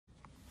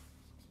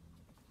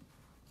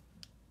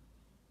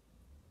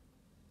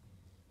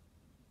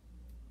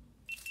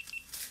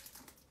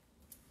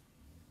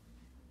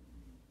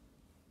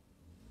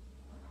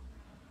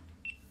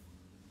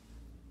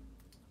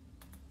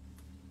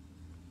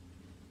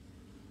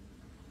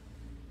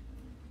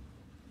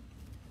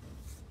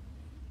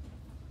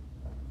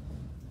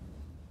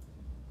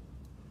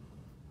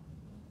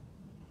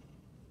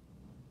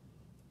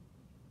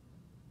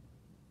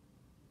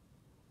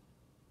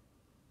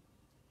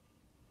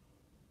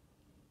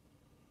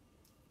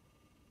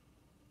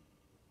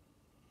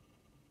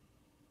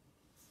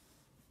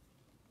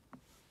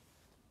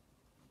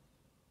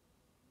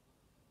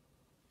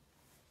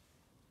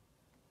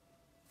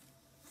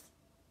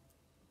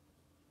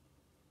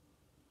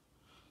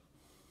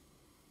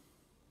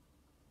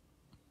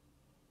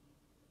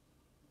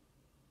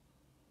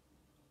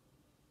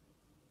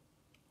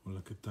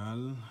Hola, ¿qué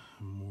tal?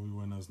 Muy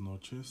buenas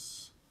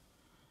noches.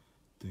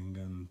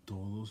 Tengan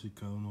todos y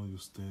cada uno de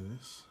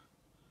ustedes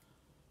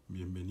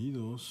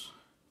bienvenidos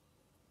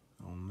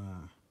a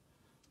una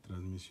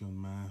transmisión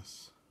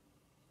más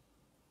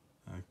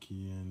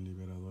aquí en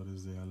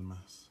Liberadores de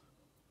Almas.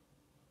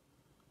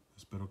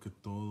 Espero que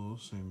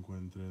todos se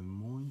encuentren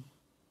muy,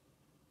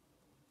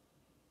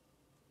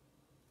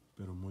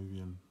 pero muy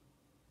bien.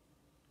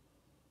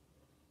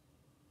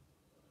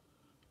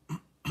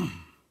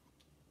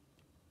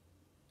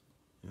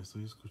 Ya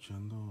estoy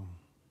escuchando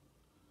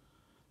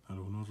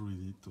algunos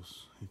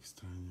ruiditos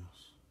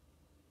extraños.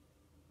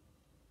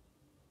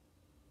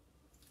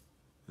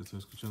 Estoy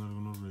escuchando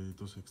algunos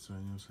ruiditos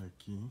extraños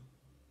aquí.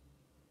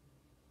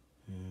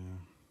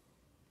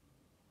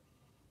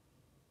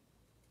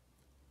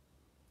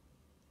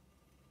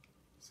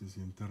 Se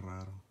siente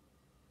raro.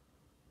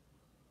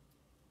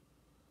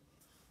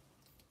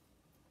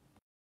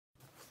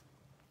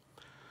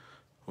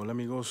 Hola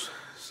amigos,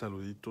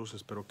 saluditos,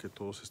 espero que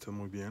todos estén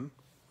muy bien.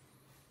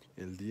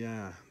 El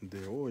día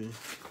de hoy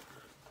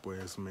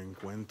pues me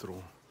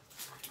encuentro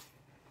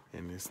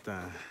en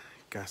esta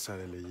casa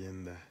de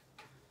leyenda.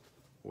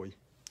 Uy.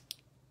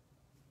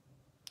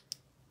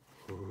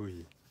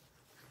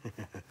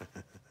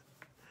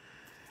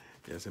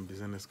 Ya se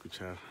empiezan a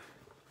escuchar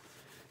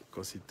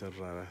cositas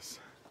raras.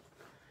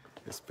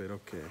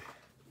 Espero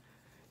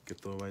que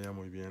todo vaya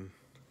muy bien.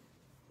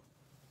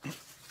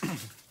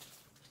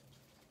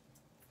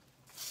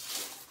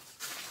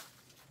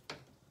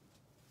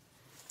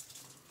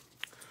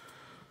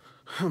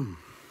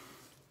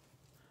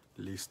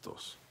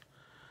 Listos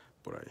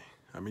por ahí.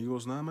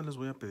 Amigos, nada más les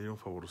voy a pedir un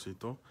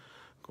favorcito.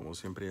 Como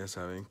siempre ya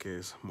saben que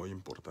es muy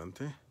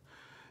importante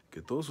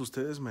que todos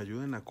ustedes me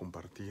ayuden a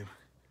compartir.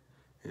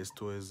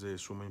 Esto es de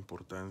suma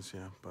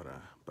importancia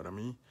para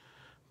mí,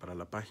 para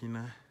la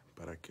página,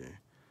 para que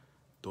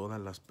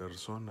todas las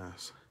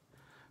personas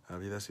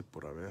habidas y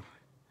por haber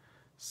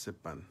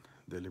sepan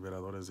de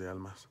Liberadores de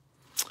Almas.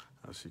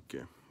 Así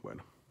que,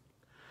 bueno,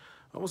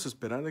 vamos a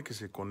esperar a que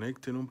se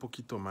conecten un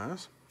poquito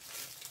más.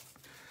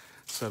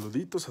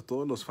 Saluditos a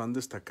todos los fans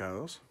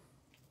destacados.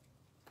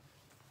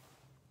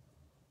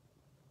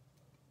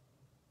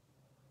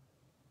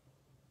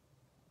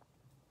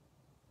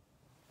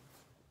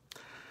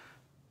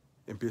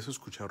 Empiezo a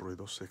escuchar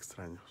ruidos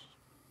extraños.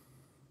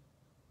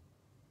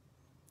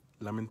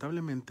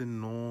 Lamentablemente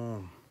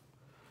no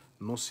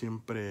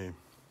siempre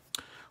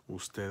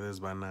ustedes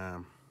van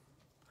a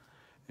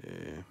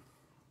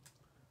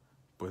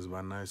pues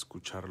van a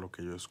escuchar lo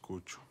que yo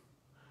escucho.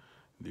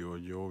 Digo,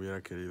 yo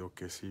hubiera querido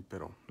que sí,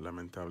 pero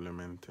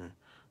lamentablemente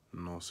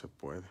no se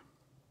puede.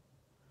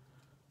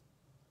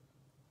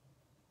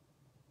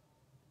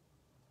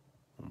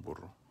 Un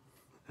burro.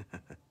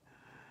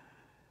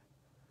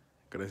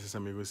 Gracias,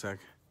 amigo Isaac.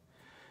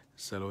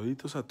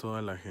 Saluditos a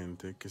toda la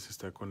gente que se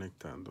está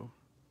conectando.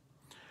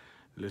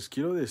 Les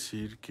quiero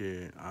decir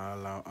que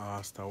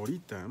hasta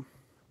ahorita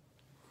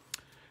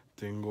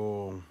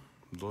tengo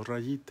 2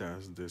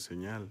 rayitas de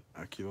señal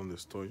aquí donde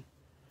estoy.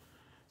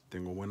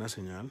 Tengo buena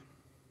señal.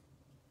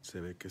 Se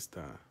ve que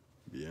está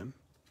bien.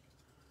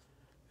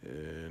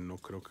 No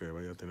creo que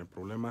vaya a tener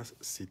problemas.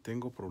 Si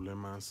tengo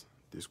problemas,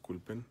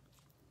 disculpen.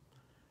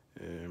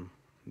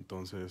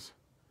 Entonces,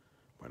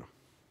 bueno.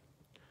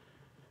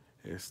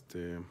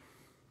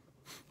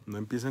 No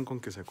empiecen con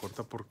que se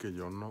corta porque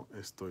yo no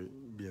estoy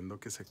viendo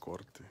que se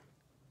corte.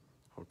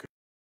 Ok.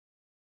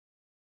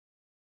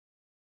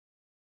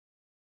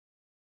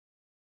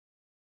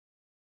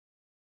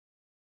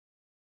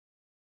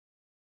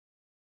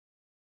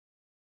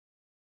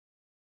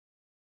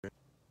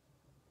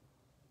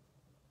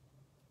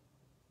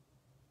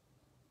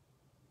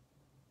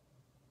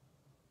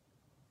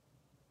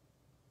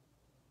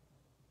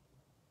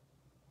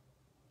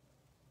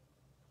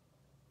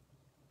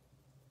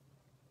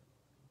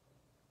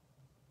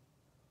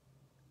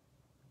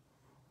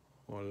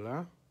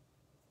 Hola.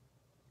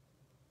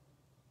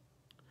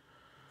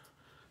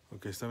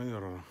 Ok, está medio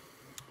raro.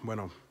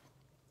 Bueno,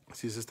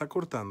 si se está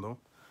cortando,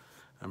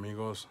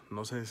 amigos,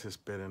 no se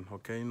desesperen,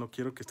 ¿ok? No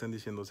quiero que estén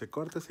diciendo, se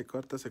corta, se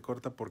corta, se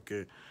corta,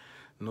 porque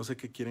no sé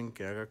qué quieren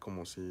que haga,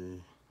 como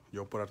si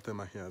yo por arte de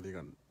magia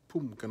digan,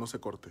 ¡pum!, que no se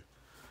corte,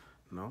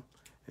 ¿no?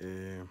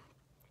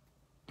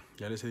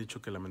 Ya les he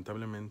dicho que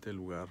lamentablemente el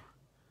lugar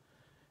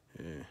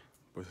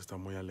pues está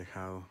muy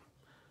alejado.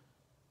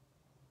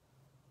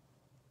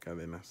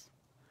 Cadenas.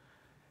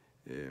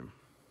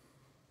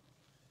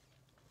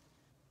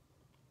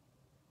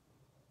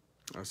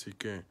 Así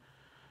que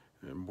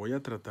voy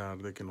a tratar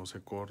de que no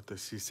se corte.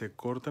 Si se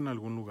corta en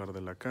algún lugar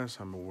de la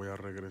casa, me voy a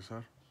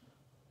regresar.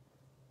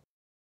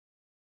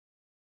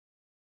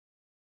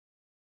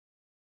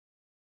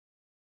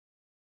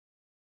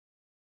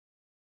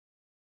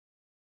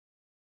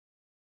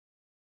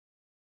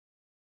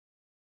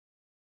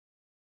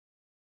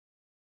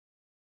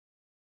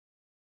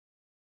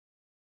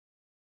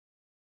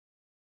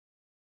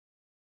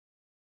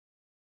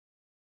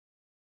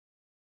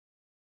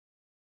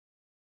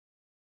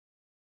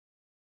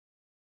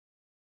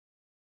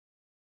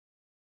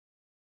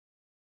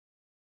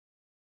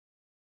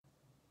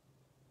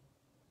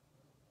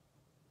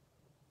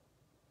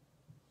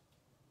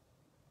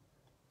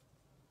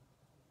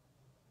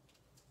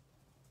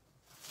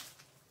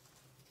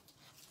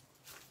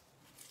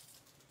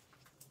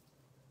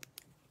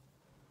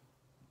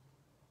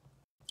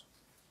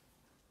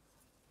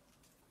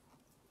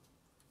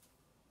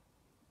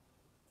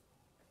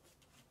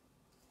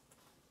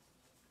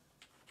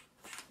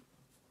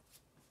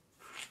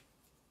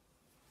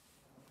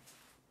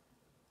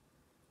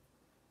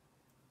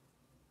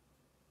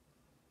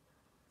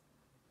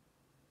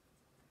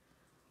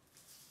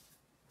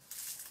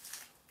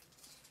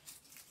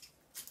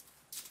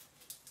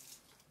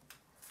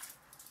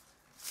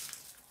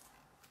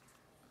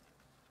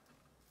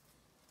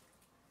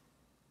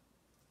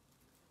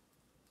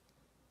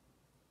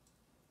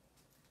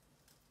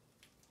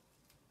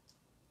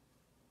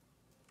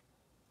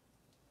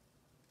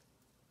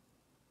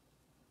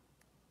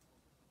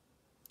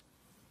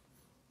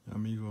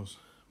 Amigos,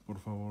 por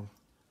favor,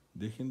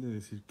 dejen de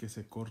decir que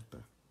se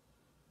corta.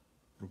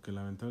 Porque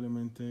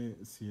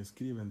lamentablemente si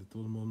escriben, de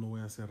todos modos no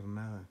voy a hacer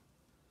nada.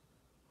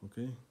 ¿Ok?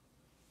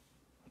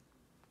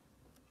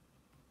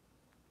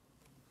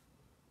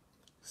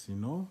 Si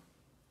no,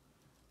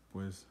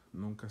 pues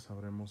nunca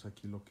sabremos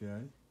aquí lo que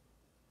hay.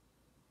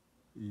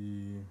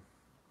 Y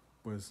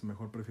pues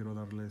mejor prefiero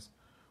darles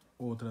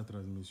otra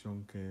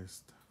transmisión que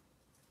esta.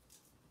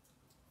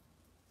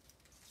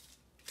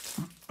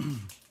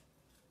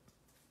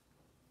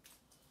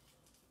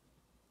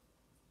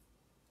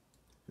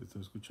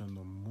 Estoy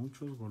escuchando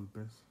muchos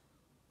golpes.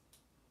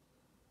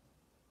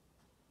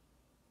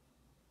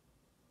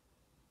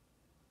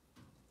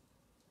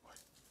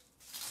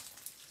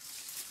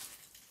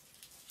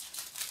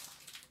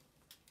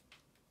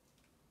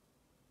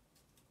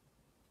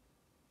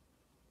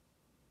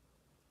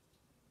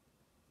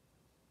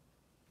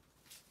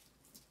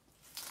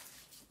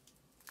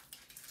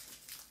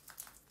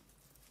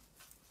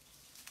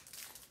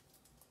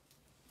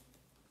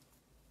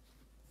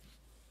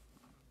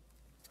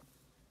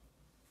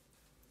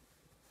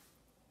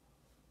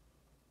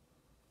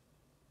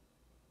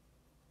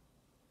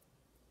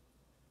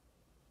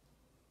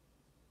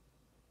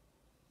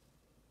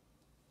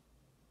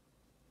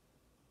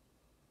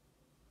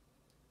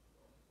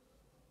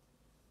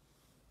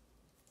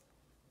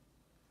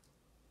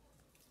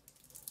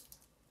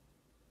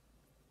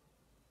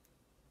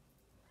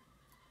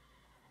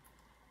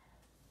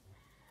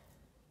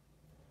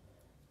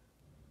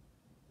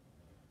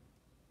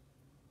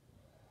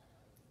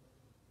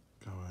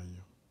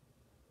 Caballo.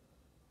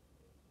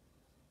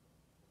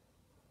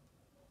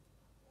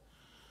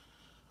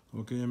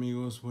 Ok,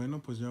 amigos,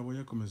 bueno, pues ya voy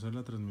a comenzar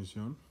la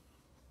transmisión.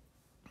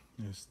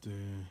 ¿Dónde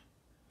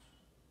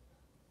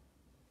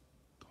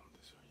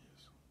se oye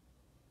eso?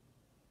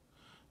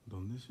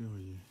 ¿Dónde se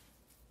oye?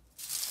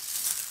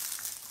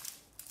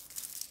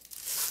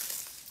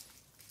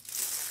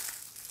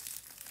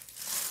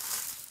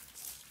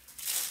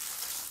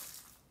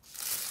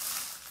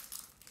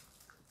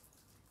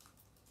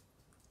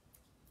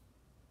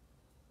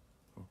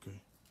 Ok.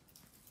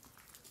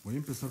 Voy a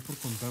empezar por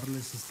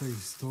contarles esta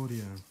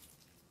historia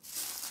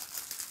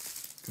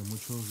que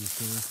muchos de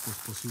ustedes pues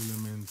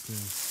posiblemente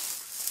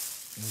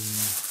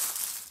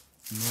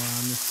no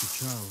han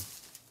escuchado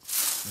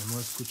o no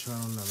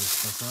escucharon la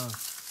vez pasada,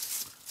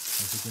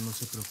 así que no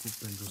se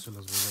preocupen, yo se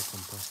las voy a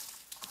contar.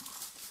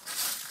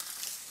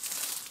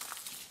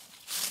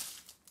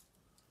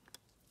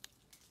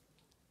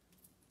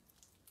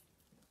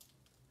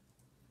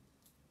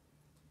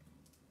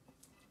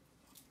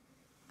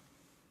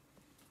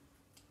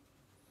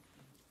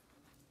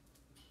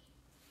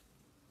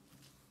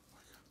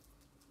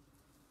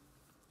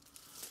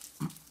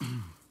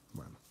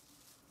 Bueno,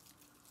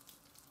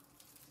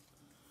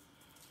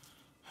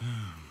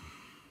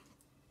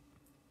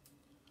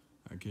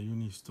 aquí hay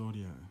una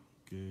historia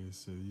que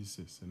se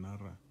dice, se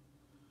narra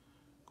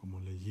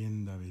como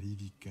leyenda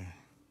verídica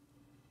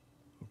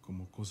o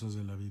como cosas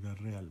de la vida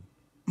real.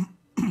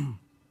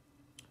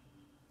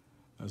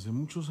 Hace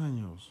muchos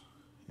años,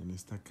 en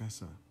esta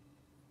casa,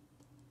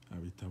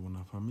 habitaba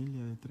una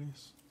familia de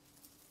 3,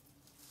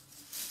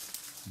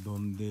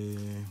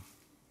 donde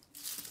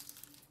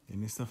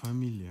en esta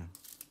familia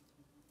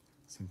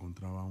se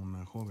encontraba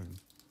una joven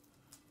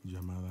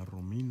llamada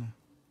Romina.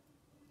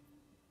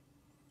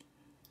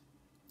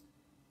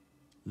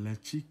 La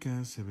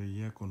chica se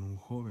veía con un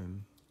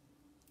joven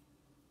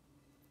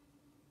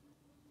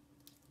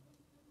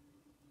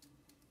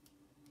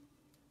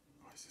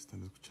se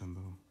están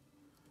escuchando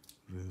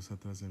ruidos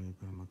atrás de mí,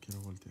 pero no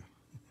quiero voltear.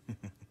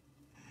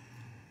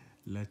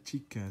 La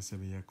chica se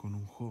veía con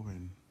un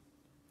joven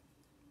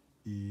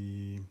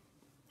y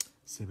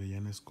se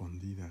veían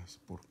escondidas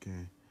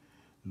porque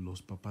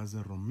los papás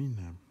de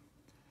Romina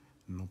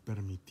no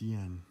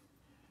permitían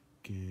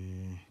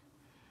que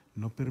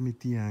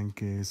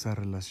esa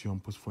relación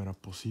pues fuera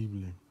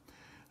posible.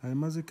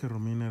 Además de que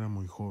Romina era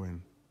muy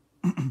joven,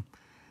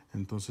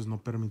 entonces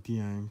no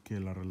permitían que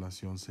la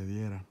relación se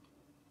diera.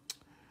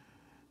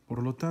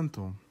 Por lo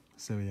tanto,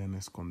 se veían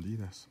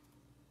escondidas.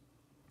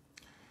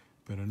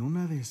 Pero en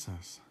una de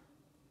esas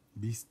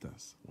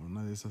vistas, o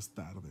una de esas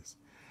tardes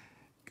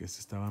que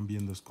se estaban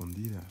viendo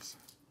escondidas,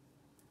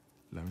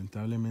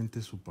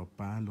 lamentablemente su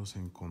papá los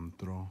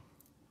encontró,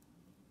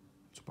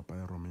 su papá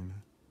de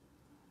Romina,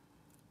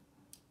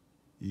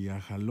 y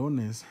a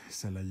jalones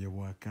se la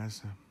llevó a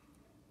casa.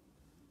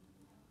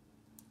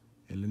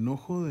 El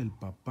enojo del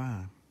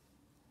papá,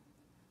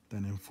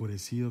 tan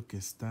enfurecido que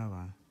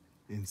estaba,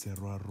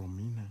 encerró a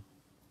Romina.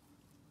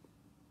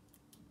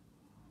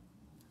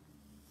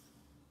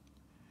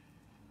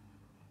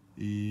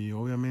 Y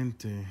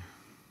obviamente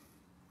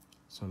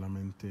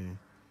solamente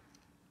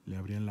le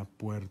abrían la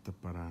puerta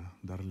para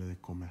darle de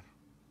comer.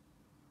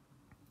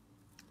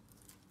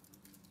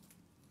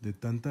 De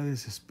tanta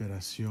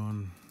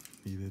desesperación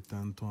y de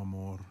tanto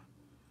amor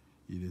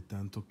y de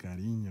tanto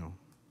cariño,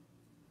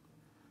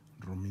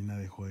 Romina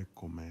dejó de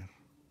comer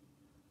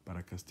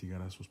para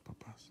castigar a sus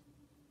papás.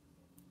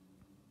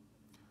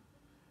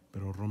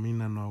 Pero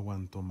Romina no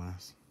aguantó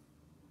más.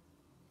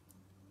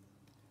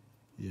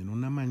 Y en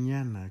una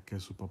mañana que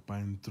su papá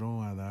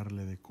entró a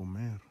darle de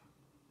comer,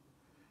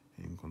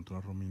 encontró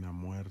a Romina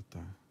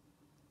muerta,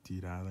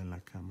 tirada en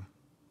la cama.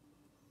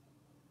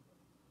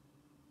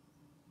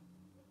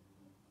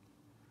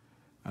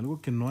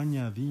 Algo que no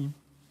añadí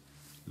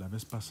la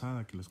vez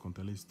pasada que les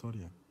conté la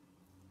historia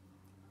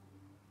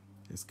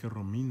es que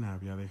Romina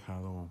había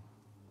dejado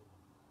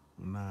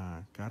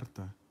una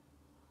carta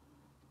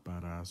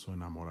para su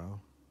enamorado,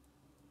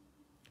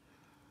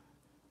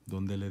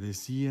 donde le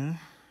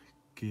decía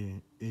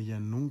que ella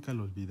nunca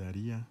lo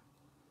olvidaría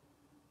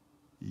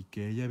y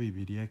que ella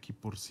viviría aquí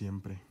por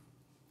siempre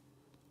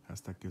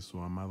hasta que su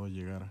amado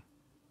llegara.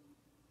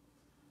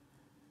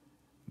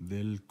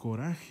 Del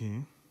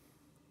coraje,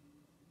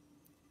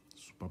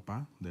 su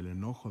papá, del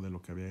enojo de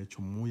lo que había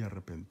hecho, muy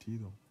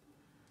arrepentido,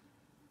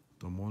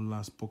 tomó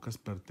las pocas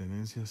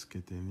pertenencias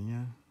que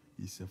tenía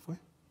y se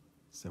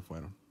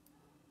fueron,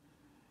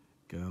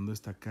 quedando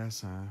esta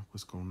casa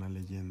pues con una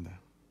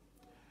leyenda.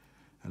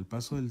 Al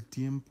paso del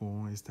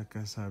tiempo, esta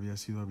casa había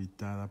sido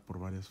habitada por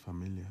varias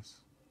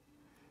familias,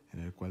 en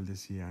el cual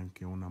decían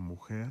que una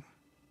mujer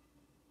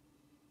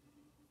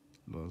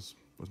los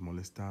pues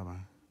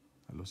molestaba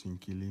a los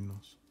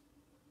inquilinos.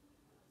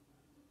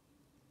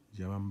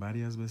 Ya van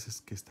varias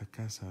veces que esta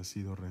casa ha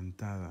sido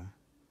rentada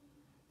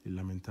y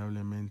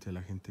lamentablemente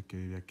la gente que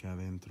vive aquí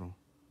adentro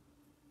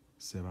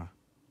se va.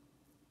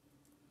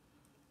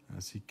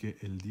 Así que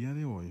el día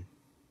de hoy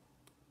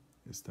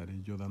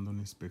estaré yo dando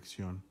una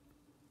inspección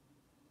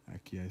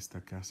aquí a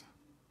esta casa,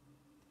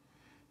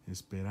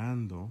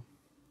 esperando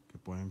que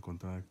pueda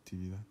encontrar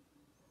actividad.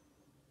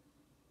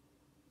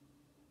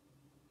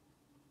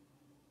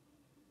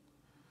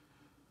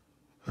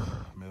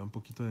 Me da un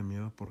poquito de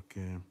miedo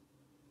porque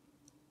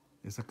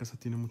esta casa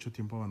tiene mucho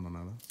tiempo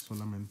abandonada.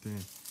 Solamente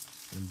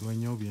el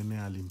dueño viene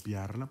a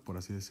limpiarla, por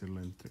así decirlo,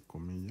 entre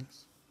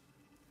comillas.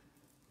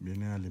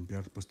 Viene a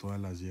limpiar pues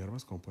todas las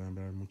hierbas, como pueden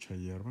ver hay mucha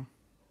hierba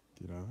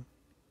tirada.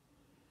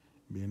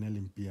 Viene a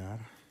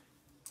limpiar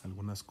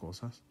algunas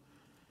cosas.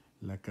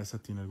 La casa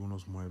tiene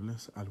algunos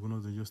muebles,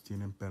 algunos de ellos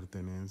tienen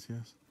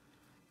pertenencias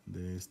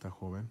de esta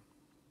joven.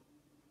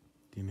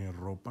 Tiene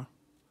ropa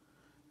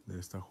de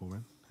esta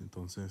joven.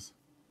 Entonces,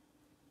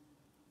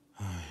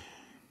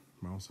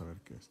 vamos a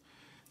ver qué es.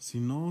 Si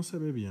no se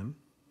ve bien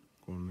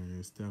con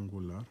este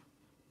angular,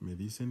 me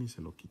dicen y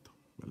se lo quito,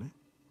 ¿vale?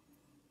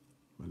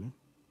 ¿Vale?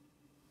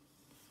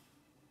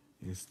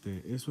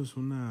 Eso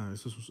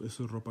es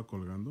ropa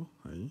colgando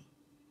ahí.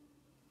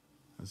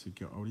 Así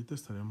que ahorita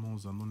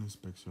estaremos dando una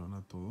inspección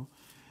a todo.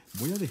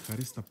 Voy a dejar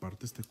esta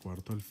parte, este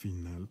cuarto al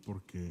final,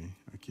 porque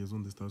aquí es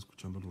donde estaba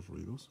escuchando los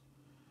ruidos.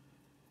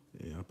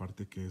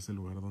 Aparte que es el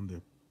lugar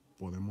donde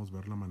podemos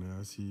ver la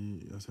manera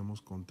si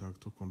hacemos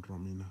contacto con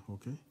Romina,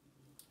 ¿ok?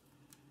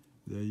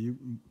 De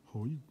ahí,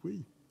 uy,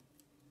 güey.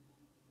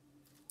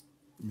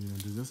 Miren,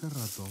 desde hace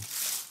rato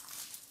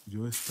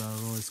yo he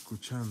estado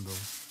escuchando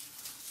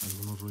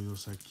algunos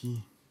ruidos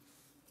aquí.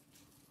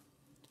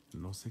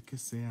 No sé qué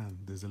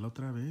sean. Desde la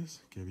otra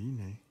vez que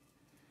vine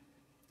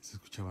se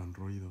escuchaban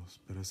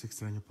ruidos, pero es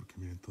extraño porque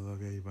miren,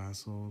 todavía hay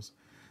vasos,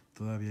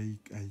 todavía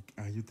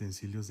hay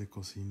utensilios de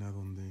cocina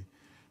donde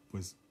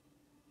pues...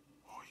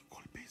 ¡Ay,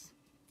 golpes!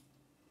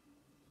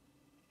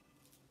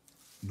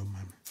 No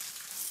mames.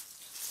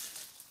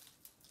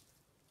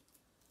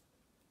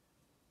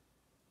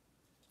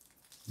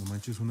 No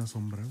manches, una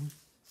sombra, güey.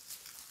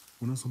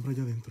 Una sombra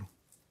allá adentro.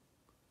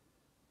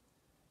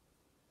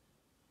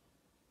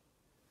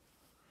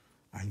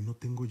 Ahí no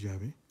tengo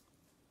llave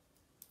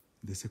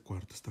de ese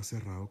cuarto, está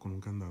cerrado con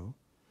un candado.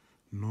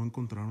 No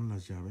encontraron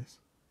las llaves.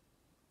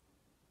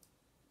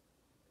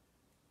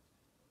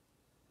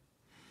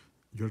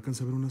 Yo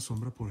alcancé a ver una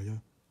sombra por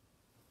allá.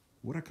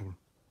 ¡Ura, cabrón!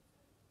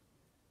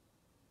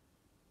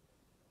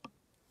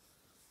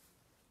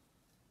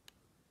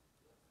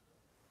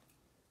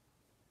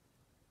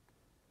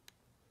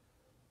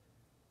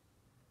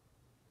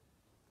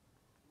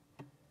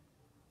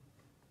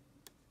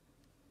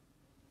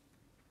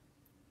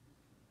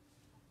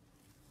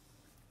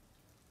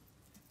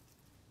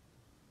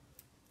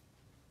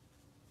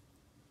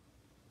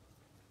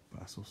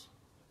 Pasos.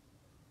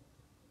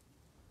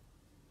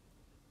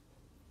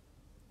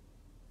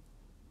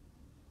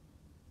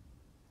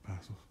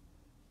 Pasos.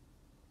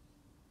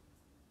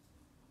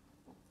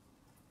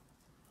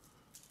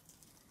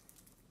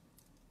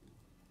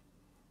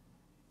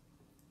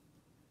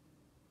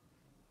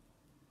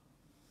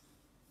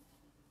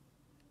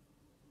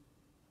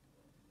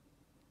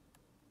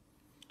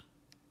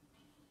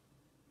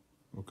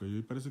 Ok,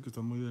 hoy parece que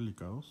están muy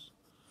delicados.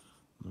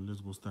 No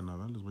les gusta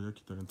nada. Les voy a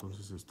quitar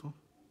entonces esto.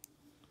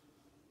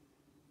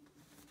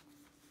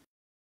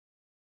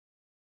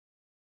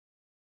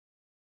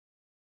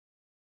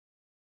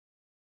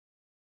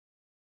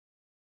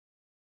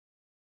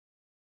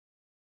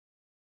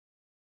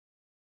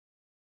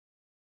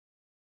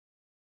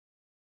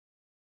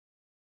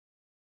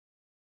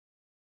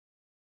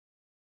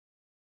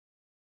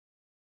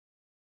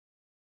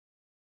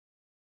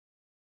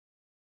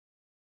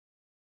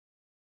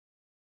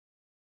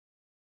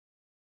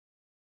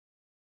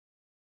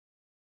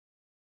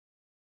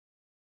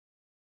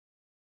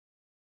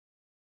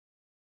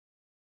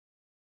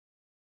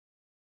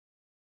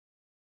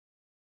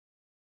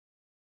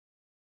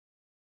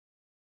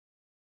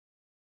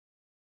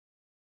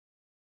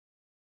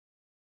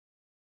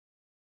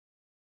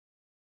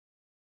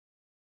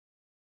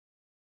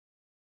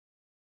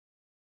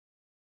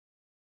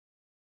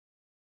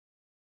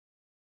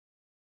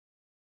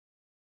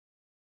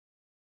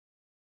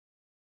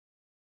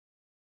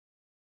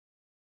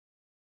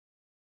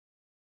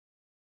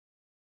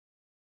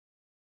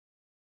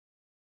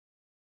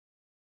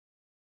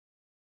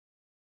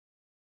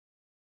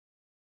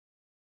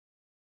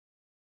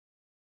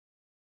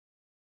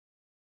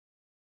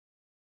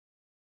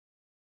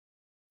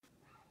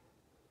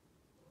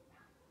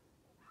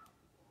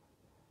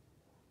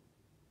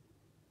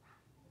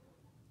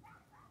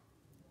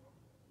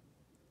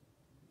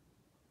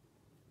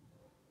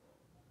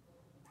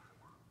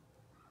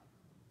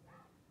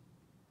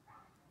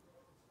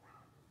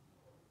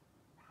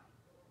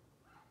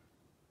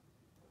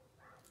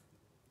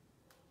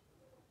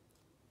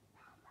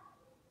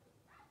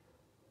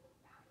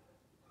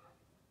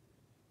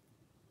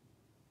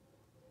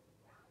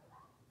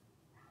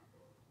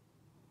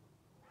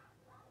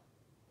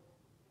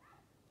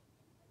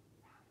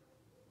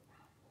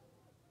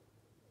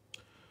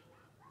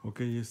 Ok,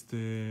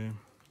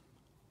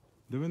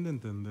 deben de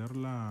entender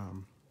la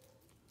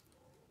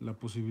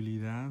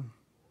posibilidad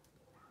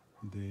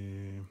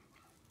del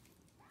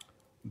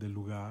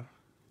lugar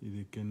y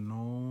de que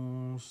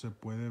no se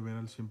puede ver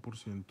al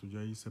 100%.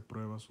 Ya hice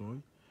pruebas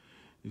hoy,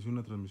 hice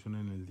una transmisión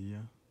en el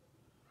día,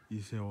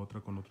 hice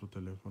otra con otro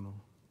teléfono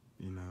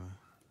y nada,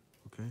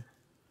 ok.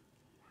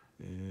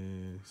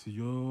 Si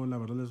yo la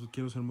verdad les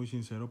quiero ser muy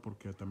sincero,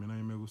 porque también a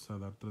mí me gusta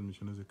dar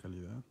transmisiones de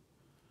calidad,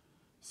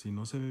 si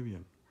no se ve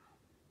bien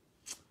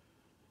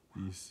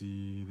y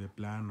si de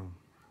plano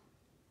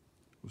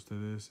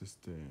ustedes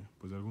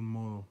pues de algún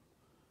modo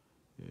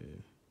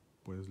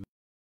pues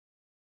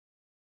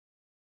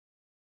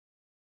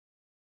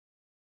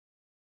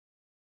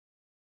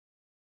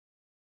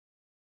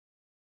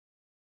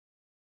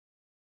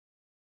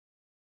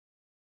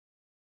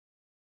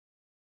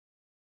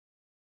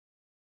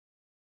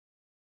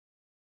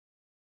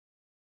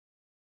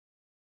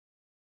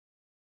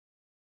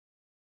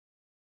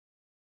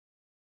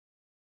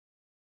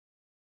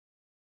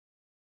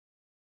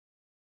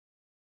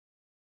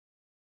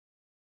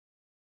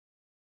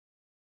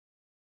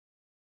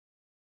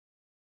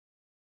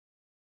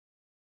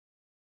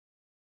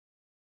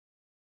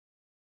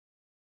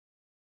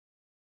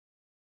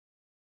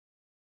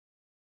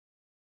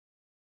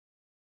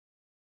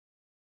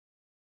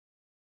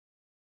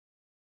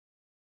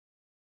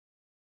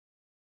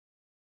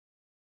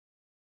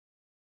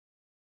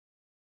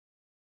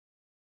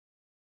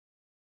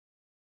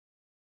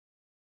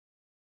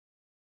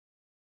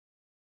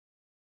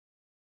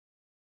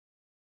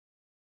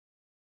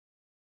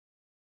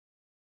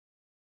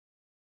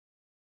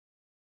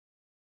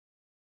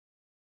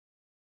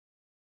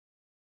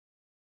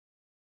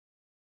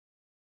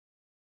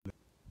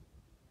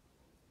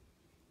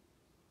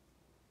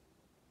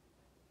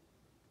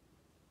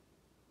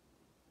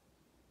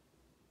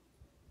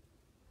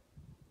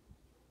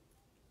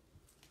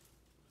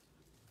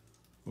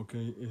ok,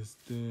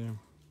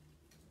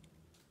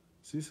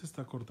 sí se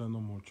está cortando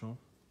mucho,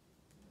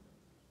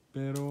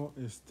 pero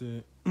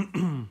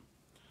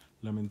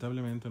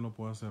lamentablemente no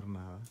puedo hacer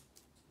nada.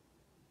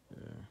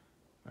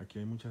 Aquí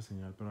hay mucha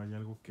señal, pero hay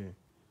algo que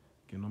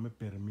no me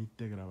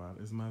permite grabar.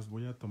 Es más,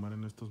 voy a tomar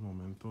en estos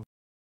momentos.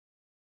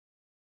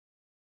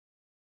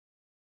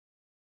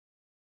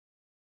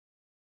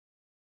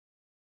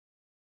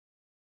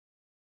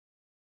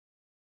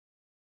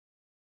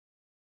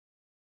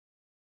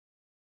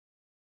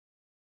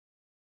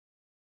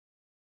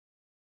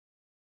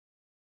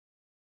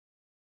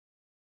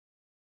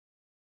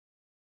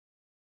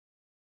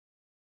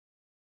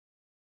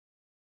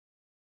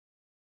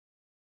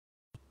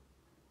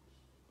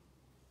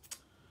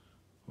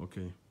 Ok,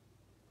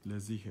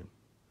 les dije,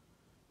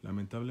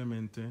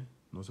 lamentablemente,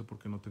 no sé por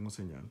qué no tengo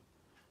señal.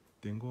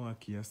 Tengo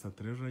aquí hasta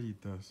 3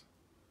 rayitas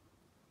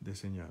de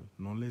señal.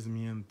 No les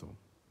miento.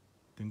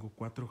 Tengo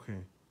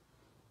 4G.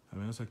 Al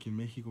menos aquí en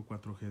México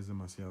 4G es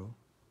demasiado.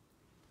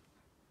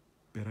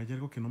 Pero hay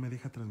algo que no me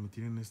deja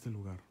transmitir en este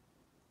lugar.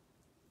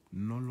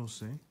 No lo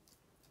sé.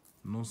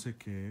 No sé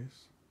qué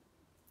es.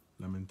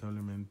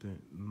 Lamentablemente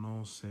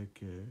no sé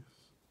qué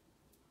es.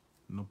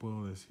 No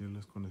puedo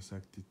decirles con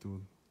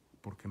exactitud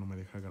por qué no me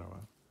deja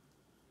grabar.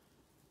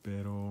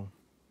 Pero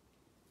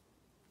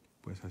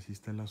pues así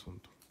está el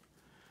asunto.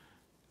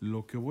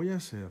 Lo que voy a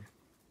hacer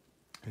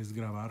es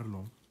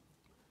grabarlo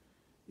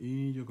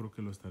y yo creo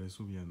que lo estaré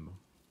subiendo.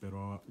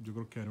 Pero yo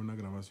creo que haré una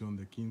grabación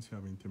de 15 a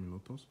 20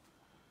 minutos.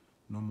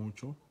 No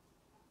mucho.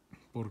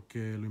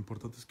 Porque lo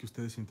importante es que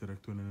ustedes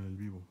interactúen en el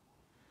vivo.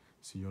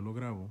 Si yo lo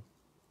grabo,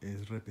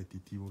 es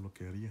repetitivo lo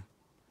que haría.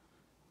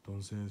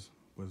 Entonces,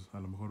 pues a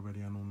lo mejor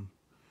verían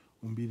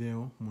un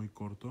video muy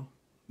corto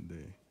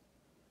de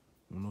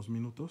unos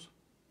minutos.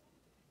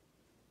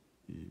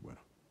 Y bueno,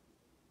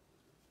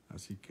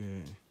 así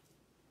que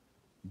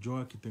yo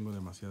aquí tengo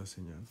demasiada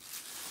señal.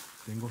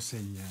 Tengo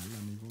señal,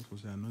 amigos, o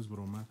sea, no es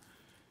broma.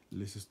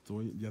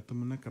 Ya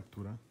tomé una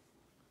captura.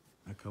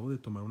 Acabo de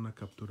tomar una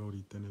captura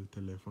ahorita en el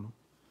teléfono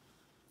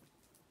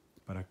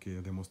para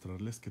que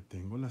demostrarles que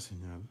tengo la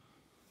señal.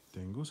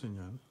 Tengo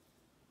señal,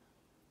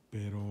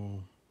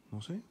 pero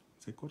no sé,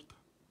 se corta.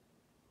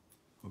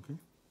 ¿Ok?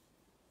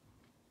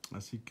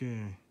 Así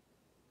que,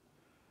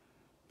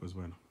 pues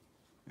bueno,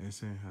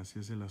 así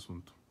es el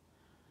asunto.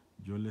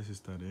 Yo les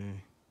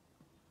estaré,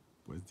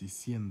 pues,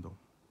 diciendo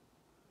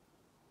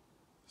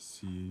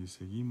si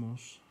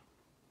seguimos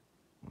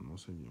o no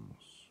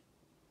seguimos.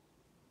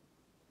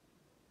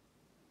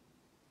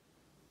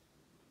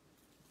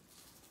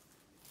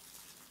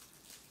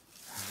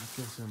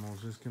 ¿Qué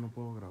hacemos? Es que no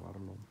puedo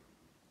grabarlo.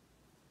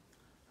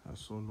 A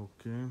solo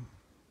que,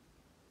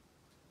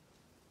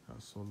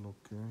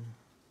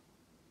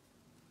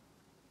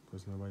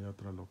 pues me vaya a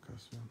otra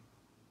locación.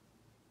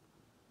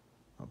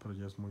 Ah, pero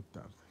ya es muy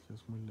tarde, ya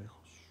es muy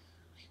lejos.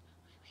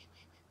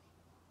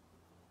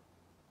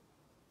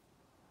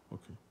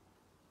 Ok.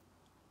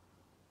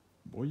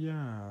 Voy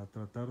a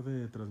tratar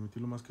de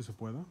transmitir lo más que se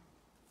pueda.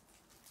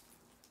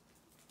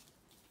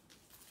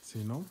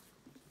 Si no,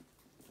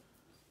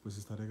 pues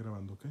estaré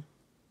grabando, ¿ok?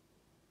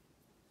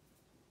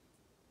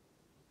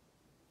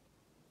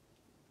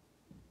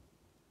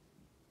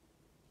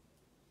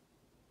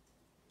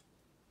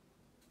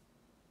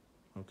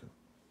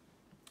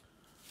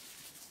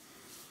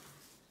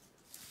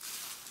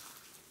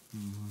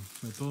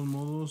 De todos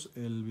modos,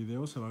 el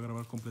video se va a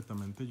grabar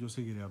completamente. Yo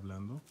seguiré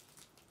hablando.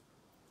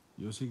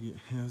 Yo seguiré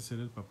a ser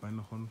el papá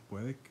enojón.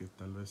 Puede que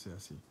tal vez sea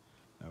así.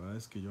 La verdad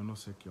es que yo no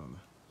sé qué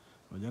onda.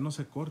 No, ya no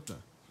se corta,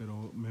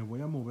 pero me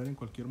voy a mover en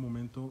cualquier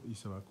momento y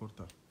se va a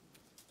cortar.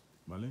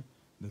 ¿Vale?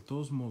 De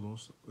todos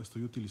modos,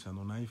 estoy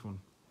utilizando un iPhone.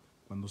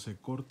 Cuando se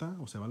corta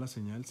o se va la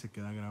señal, se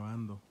queda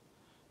grabando.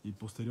 Y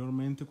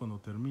posteriormente, cuando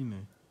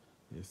termine,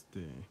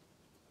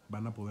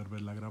 van a poder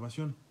ver la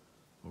grabación.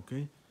 ¿Ok?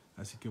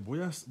 Así que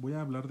voy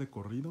a hablar de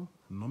corrido.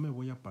 No me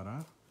voy a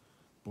parar.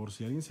 Por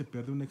si alguien se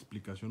pierde una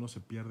explicación o se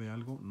pierde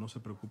algo, no se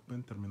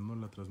preocupen. Terminando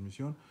la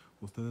transmisión,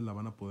 ustedes la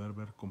van a poder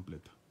ver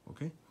completa.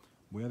 ¿Ok?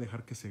 Voy a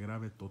dejar que se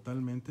grabe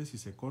totalmente. Si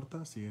se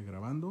corta, sigue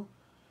grabando.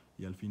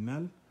 Y al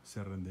final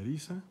se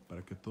renderiza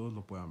para que todos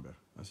lo puedan ver.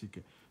 Así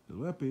que les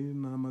voy a pedir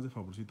nada más de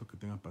favorcito que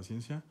tengan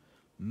paciencia.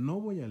 No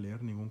voy a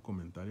leer ningún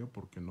comentario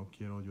porque no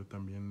quiero yo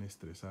también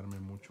estresarme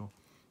mucho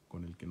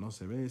con el que no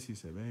se ve, si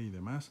se ve y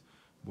demás.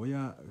 Voy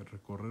a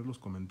recorrer los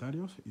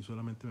comentarios y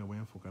solamente me voy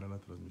a enfocar a la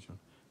transmisión.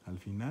 Al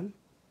final,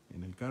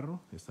 en el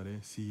carro,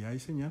 si hay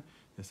señal,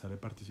 estaré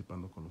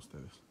participando con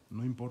ustedes.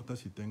 No importa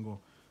si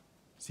tengo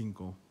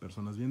 5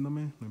 personas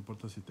viéndome, no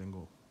importa si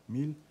tengo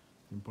 1000,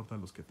 no importa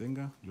los que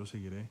tenga, yo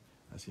seguiré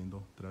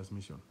haciendo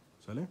transmisión.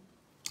 ¿Sale?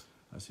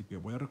 Así que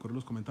voy a recorrer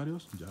los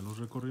comentarios. Ya los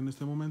recorrí en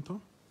este momento.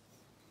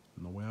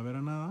 No voy a ver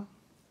a nada.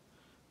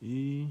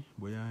 Y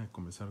voy a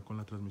comenzar con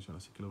la transmisión.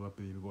 Así que les voy a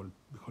pedir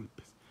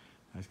golpes.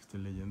 Es que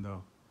estoy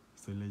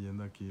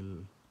leyendo aquí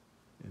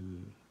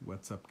el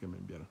WhatsApp que me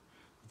enviaron.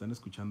 Están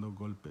escuchando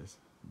golpes,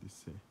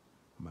 dice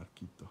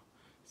Marquito.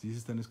 Si se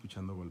están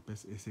escuchando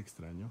golpes, es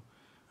extraño.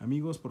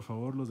 Amigos, por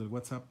favor, los del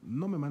WhatsApp,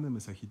 no me manden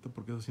mensajito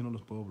porque eso sí no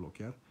los puedo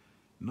bloquear.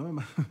 No me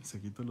manden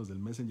mensajito. Los del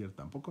Messenger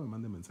tampoco me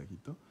manden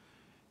mensajito.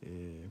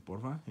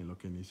 Porfa, en lo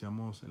que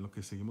iniciamos, en lo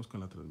que seguimos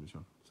con la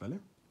transmisión. ¿Sale?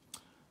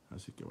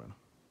 Así que bueno,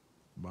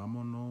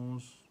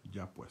 vámonos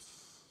ya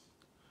pues.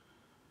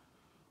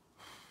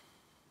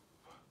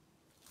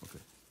 Ok.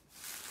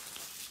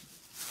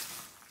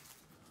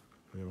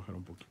 Voy a bajar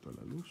un poquito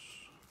la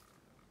luz.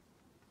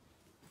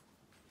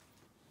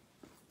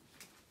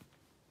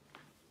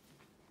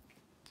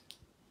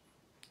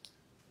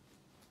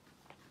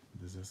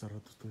 Desde hace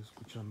rato estoy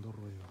escuchando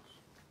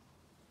ruidos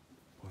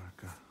por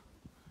acá.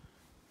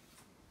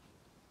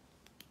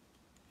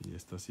 Y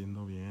está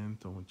haciendo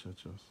viento,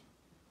 muchachos.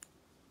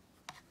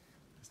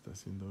 Está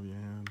haciendo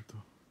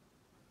viento.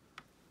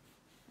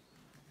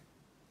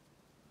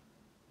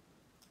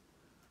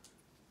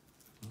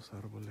 Los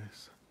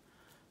árboles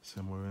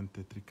se mueven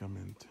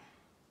tétricamente.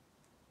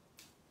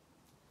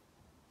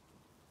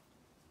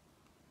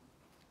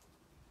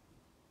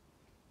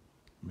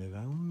 Me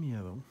da un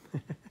miedo.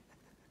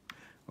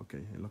 Ok,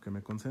 en lo que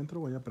me concentro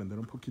voy a prender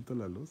un poquito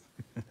la luz.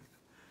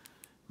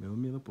 Me da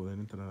un miedo poder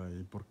entrar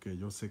ahí porque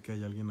yo sé que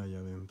hay alguien allá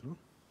adentro.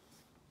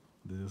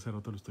 Desde hace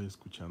rato lo estoy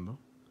escuchando.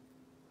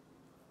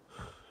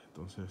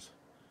 Entonces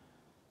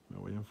me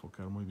voy a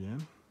enfocar muy bien.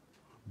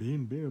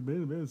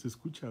 Ven, se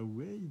escucha,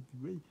 güey.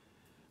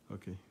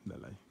 Ok,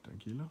 dale ahí,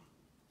 tranquilo.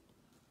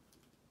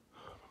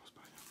 Vamos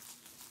para allá.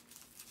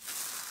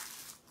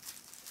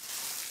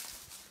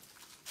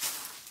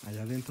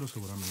 Allá adentro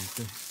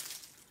seguramente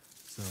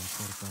se va a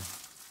cortar.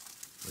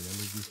 Pero ya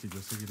les dije,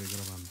 yo seguiré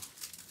grabando.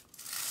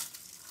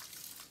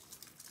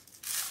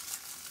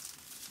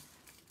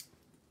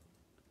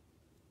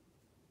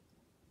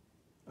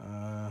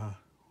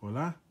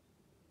 Hola.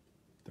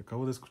 Te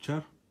acabo de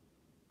escuchar.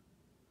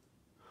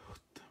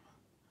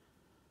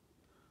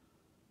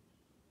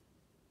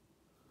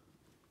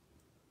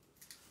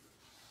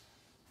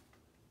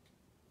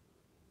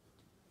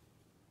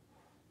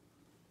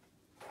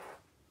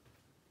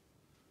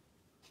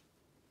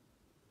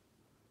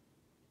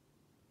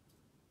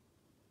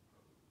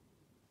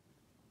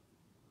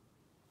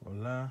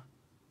 Hola.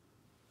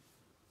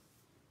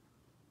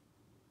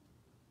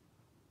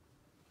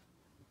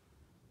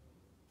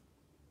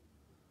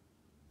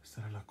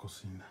 Esta era la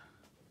cocina.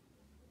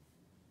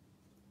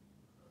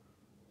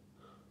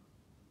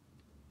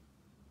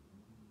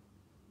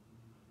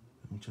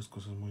 Hay muchas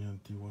cosas muy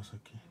antiguas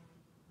aquí.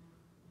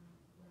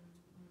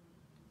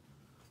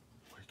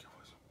 Uy, ¿qué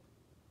fue eso?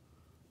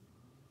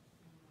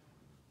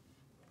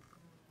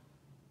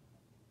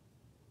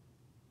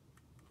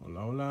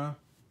 Hola.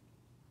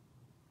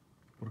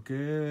 ¿Por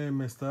qué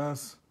me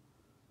estás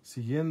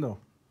siguiendo?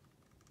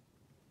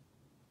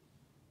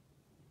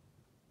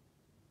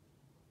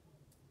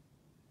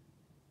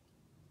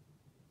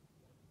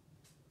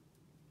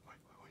 Uy.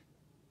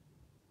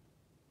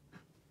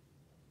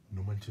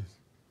 No manches.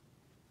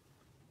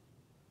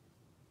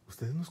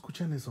 ¿Ustedes no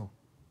escuchan eso?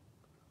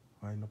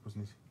 Ay, no, pues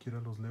ni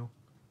siquiera los leo.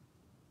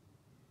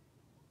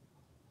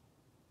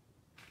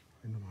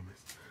 Ay, no mames.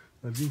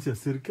 Alguien se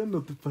acerca,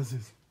 no te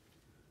pases.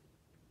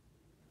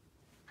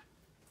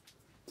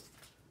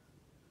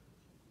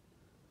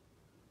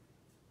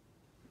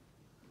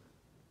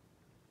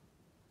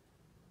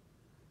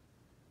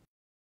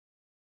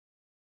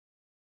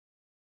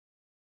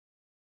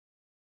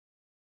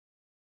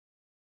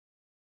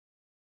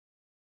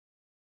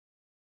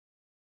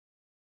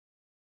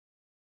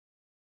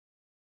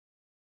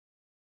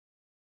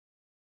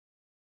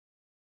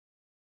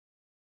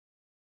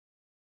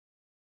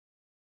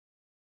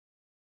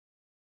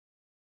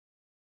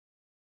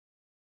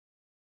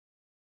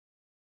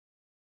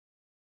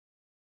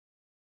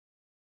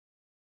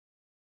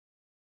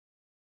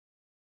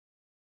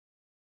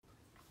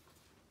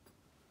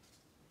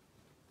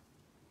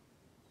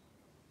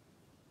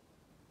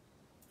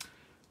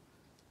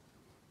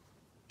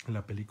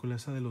 la película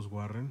esa de los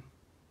Warren,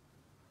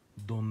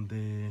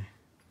 donde...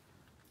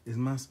 Es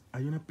más,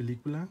 hay una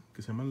película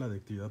que se llama La de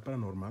Actividad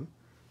Paranormal,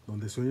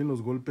 donde se oyen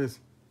los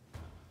golpes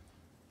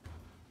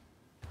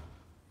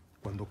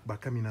cuando va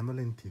caminando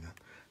la entidad.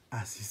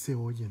 Así se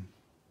oyen.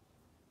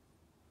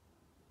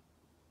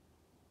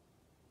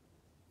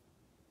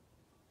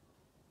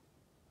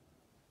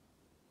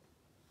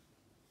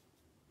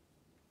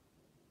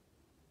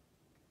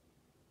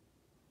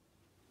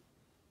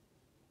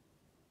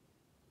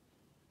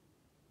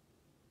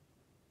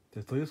 Te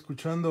estoy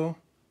escuchando.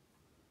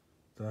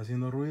 Estás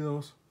haciendo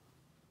ruidos.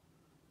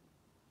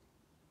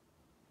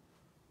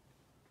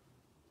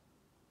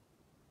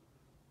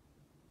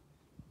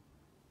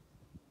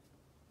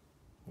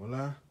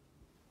 Hola.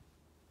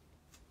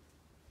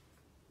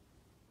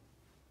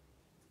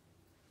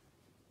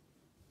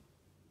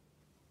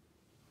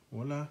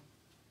 Hola.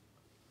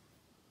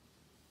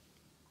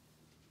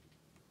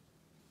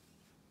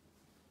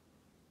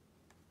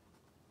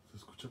 Se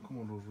escuchan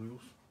como los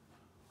ruidos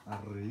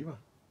arriba.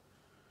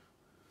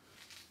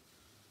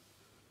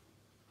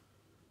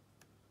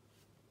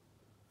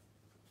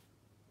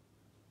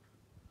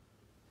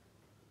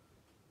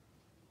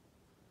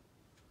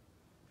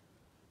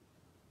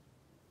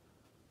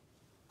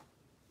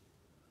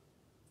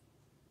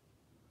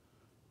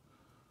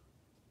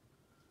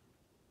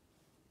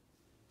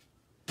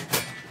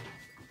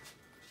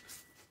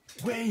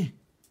 ¡Güey!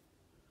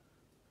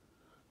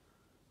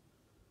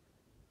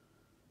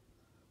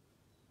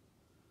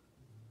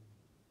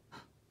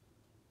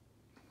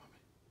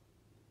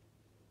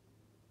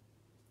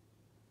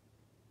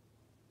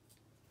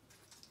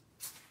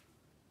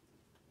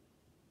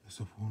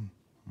 Eso fue un...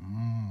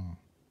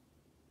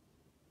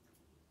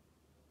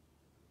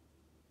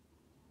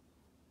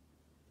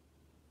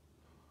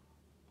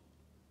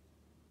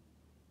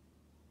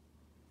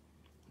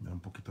 Me da un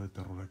poquito de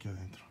terror aquí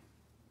adentro.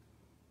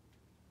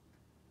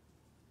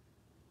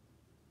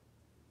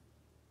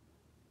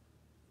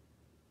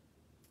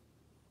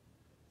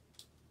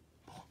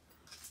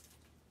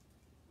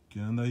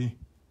 ¿Quién anda ahí?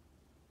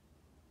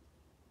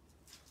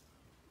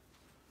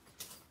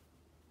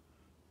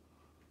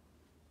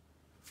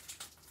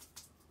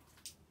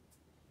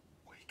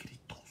 Güey,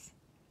 gritos.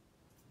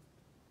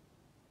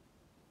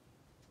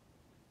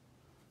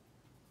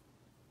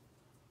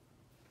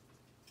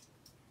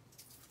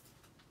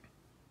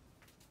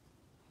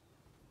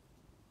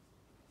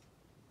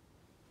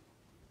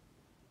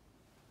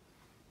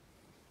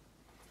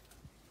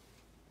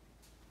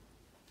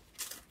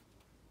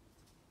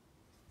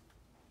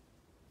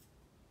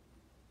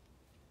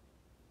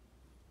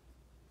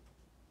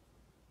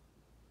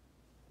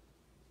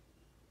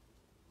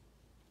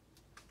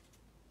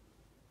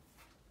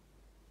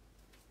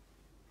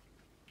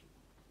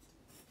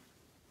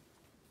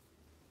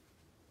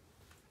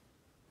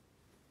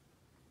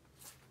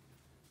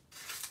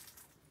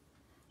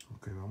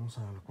 Ok, vamos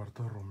al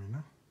cuarto de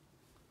Romina.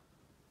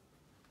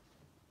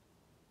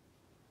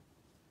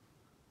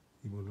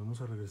 Y volvemos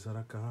a regresar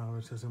acá a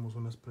ver si hacemos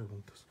unas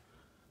preguntas.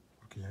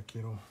 Porque ya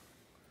quiero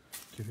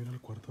ir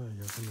al cuarto de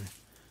allá,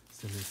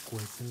 se me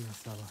cuecen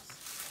las habas.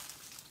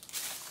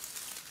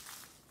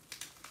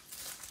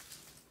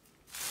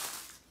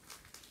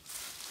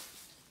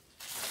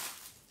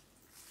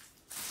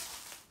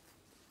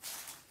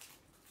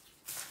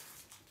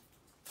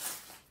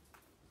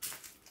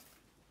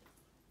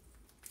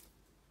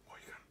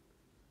 Oigan,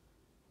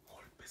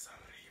 golpes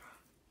arriba.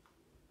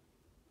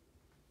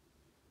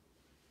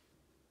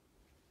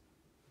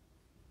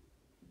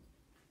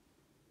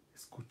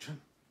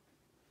 ¿Escuchan?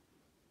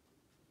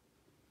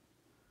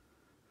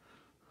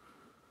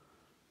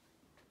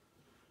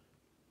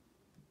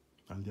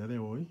 Al día de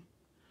hoy,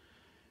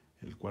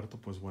 el cuarto,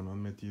 pues bueno,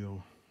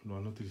 lo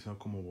han utilizado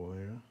como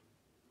bodega.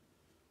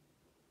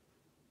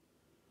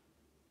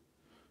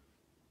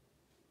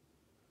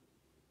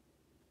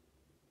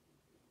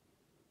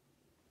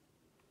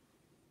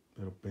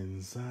 Pero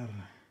pensar...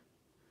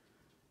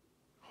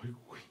 Ay,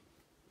 güey.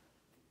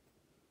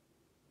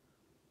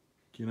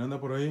 ¿Quién anda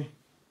por ahí?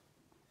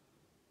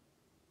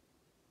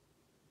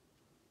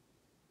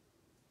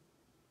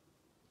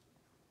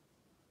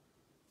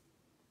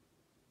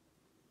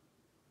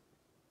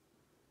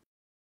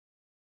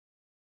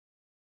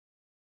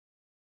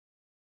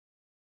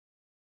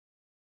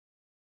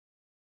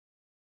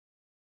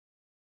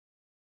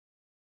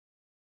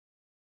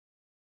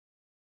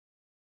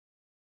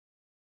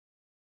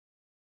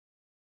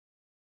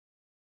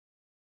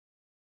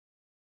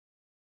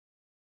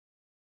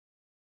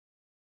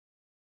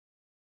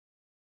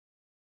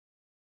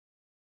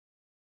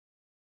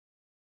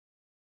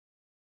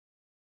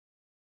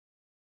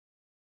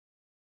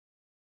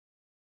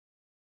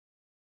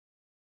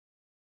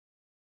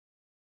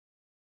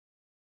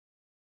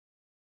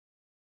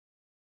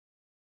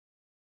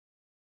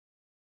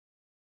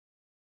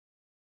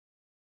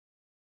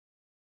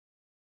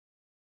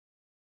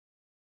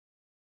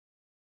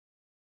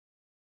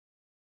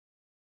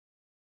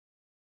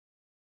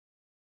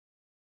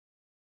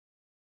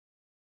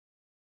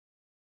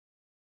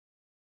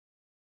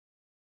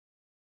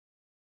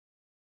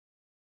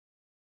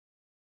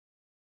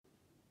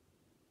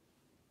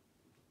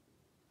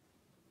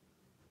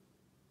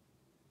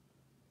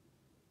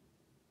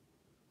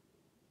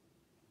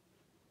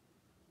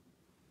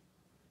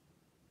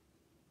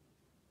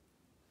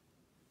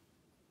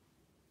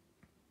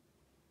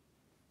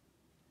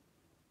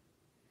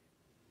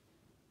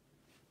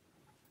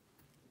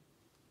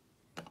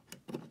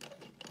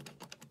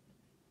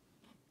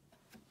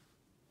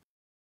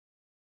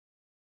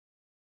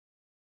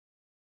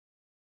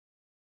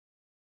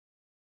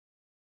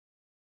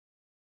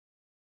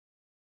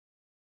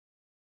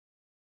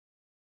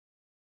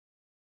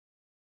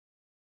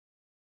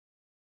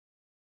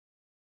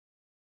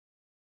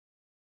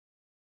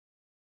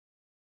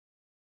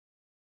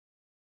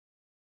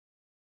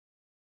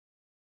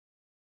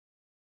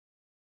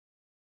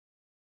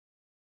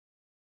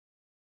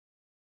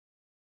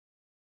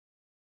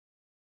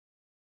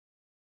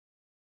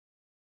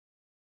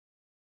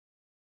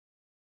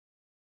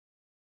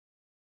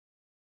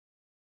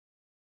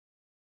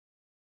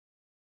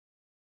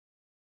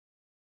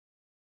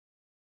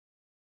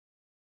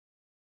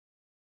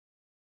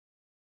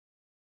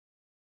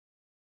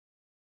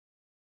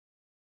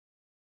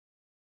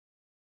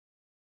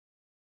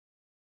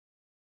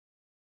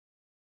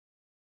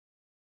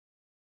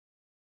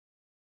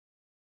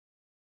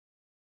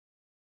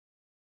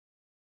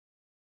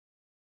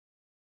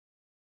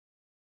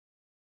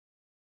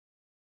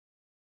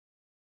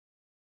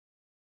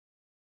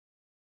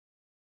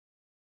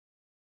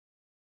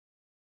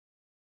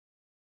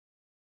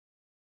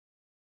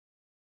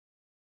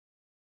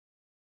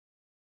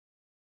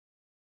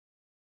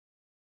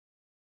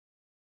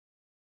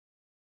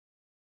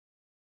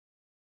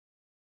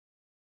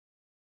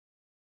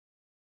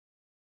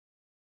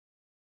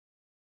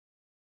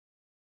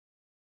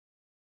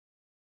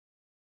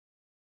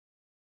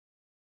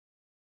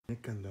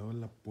 Tiene candado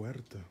la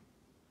puerta.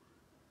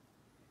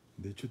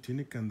 De hecho,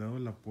 tiene candado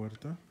la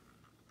puerta.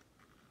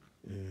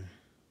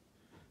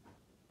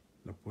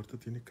 La puerta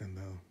tiene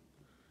candado.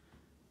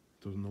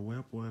 Entonces no voy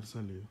a poder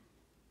salir.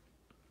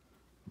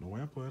 No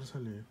voy a poder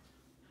salir.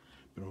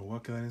 Pero me voy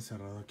a quedar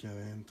encerrado aquí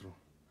adentro.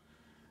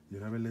 Y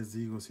una vez les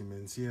digo, si me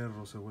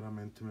encierro,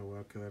 seguramente me voy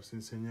a quedar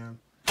sin señal.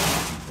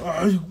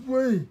 ¡Ay,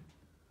 güey!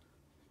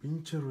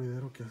 Pinche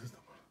ruidero que hace esta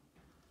puerta.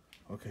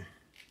 Ok.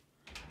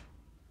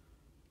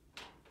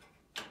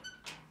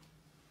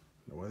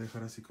 La voy a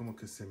dejar así como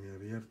que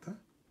semiabierta.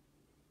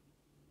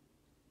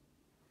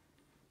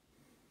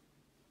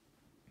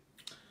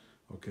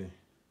 Ok.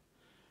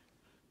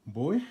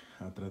 Voy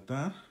a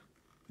tratar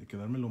de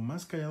quedarme lo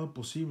más callado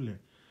posible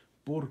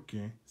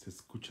porque se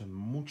escuchan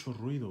muchos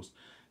ruidos.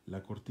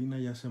 La cortina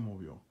ya se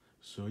movió.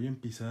 Se oyen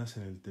pisadas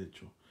en el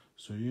techo.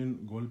 Se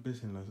oyen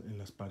golpes en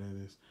las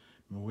paredes.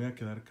 Me voy a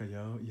quedar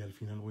callado y al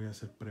final voy a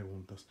hacer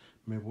preguntas.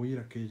 Me voy a ir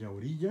a aquella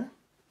orilla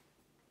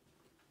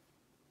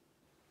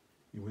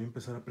y voy a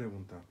empezar a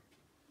preguntar.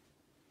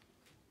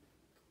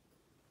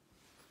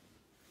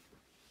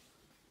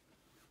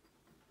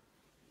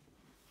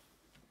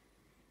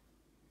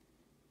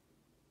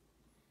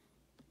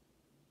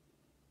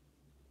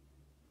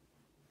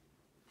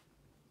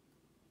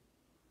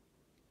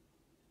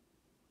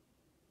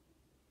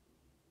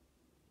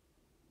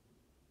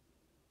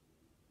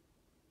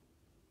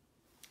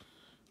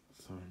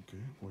 ¿Saben qué?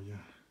 Voy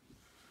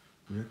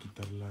a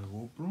quitar la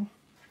GoPro.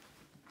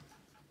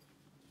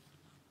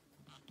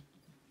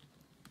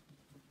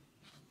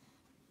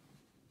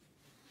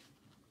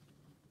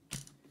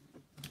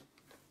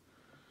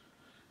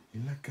 Y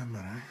la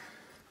cámara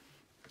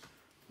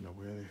la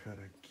voy a dejar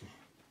aquí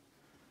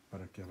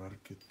para que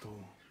abarque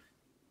todo.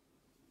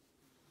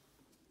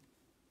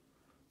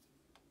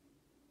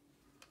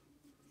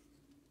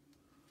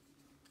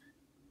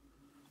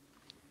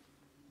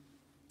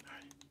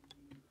 Ay,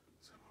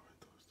 se mueve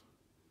todo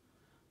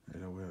esto. Ahí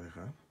la voy a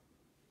dejar.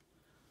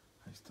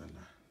 Ahí está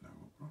la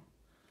GoPro.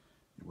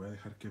 Y voy a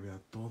dejar que vea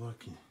todo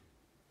aquí.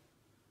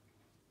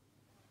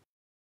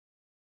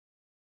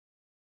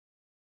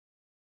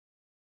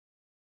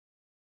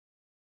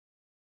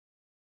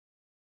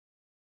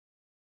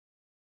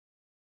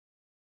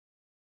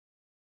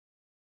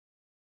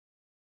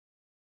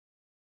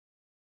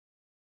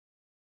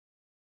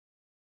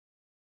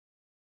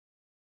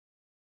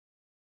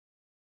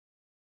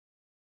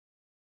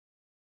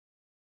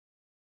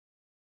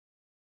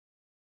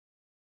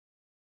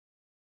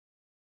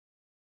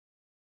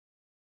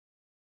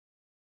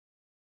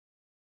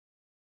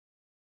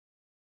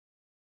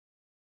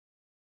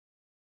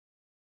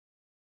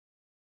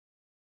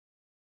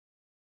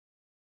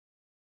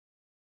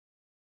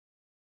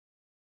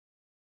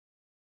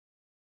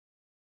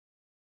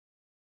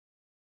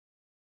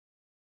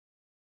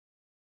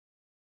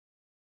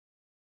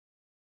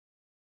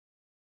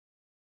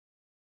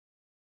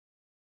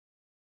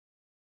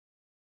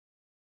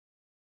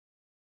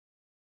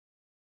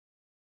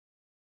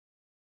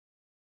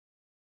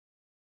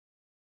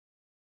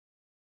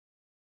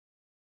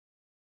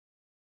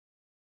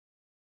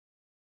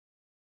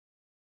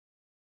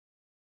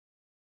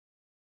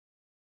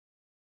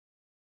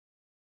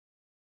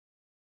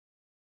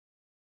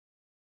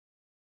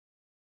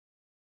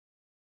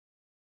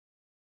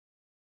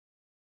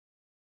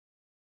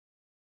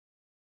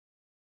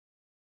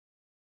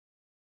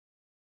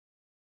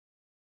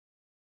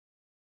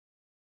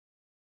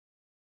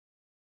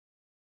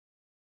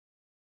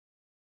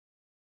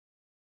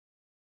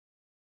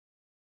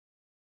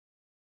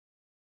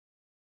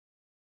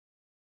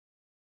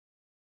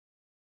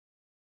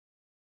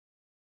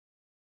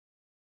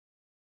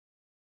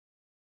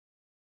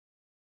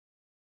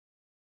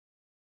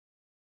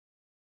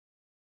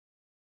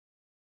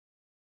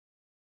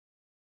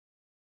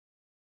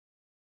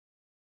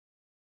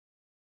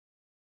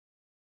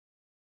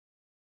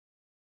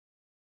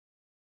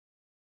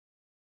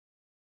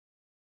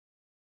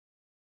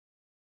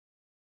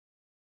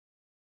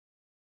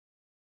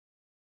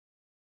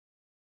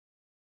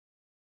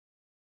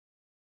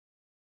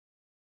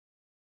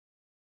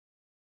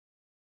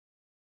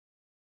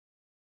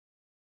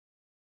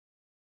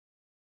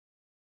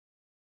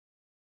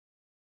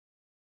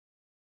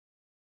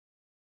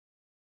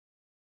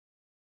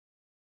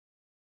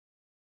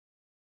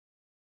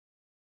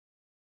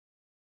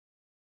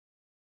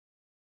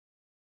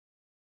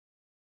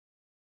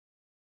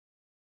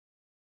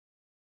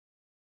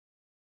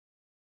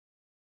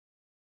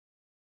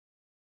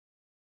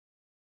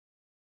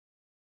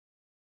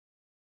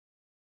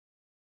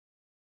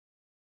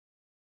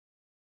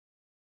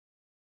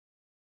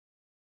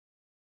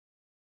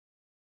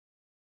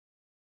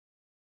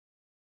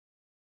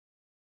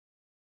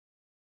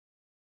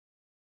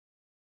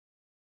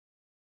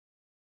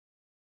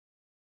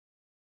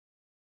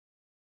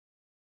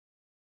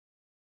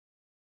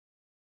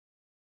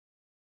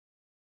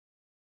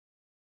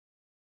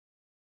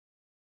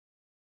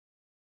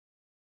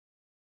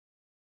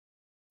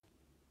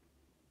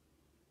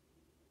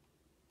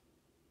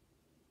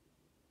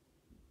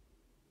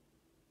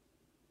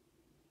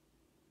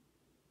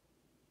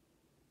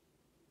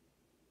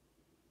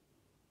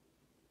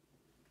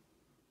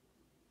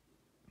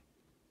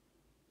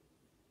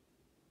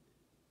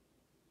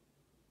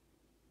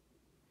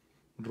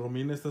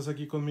 Romina, ¿estás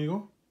aquí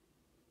conmigo?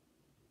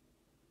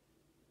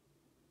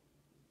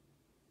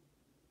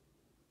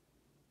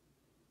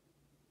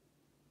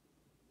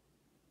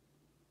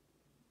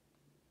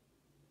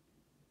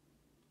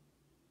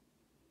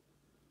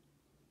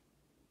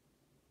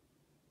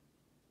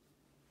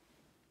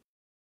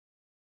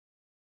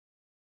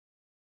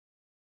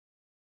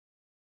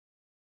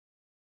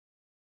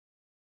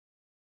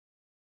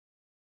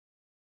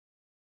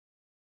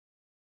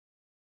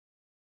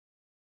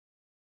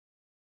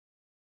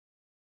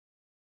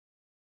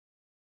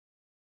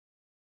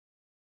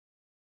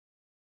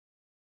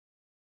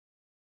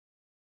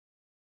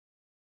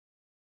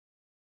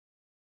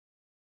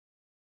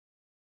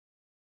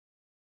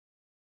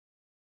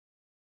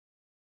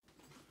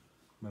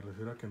 Me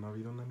refiero a que no ha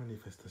habido una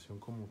manifestación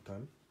como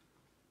tal.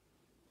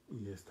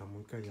 Y está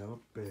muy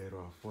callado,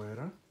 pero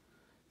afuera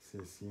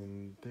se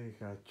siente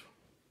gacho.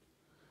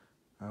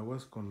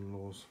 Aguas con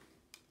los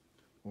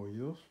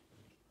oídos.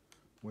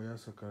 Voy a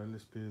sacar el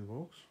Spirit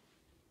Box.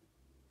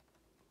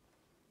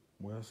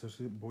 Voy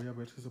a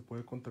ver si se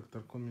puede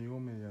contactar conmigo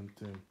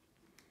mediante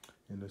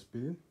el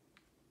Spirit.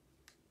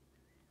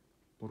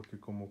 Porque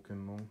como que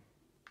no,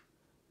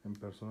 en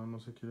persona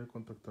no se quiere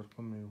contactar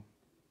conmigo.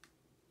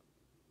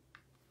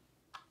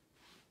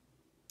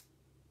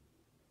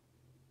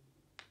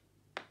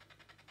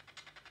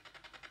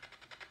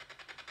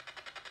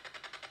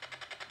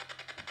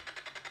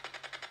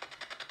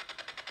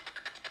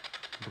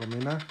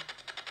 Romina.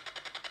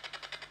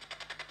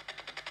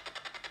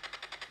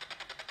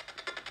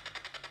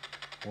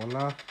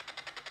 Hola.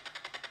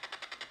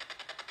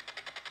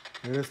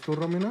 ¿Eres tú,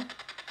 Romina?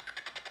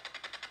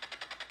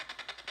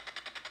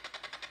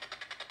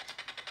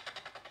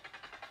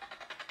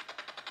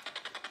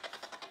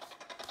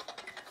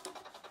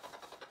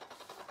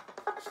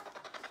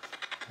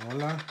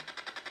 Hola.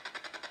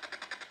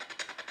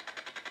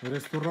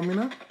 ¿Eres tú,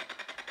 Romina?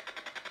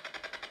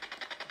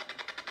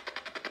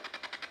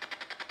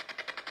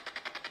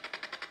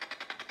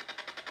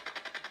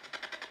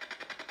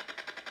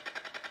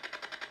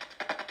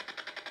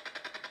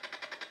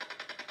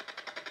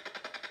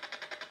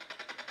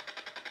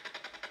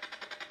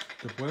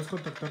 ¿Te puedes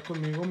contactar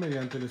conmigo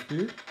mediante el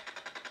Spirit?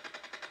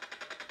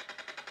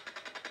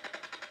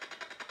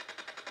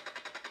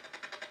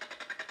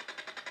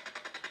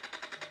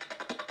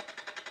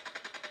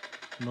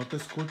 No te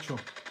escucho.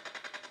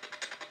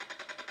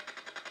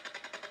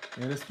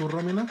 ¿Eres tú,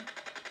 Romina?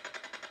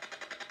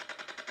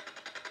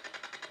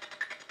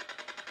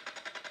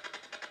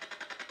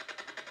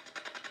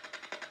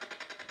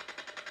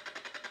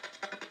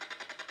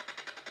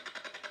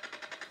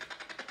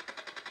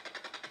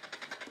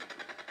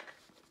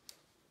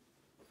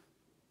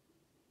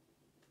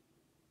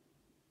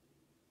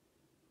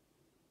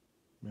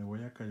 Me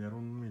voy a callar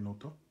un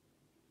minuto.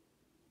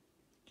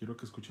 Quiero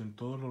que escuchen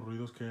todos los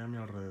ruidos que hay a mi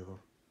alrededor.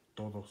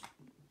 Todos.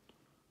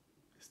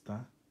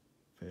 Está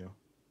feo.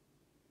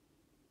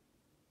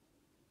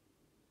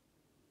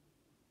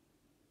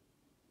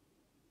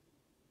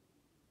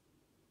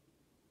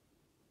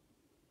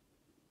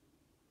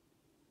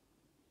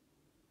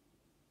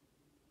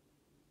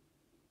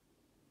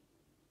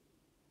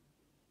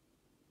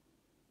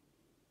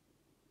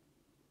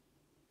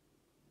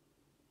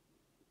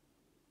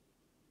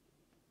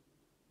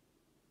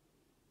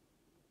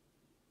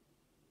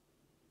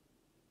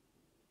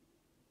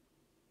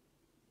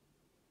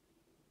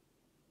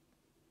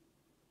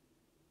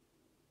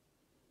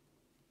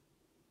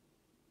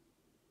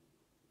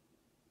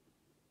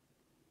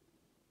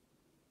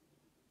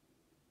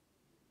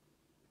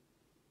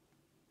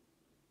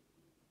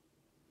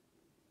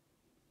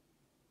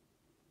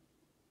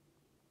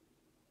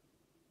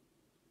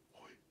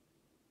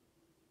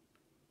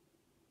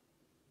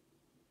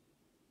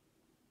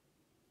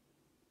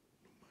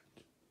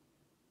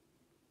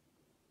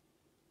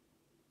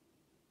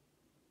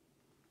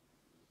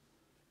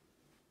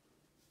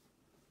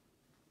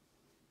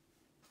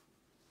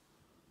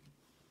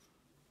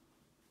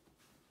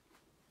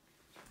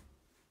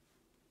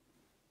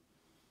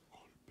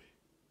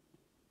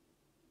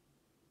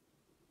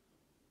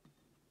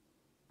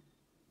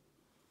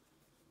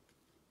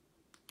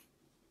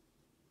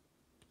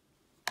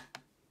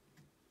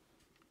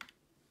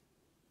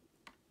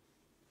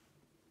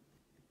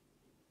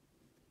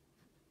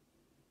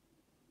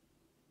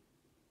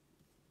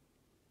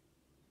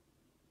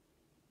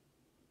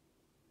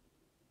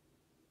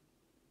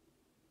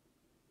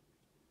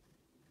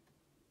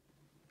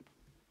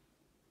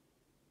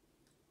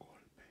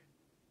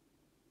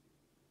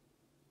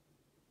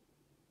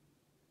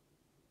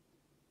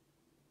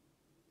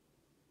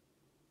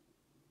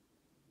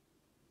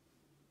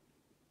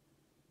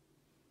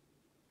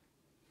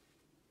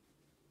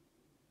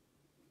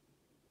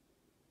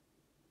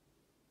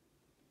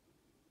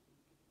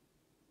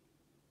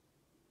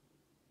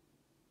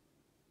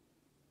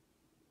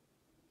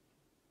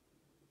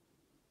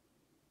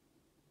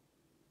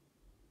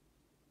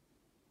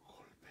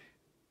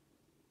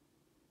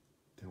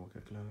 Tengo que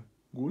aclarar.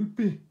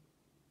 ¡Golpe!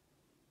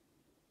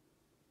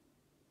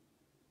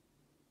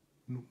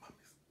 No mames.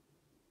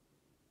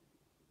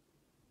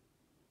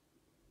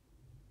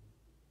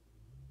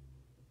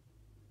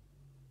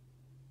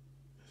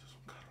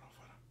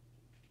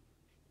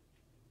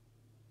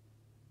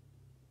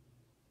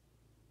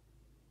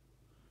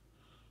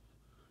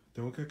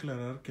 Tengo que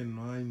aclarar que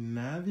no hay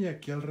nadie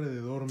aquí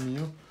alrededor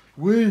mío.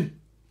 ¡Güey!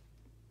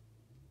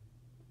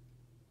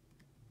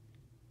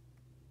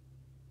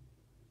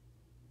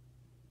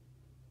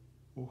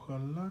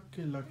 Ojalá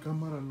que la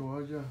cámara lo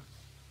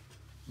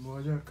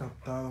haya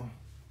captado.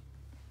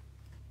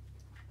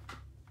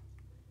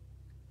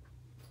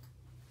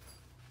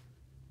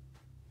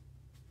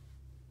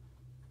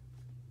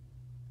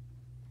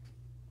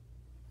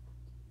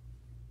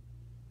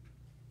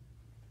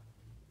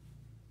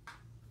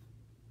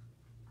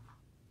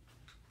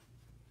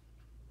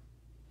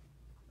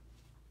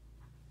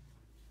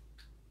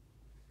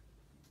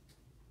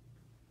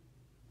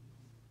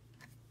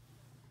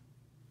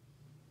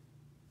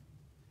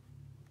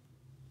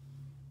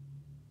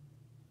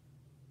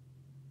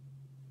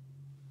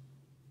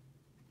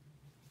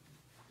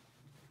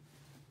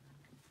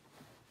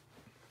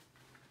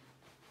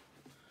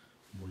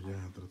 Voy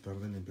a tratar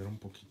de limpiar un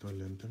poquito el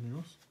lente,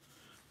 amigos.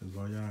 Les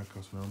vaya a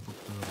ocasionar un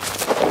poquito de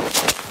ruido.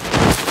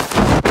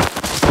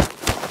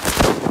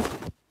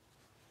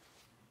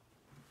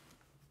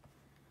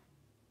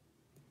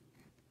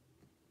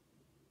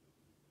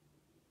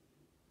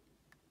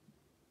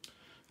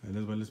 Ahí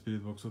les va el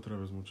Spirit Box otra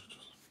vez,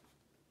 muchachos.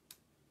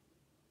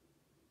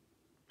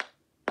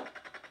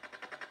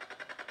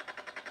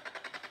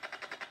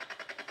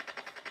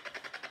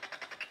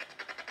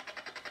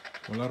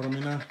 Hola,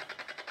 Romina.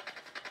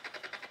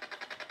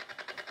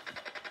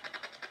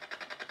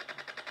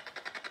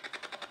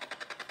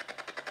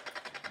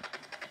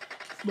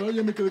 No,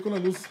 ya me quedé con la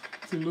luz,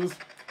 sin luz.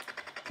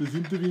 Se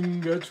siente bien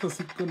gacho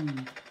así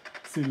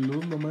sin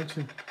luz, no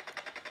manches.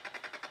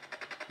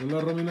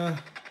 Hola,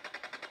 Romina.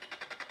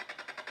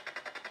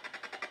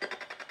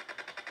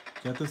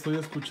 Ya te estoy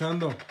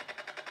escuchando.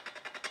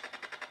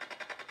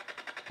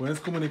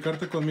 ¿Puedes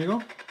comunicarte conmigo?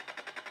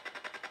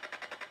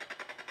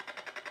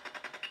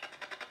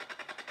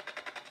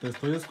 Te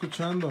estoy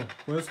escuchando.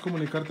 ¿Puedes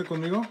comunicarte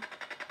conmigo?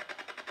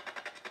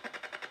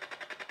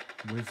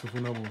 Güey, eso fue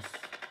una voz.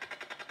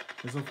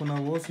 Eso fue una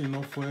voz y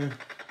no fue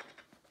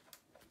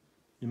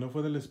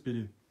del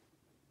espíritu.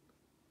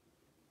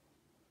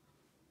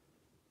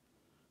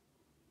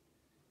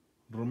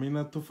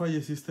 Romina, tú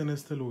falleciste en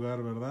este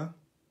lugar, ¿verdad?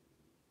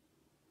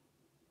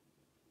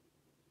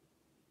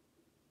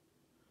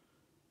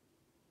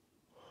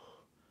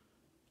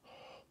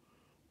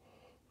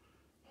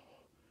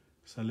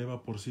 Sale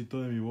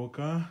vaporcito de mi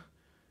boca.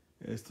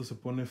 Esto se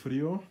pone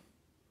frío.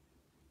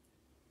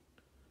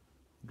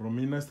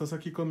 Romina, ¿estás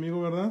aquí conmigo,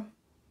 verdad?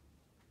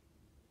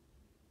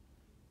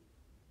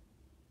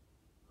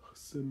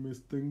 Se me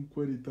está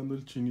encueritando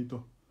el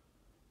chinito.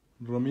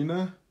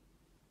 Romina.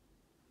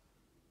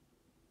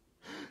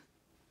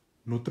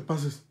 No te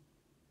pases.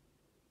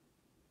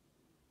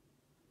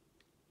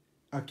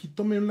 Aquí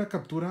tomé una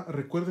captura.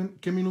 Recuerden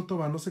qué minuto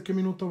va. No sé qué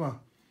minuto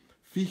va.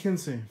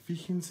 Fíjense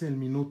el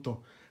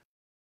minuto.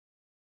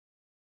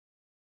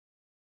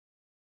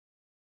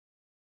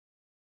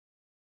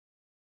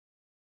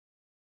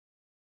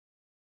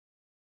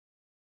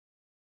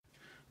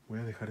 Voy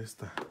a dejar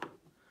esta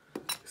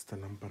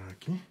lámpara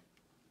aquí.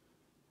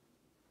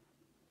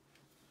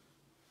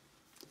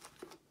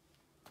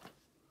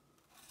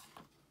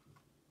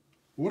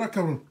 ¡Hora,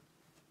 cabrón!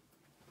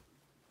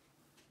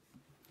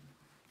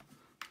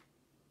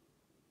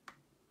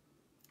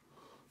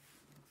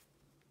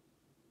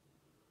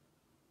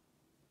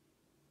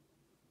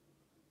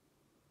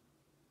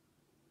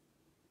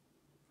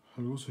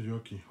 Algo soy yo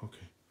aquí.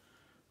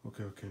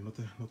 Ok. No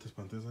te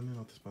espantes, Dani.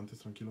 No te espantes.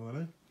 Tranquilo,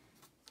 dale.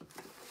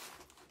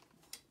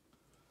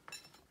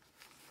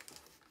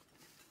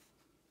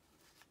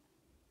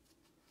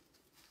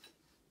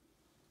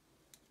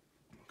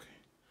 Ok.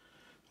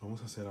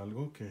 Vamos a hacer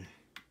algo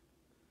que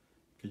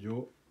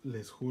yo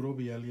les juro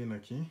vi a alguien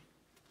aquí.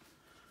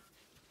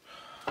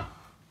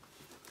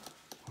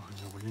 Ay,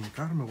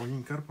 me voy a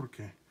hincar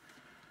porque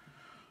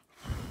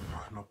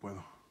no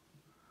puedo.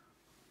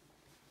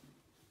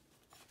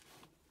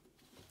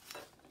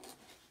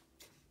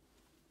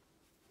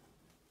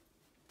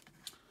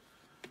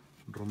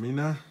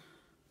 Romina,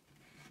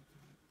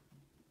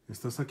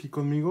 ¿estás aquí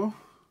conmigo?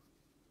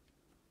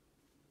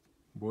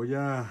 Voy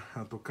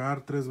a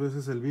tocar 3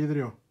 veces el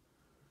vidrio.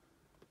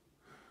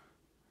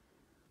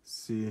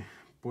 Si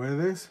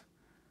puedes,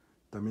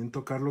 también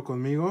tocarlo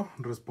conmigo,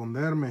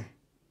 responderme.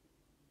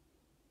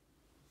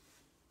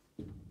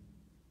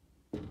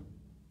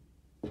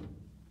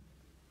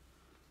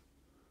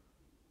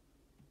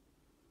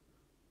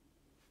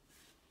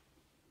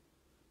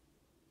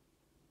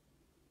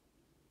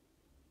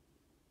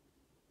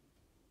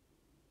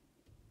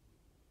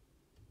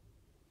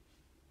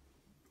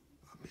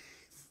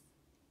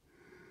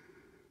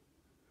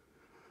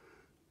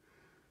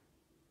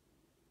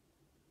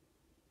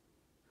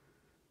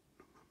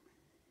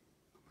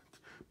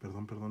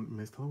 Perdón,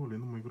 me he estado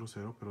volviendo muy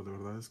grosero, pero de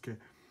verdad es que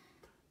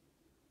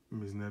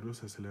mis nervios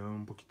se aceleran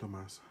un poquito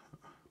más.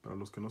 Para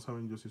los que no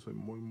saben, yo sí soy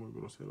muy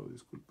grosero,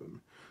 discúlpenme.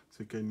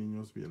 Sé que hay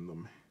niños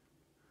viéndome.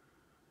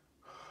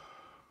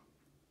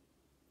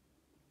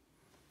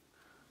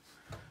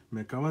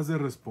 Me acabas de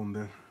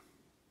responder.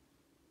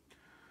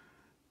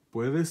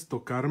 ¿Puedes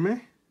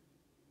tocarme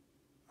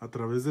a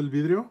través del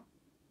vidrio?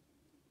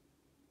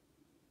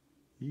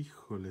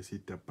 Híjole, si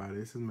te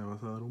apareces me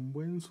vas a dar un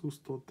buen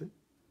sustote,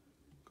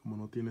 como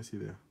no tienes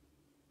idea.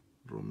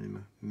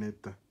 Romina,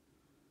 neta.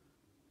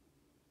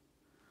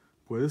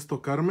 ¿Puedes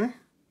tocarme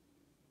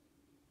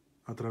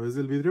a través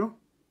del vidrio?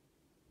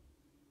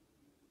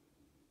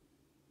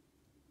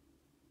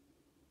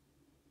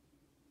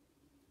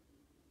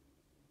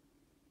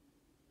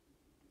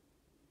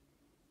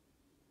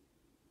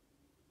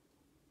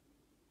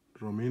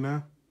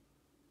 Romina,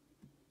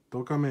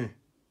 tócame.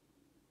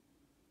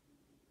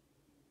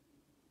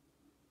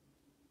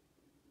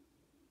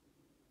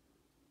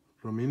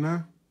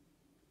 Romina,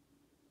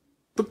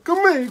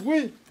 tócame,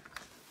 güey.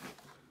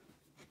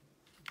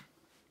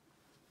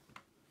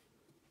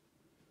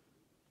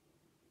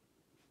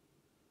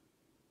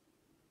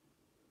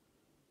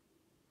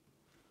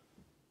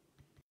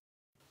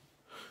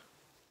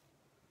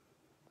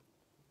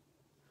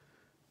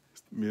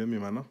 Miren mi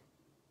mano.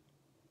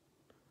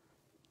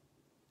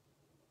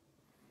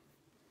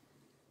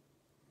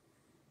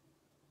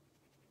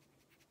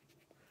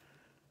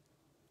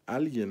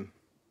 Alguien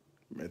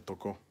me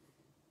tocó,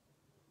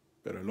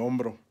 pero el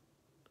hombro.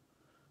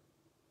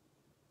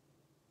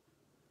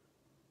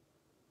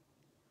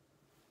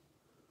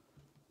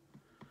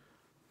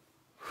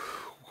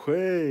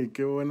 Güey,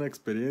 qué buena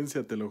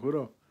experiencia, te lo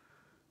juro.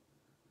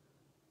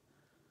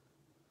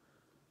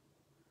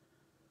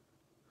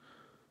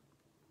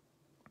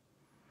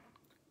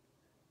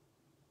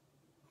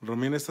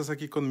 Romina, estás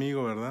aquí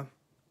conmigo, ¿verdad?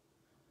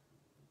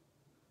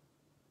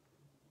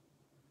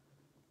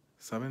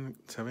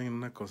 ¿Saben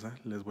una cosa?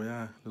 Les voy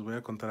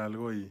a contar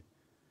algo y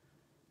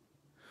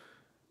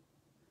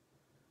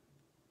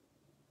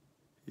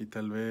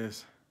tal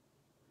vez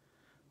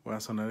voy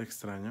a sonar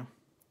extraño.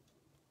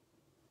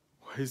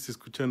 Güey, se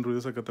escuchan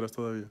ruidos acá atrás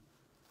todavía.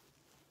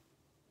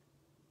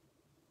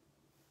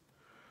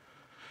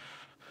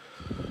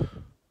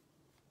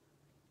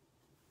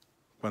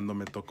 Cuando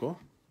me tocó,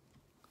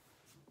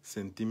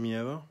 sentí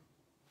miedo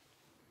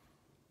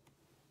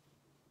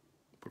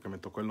porque me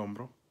tocó el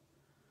hombro.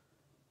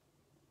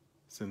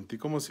 Sentí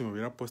como si me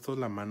hubiera puesto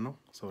la mano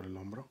sobre el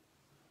hombro,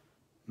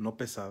 no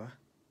pesada.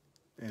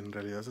 En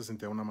realidad se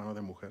sentía una mano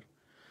de mujer.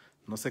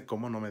 No sé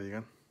cómo, no me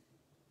digan.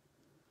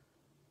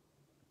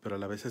 Pero a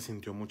la vez se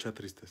sintió mucha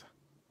tristeza.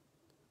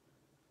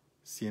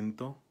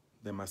 Siento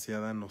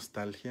demasiada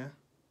nostalgia.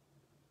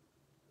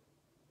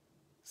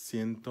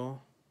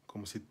 Siento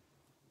como si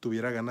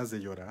tuviera ganas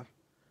de llorar.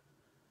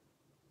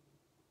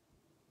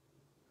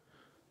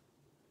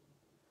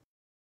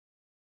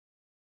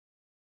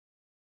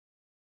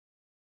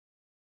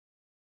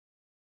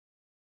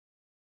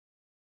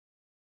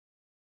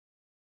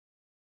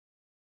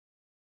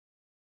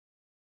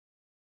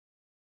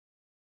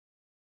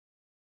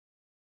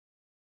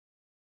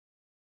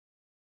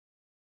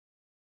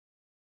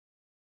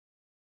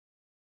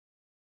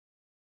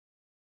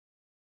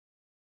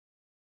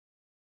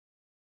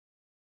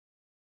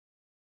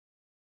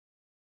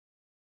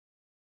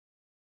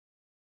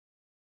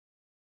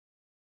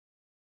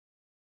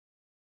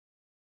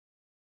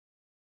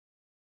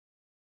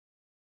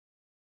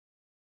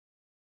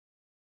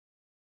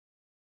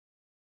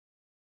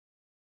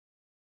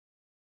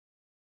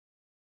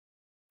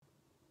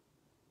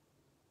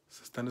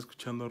 Se están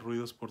escuchando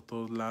ruidos por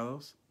todos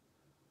lados.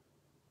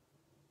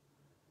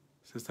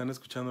 Se están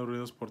escuchando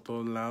ruidos por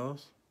todos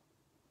lados.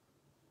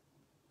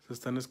 Se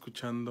están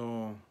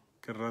escuchando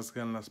que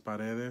rasgan las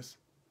paredes.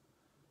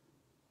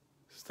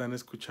 Se están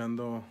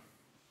escuchando...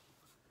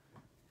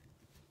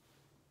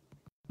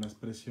 las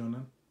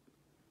presionan.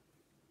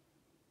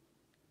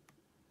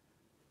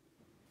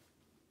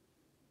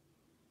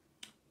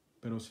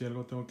 Pero si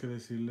algo tengo que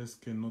decirles,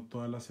 que no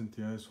todas las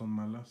entidades son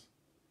malas.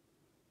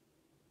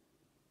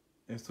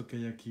 Esto que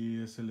hay aquí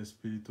es el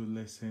espíritu, es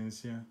la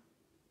esencia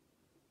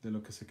de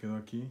lo que se quedó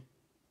aquí.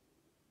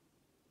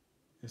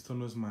 Esto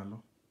no es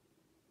malo.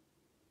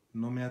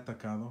 No me ha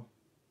atacado.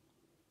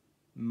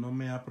 No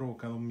me ha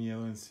provocado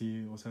miedo en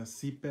sí. O sea,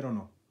 sí, pero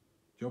no.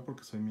 Yo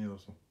porque soy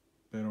miedoso.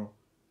 Pero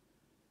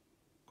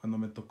cuando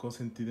me tocó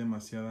sentí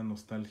demasiada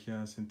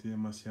nostalgia, sentí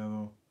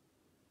demasiado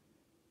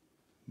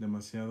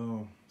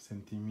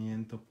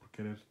sentimiento por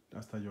querer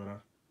hasta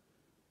llorar.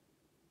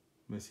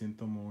 Me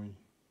siento muy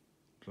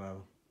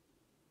raro.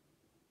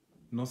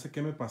 No sé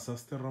qué me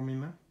pasaste,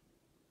 Romina.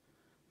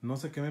 No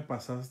sé qué me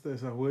pasaste. O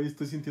sea, güey,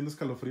 estoy sintiendo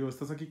escalofrío.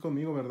 Estás aquí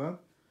conmigo,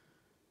 ¿verdad?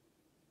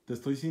 Te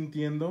estoy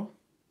sintiendo.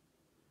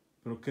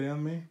 Pero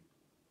créanme,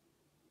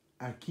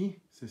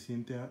 aquí se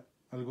siente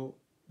algo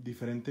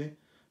diferente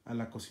a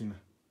la cocina.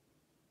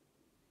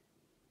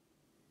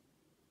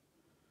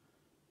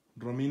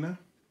 Romina,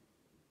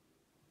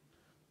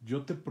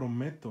 yo te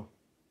prometo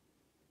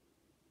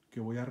que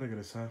voy a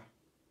regresar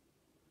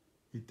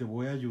y te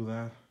voy a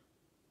ayudar.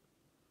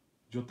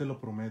 Yo te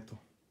lo prometo.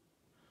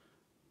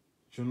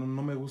 Yo no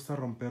me gusta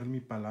romper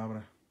mi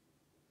palabra.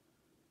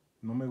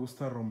 No me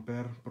gusta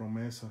romper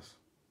promesas.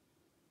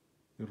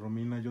 Y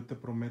Romina, yo te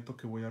prometo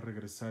que voy a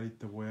regresar y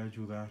te voy a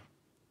ayudar.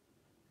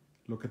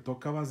 Lo que tú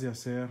acabas de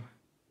hacer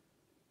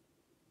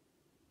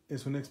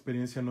es una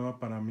experiencia nueva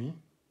para mí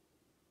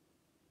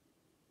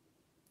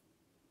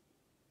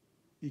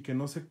y que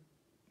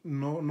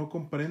no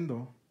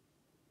comprendo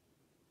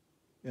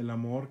el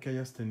amor que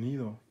hayas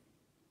tenido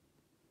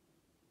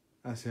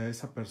hacia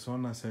esa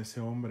persona, hacia ese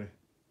hombre,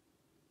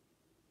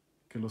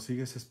 que lo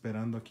sigues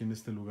esperando aquí en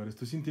este lugar.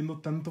 Estoy sintiendo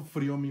tanto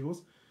frío,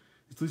 amigos.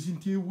 Estoy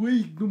sintiendo,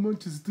 güey, no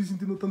manches, estoy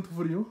sintiendo tanto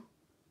frío.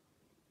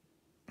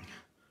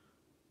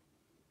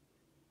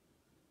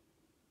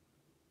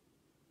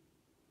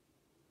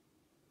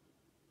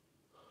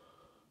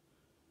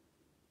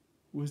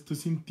 Estoy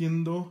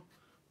sintiendo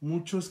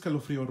mucho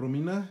escalofrío.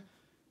 Romina,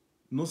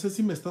 no sé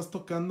si me estás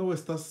tocando o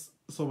estás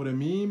sobre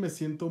mí. Me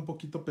siento un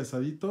poquito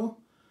pesadito.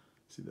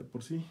 Sí, de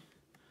por sí.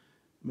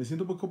 Me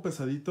siento un poco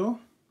pesadito.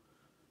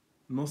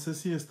 No sé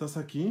si estás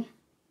aquí.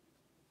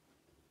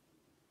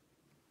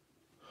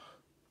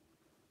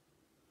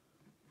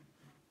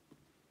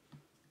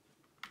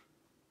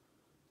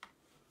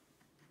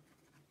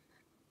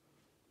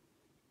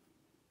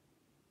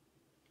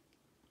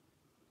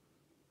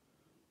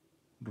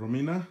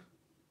 Romina,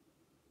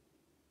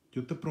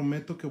 yo te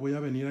prometo que voy a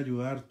venir a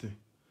ayudarte.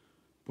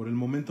 Por el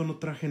momento no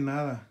traje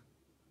nada,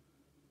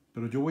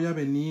 pero yo voy a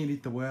venir y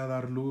te voy a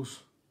dar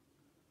luz.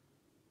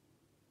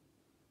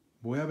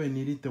 Voy a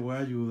venir y te voy a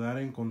ayudar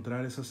a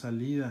encontrar esa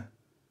salida.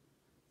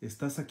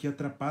 Estás aquí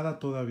atrapada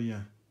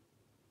todavía.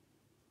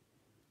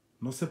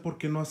 No sé por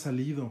qué no has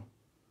salido.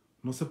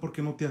 No sé por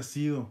qué no te has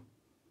ido.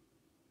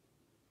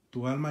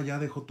 Tu alma ya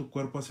dejó tu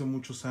cuerpo hace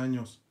muchos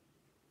años.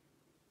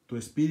 Tu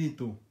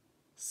espíritu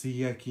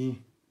sigue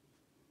aquí.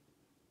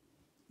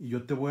 Y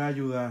yo te voy a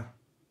ayudar.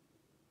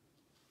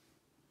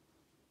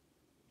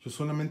 Yo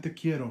solamente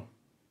quiero,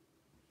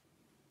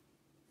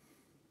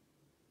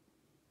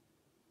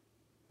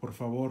 por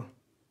favor,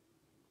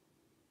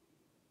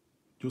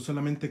 yo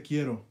solamente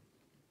quiero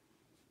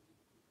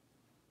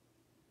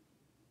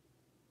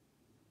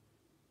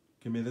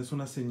que me des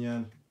una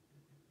señal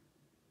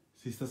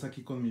si estás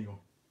aquí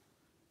conmigo.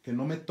 Que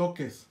no me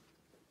toques,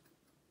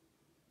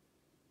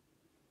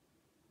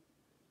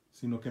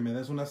 sino que me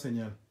des una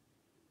señal.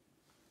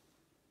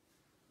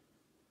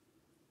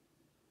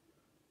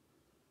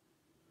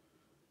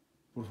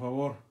 Por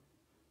favor,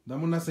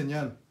 dame una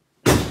señal.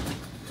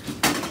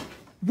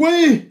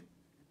 ¡Güey!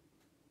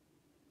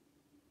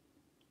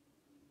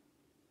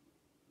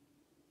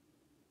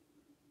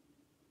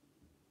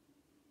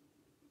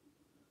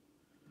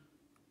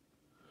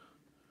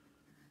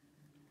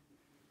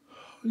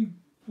 ¡Ay,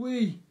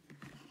 güey!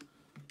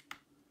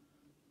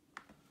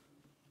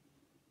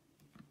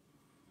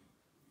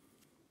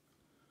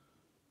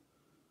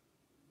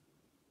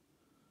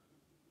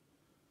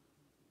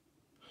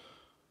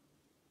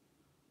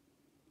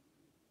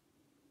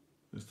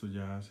 Esto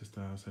ya se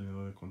está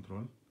saliendo de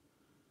control.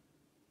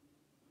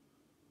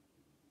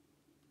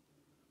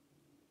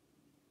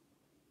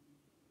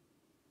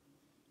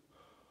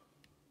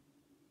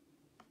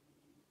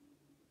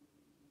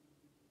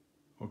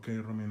 Ok,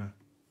 Romina.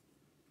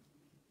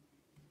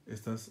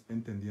 ¿Estás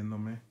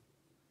entendiéndome?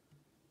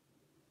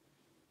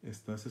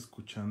 ¿Estás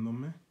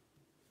escuchándome?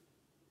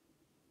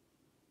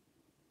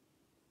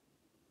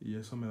 Y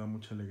eso me da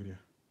mucha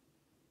alegría.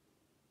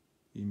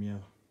 Y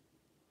miedo.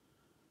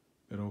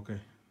 Pero ok.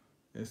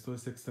 Esto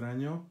es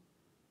extraño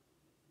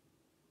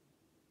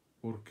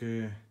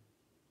porque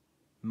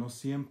no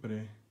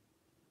siempre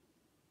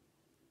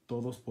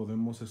todos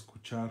podemos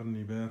escuchar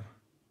ni ver.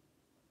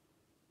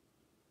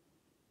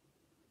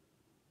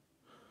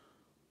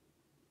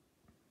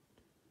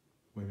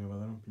 Güey, me va a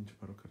dar un pinche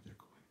paro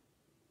cardíaco, güey.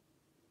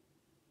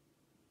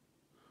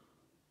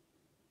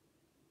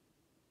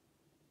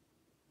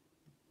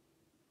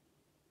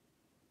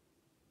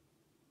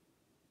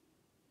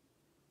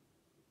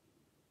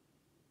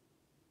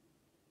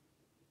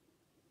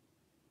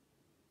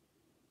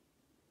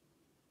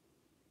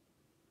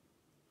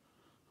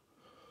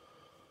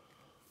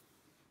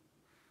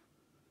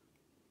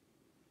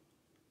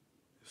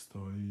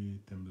 Estoy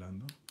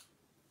temblando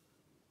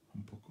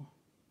un poco.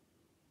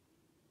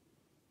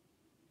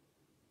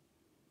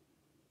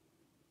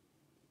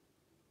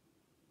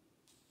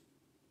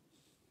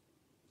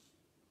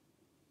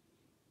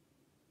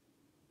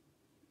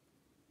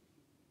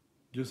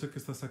 Yo sé que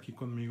estás aquí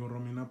conmigo,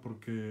 Romina,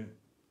 porque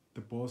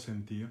te puedo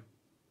sentir.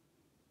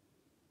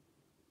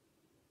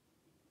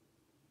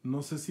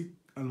 No sé si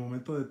al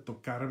momento de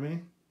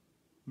tocarme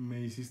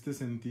me hiciste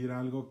sentir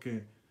algo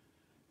que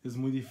es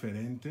muy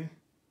diferente.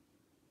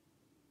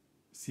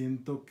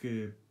 Siento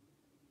que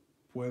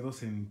puedo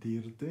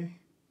sentirte.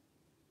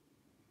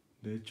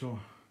 De hecho,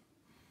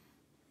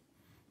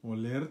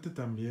 olerte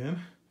también.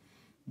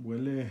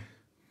 Huele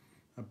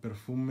a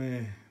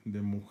perfume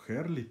de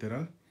mujer,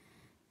 literal.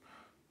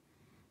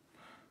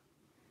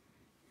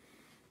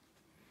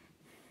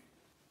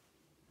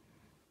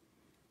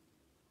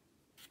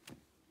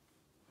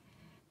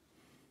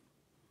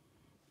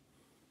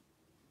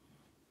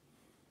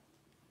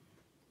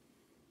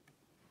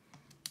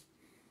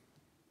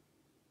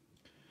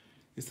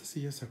 ¿Esta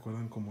silla se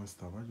acuerdan cómo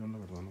estaba? Yo la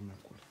verdad no me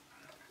acuerdo.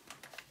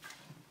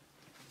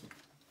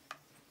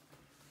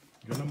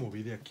 Yo la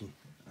moví de aquí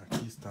a aquí.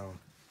 aquí estaba.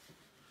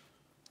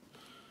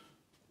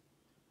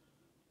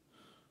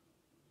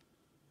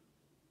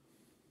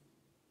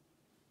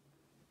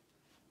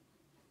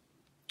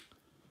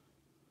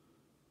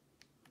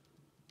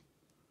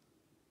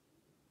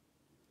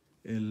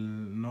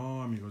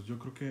 No, amigos, yo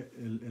creo que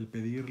el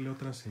pedirle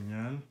otra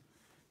señal,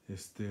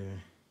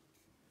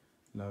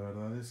 la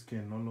verdad es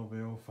que no lo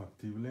veo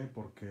factible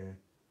porque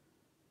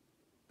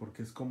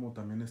es como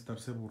también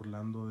estarse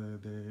burlando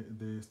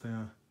de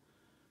esta,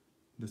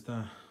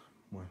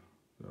 bueno,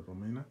 de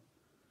Romina.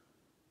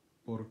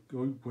 Porque,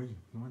 uy, güey,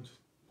 no manches,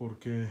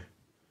 porque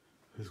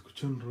se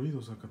escuchan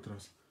ruidos acá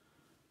atrás.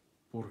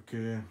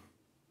 Porque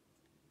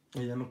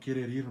ella no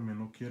quiere herirme,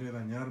 no quiere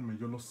dañarme,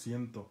 yo lo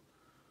siento.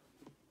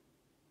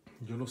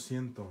 Yo lo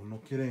siento, no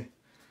quiere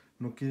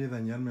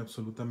dañarme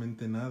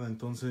absolutamente nada.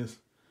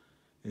 Entonces,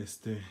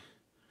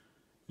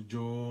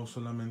 yo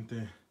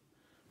solamente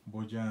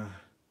voy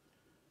a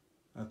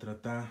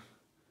tratar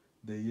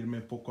de irme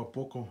poco a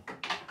poco.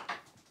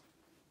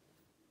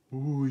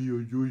 Uy,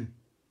 uy, uy.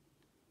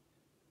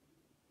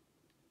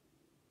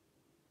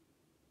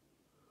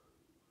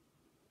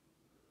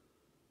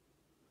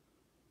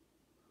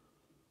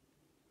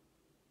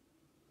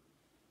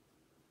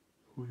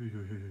 Uy, uy,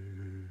 uy, uy,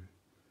 uy.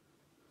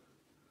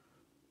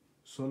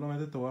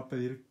 Solamente te voy a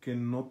pedir que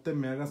no te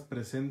me hagas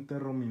presente,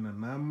 Romina.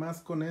 Nada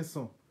más con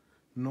eso.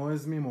 No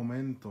es mi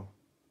momento.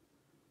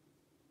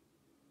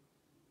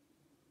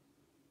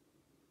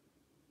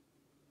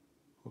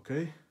 ¿Ok?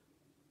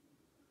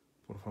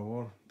 Por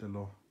favor, te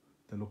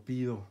lo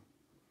pido.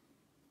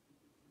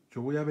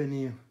 Yo voy a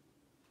venir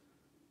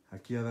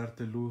aquí a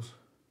darte luz.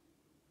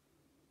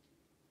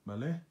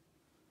 ¿Vale?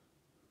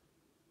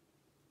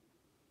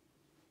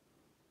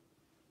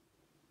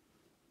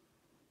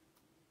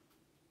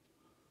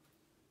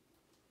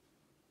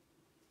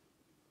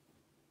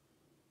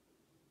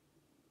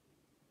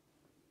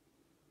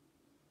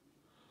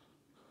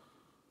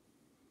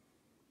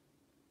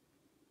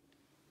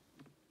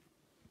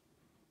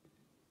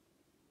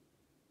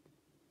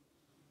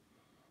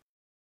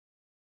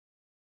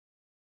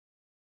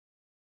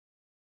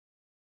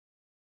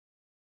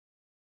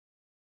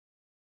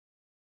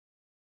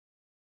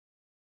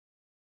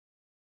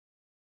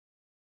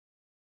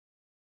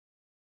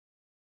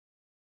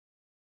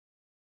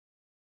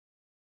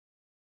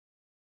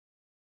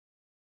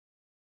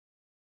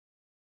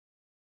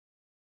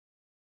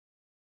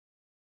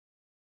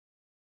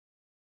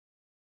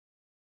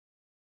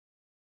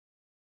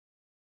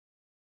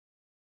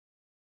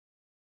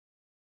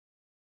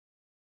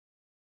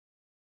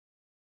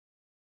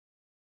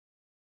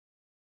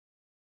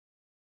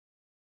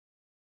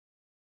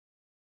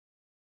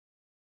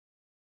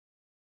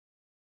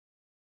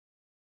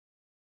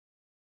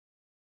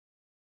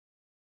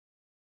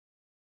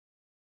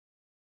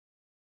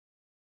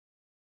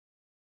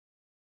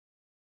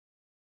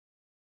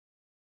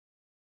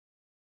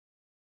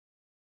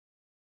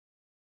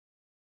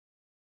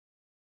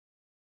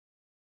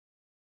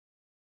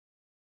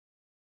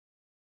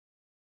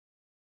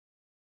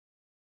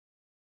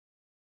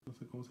 No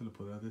sé cómo se le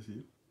podrá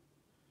decir.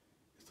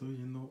 Estoy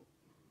oyendo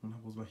una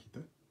voz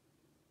bajita.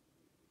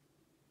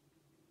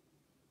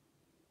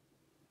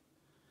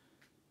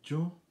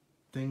 Yo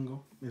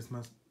tengo, es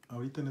más,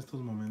 ahorita en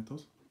estos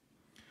momentos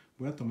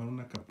voy a tomar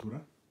una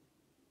captura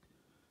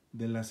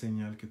de la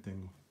señal que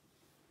tengo.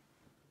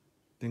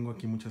 Tengo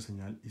aquí mucha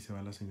señal y se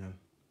va la señal.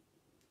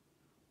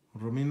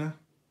 Romina,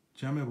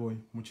 ya me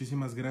voy.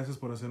 Muchísimas gracias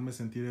por hacerme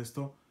sentir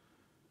esto.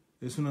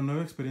 Es una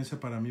nueva experiencia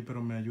para mí,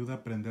 pero me ayuda a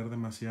aprender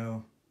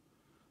demasiado.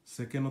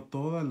 Sé que no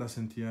todas las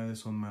entidades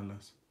son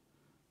malas.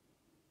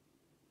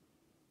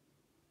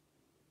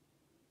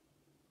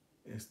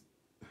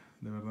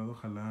 De verdad,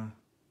 ojalá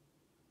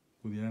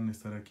pudieran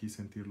estar aquí y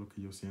sentir lo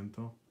que yo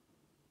siento.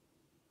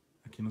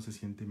 Aquí no se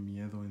siente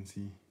miedo en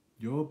sí.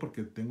 Yo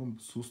porque tengo un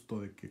susto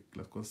de que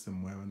las cosas se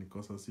muevan y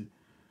cosas así.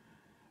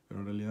 Pero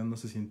en realidad no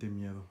se siente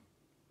miedo.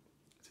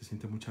 Se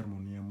siente mucha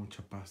armonía,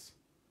 mucha paz.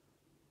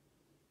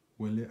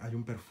 Huele, hay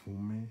un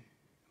perfume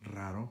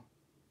raro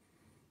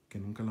que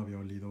nunca lo había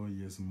olido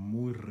y es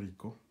muy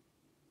rico,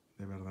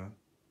 de verdad.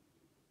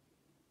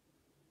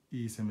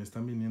 Y se me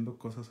están viniendo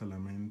cosas a la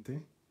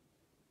mente.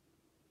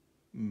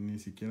 Ni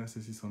siquiera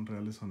sé si son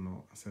reales o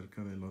no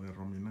acerca de lo de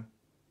Romina.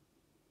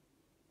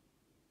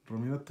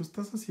 Romina, ¿tú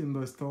estás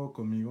haciendo esto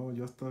conmigo?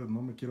 Yo hasta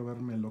no me quiero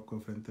verme loco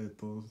enfrente de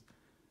todos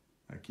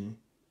aquí.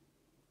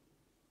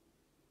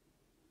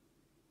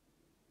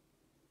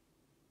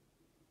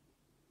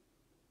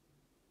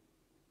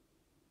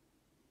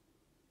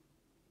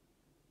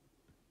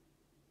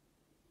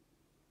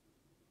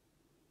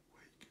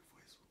 Güey, ¿qué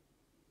fue eso?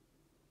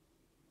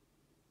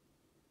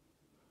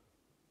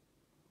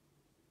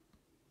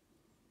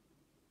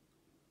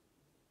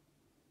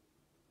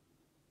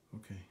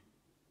 Ok.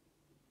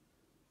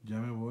 Ya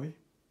me voy.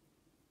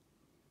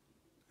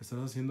 Estás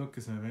haciendo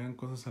que se me vengan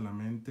cosas a la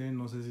mente.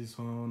 No sé si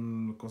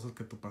son cosas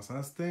que tú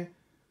pasaste.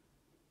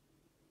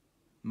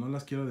 No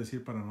las quiero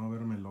decir para no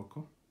verme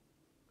loco.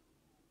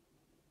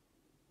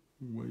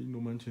 Güey,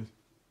 no manches.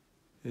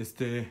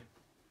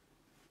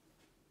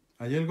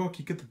 Hay algo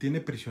aquí que te tiene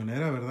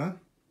prisionera,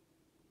 ¿verdad?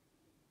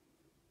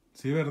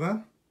 ¿Sí,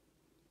 verdad?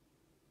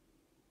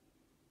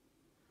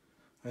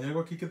 ¿Hay algo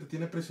aquí que te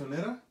tiene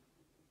prisionera?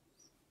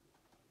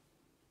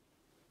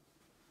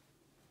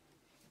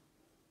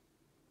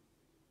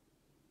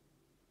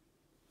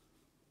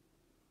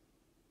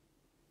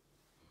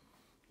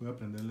 Voy a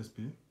prender el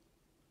speed.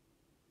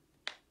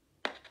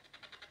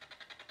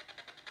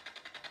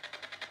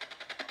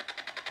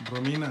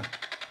 Romina,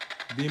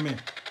 dime.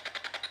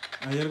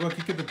 Hay algo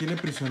aquí que te tiene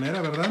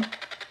prisionera, ¿verdad?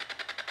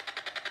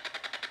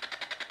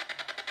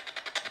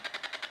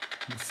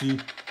 Sí.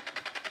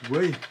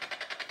 Güey.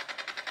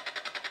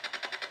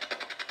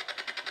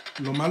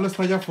 Lo malo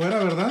está allá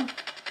afuera, ¿verdad?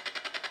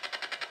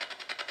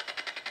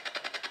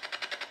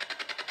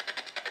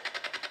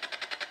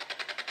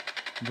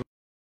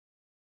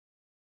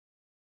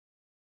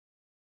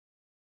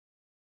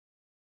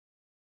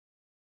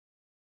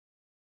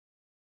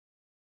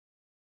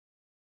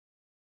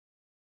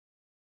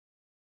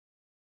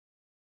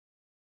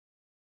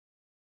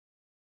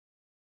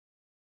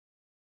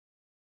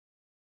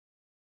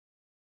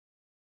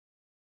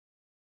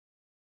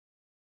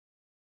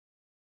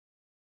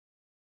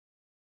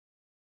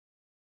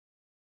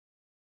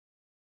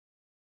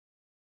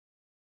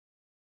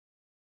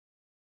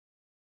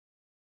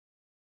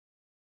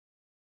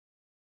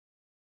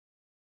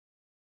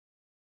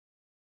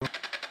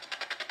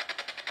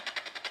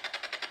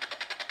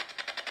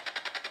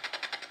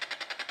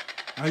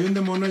 ¿Hay un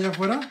demonio allá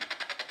afuera?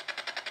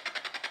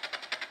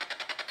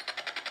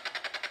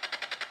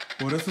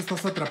 Por eso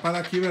estás atrapada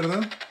aquí,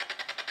 ¿verdad?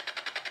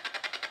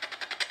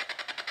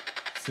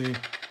 Sí.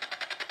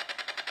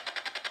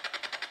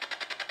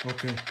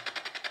 Ok.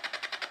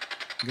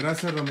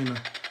 Gracias, Romina.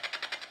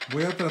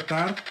 Voy a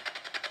tratar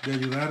de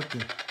ayudarte.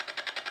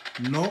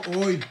 No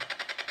hoy,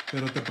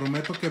 pero te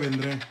prometo que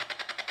vendré.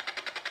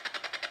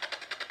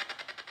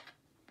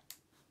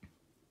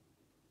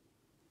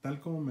 Tal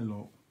como me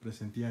lo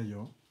presentía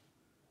yo,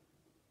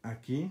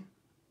 aquí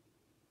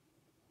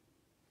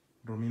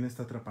Romina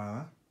está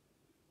atrapada.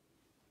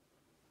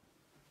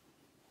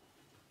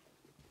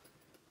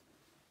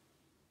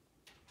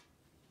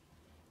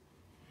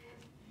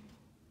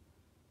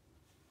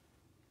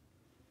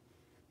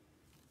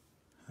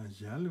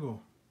 Hay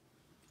algo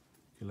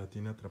que la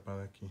tiene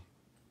atrapada aquí.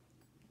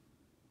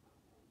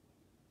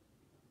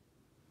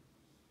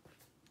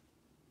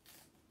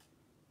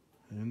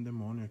 Hay un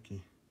demonio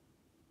aquí.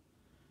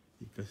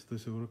 Y casi estoy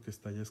seguro que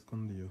está allá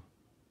escondido.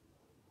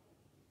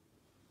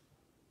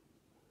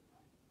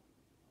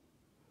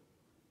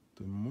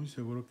 Estoy muy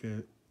seguro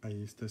que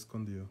ahí está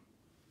escondido.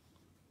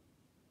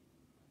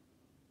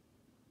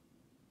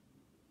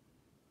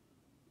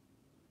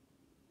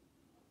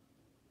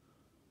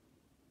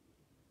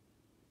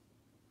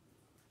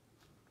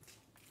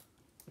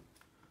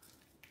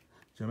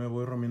 Ya me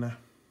voy, Romina.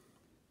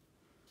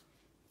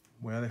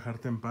 Voy a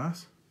dejarte en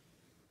paz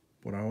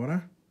por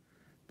ahora,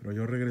 pero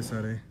yo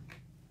regresaré.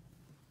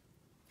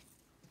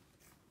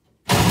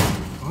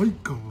 Ay,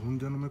 cabrón,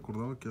 ya no me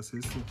acordaba que hacía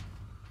eso.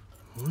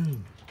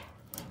 Ay.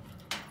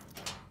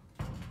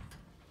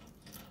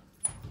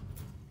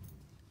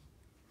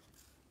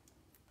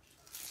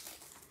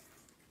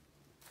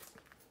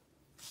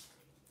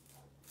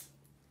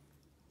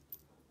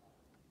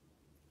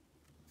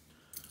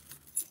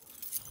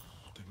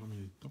 Tengo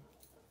miedito.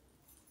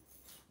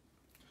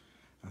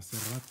 Hace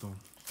rato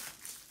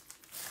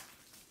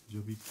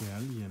yo vi que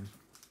alguien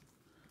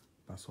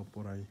pasó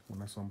por ahí,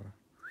 una sombra.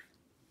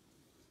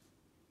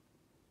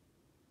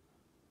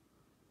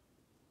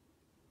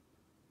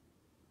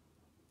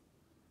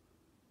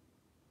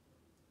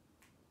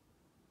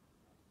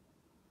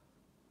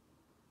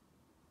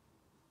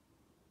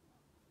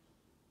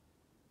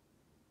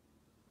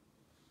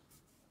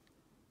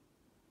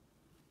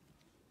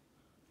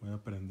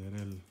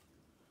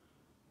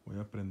 Voy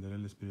a prender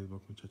el Spirit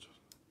Box,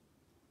 muchachos.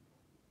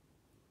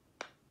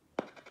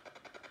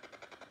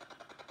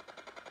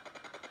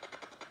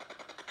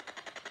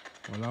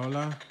 Hola,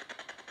 hola.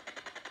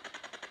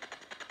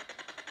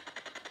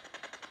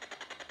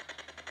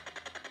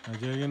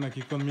 ¿Hay alguien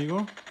aquí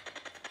conmigo?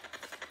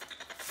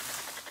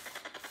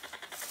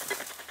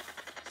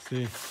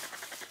 Sí.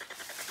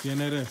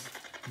 ¿Quién eres?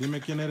 Dime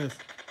quién eres.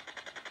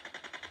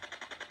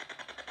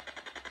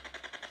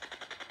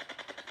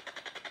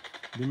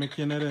 Dime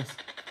quién eres.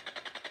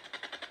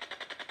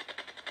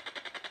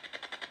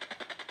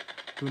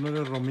 Tú no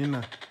eres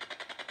Romina.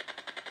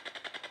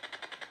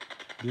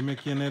 Dime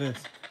quién eres.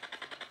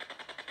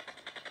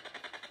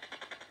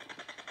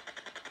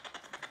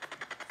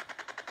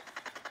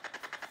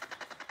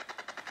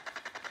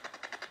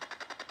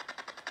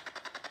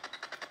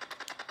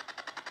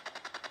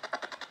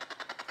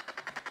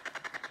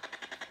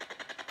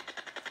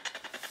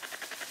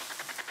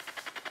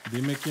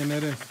 Dime quién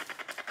eres.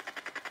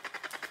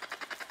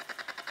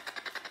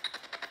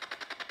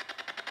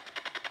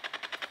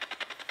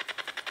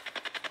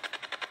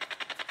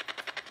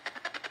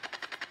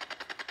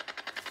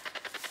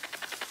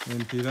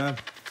 Entidad,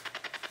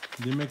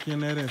 dime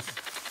quién eres.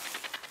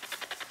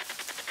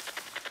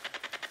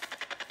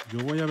 Yo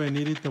voy a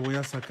venir y te voy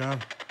a sacar.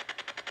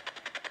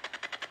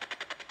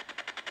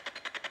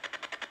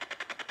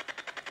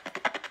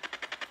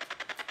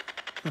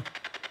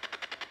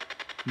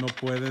 No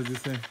puedes,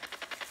 dice.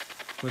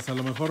 Pues a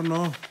lo mejor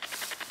no,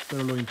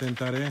 pero lo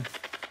intentaré.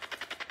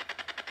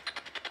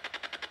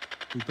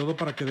 Y todo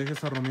para que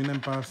dejes a Romina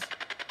en paz.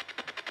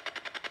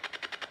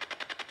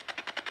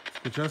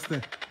 ¿Escuchaste?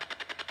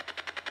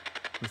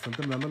 Me están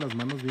temblando las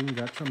manos bien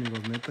gacho,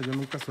 amigos. Neta, yo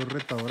nunca soy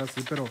retador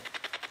así, pero...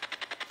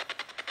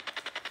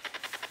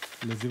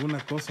 les digo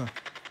una cosa.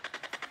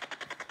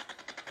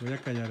 Voy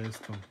a callar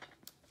esto.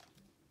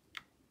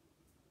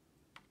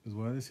 Les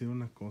voy a decir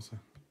una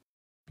cosa.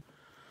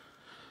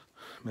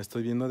 Me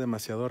estoy viendo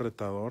demasiado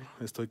retador.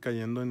 Estoy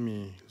cayendo en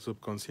mi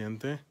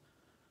subconsciente.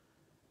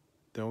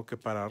 Tengo que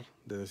parar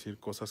de decir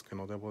cosas que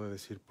no debo de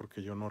decir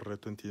porque yo no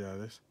reto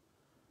entidades.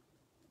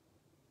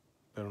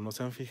 Pero no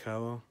se han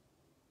fijado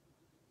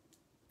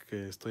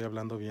que estoy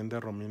hablando bien de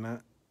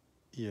Romina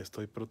y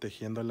estoy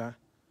protegiéndola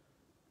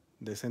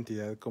de esa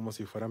entidad como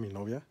si fuera mi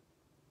novia.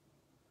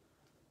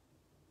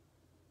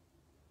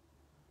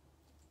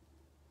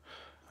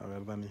 A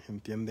ver, Dani,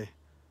 entiende.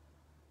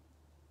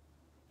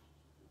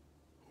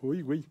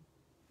 Uy, güey.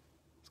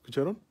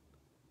 ¿Escucharon?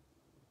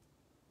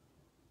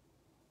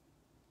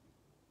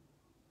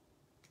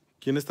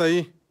 ¿Quién está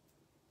ahí?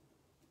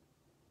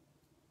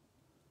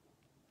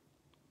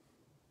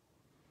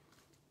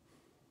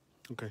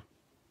 Ok.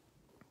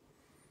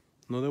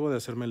 No debo de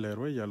hacerme el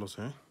héroe, ya lo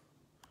sé.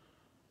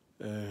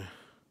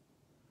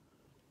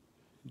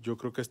 Yo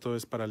creo que esto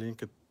es para alguien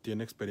que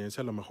tiene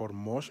experiencia. A lo mejor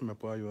Mosh me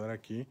puede ayudar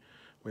aquí.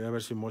 Voy a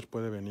ver si Mosh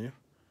puede venir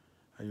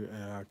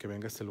a que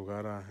venga a este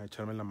lugar a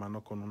echarme la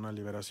mano con una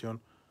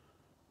liberación.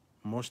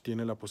 Mosh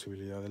tiene la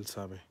posibilidad, él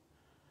sabe.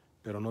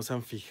 Pero no se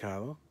han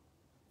fijado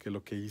que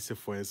lo que hice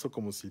fue eso,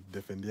 como si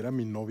defendiera a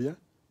mi novia.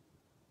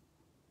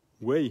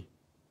 Güey,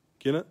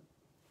 ¿quién ha...?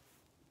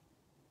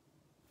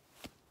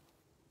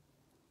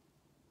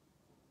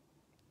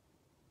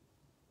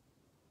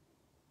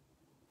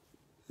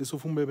 Eso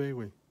fue un bebé,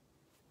 güey.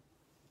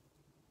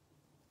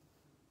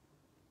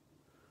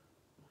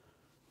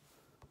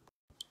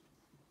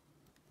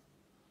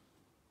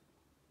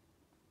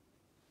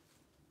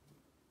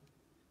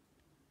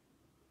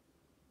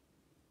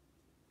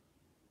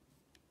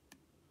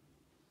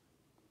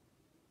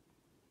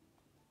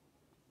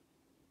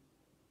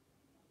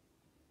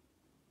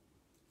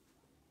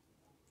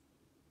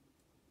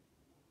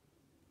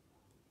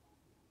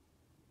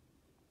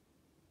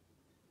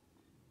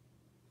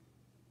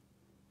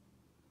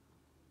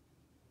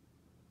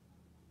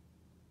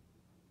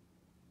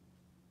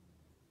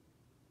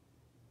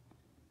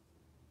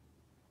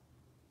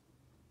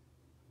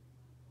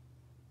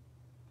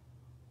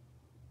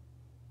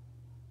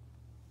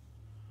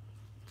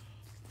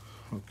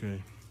 Ok.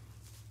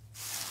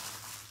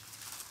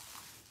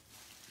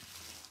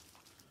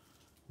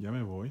 Ya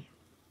me voy.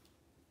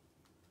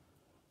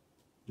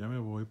 Ya me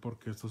voy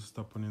porque esto se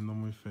está poniendo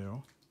muy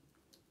feo.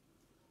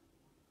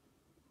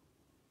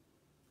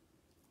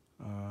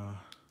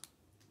 A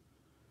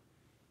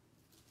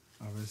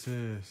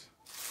veces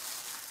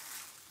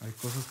hay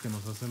cosas que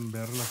nos hacen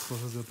ver las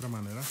cosas de otra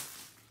manera.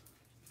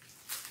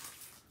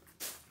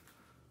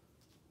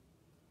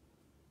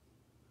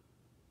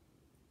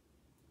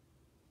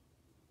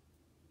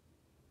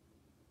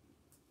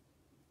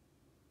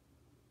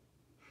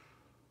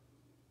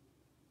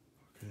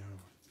 Ok,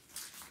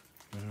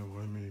 ya me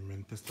voy. Mi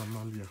mente está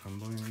mal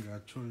viajando bien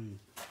gacho y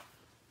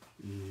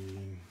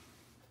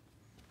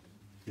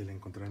el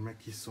encontrarme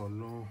aquí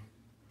solo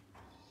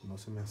no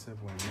se me hace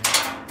bueno.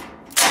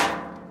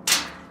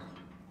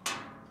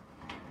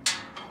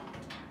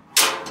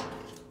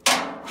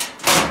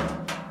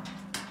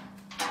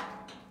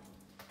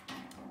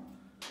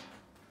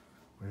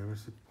 Voy a ver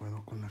si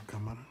puedo con la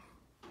cámara.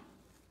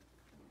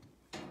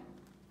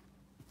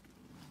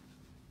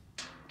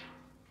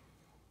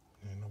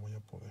 No voy a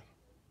poder.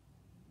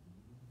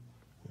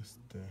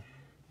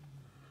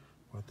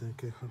 Voy a tener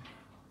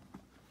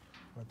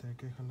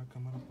que dejar la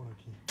cámara por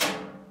aquí.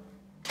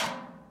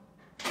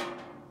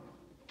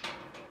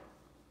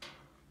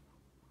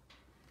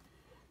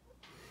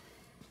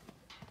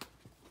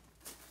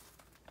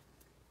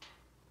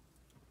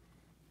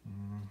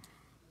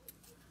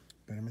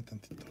 Espérame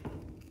tantito.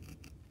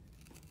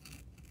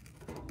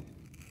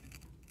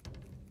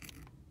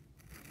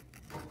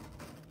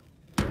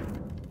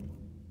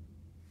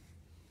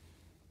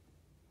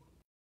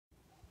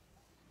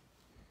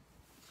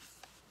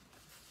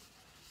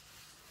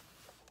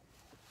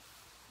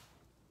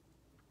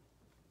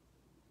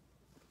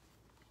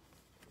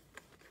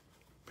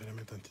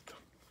 Espérame tantito.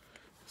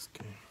 Es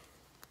que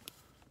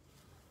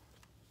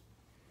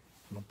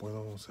no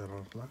puedo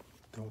cerrarla.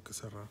 Tengo que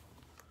cerrar.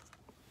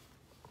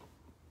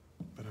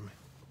 Espérame.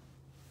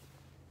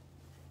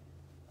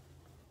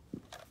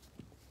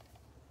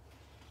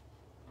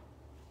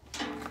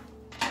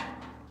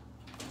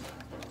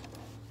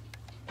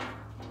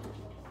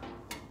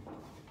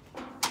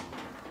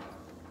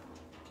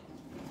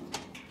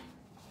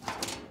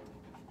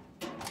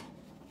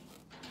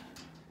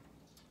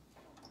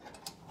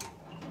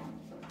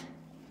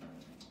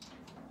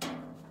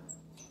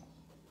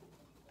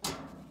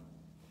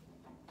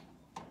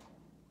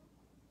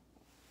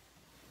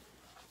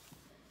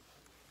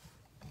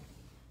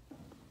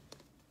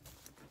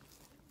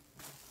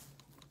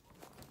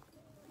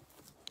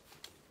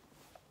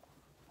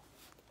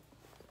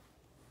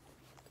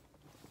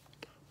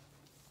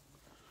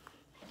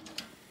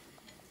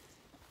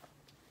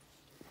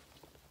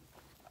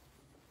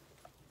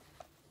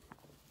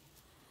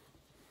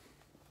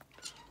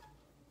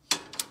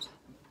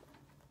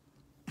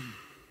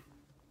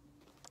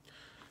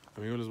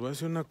 Amigos, les voy a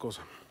decir una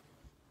cosa.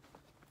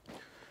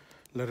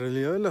 La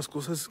realidad de las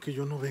cosas es que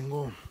yo no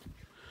vengo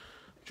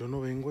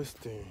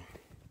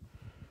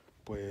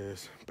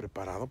pues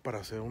preparado para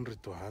hacer un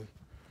ritual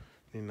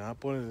ni nada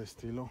por el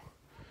estilo.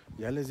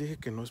 Ya les dije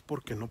que no es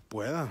porque no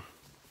pueda.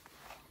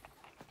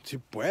 Sí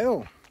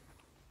puedo.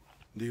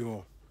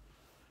 Digo,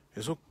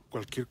 eso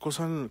cualquier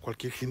cosa,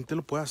 cualquier gente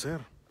lo puede hacer.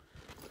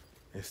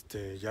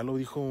 Ya lo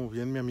dijo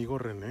bien mi amigo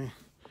René.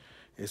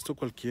 Esto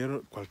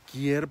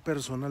cualquier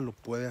persona lo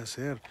puede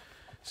hacer,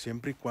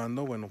 siempre y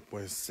cuando, bueno,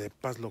 pues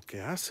sepas lo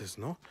que haces,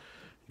 ¿no?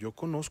 Yo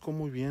conozco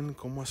muy bien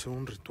cómo hacer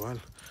un ritual,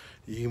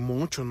 y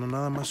mucho, no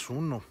nada más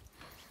uno.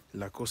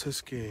 La cosa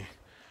es que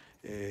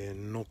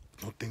no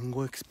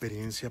tengo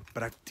experiencia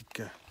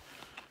práctica,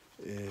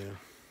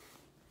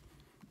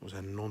 o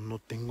sea, no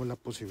tengo la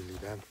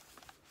posibilidad.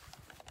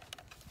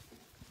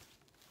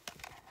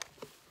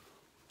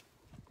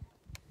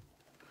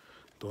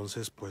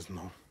 Entonces, pues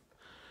no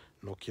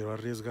quiero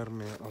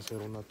arriesgarme a hacer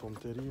una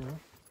tontería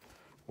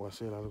o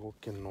hacer algo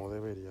que no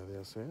debería de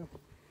hacer,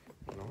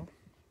 ¿no?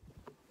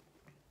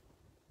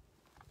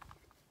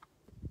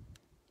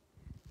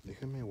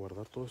 Déjenme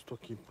guardar todo esto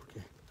aquí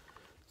porque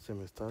se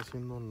me está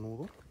haciendo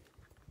nudo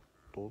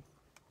todo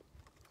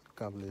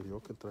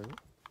cablerío que traigo.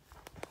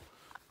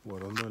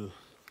 Guardando el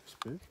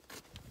speed.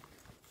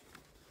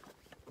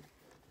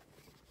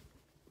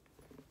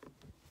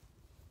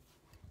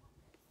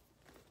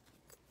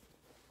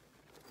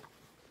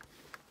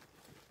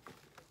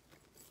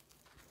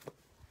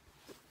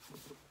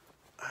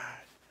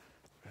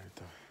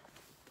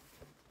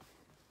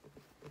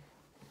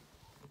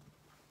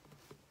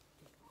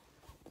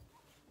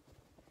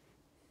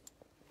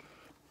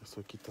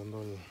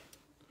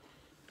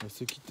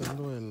 Estoy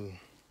quitando el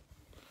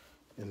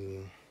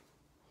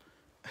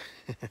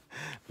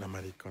la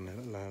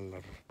mariconera,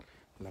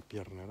 la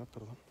piernera,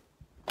 perdón.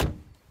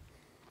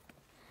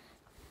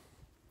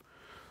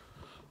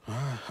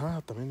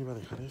 También iba a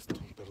dejar esto,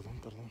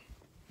 perdón.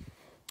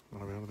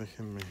 A ver,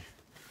 déjenme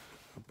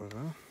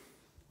apagar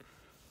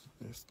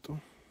esto.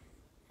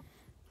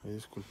 Ahí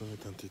discúlpenme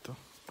tantito.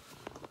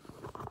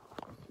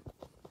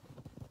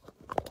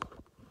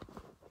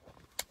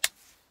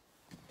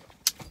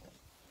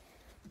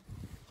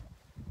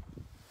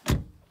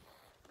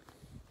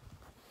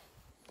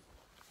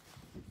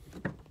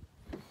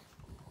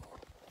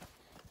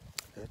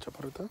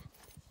 ¿Chaparrita?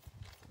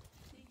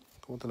 Sí.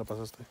 ¿Cómo te la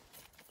pasaste?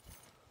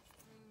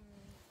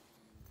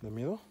 ¿De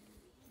miedo?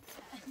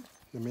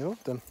 ¿De miedo?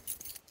 Ten.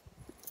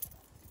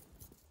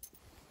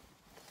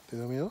 ¿Te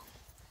dio miedo?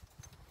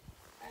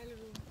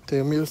 Algo. ¿Te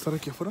dio miedo estar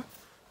aquí afuera?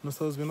 ¿No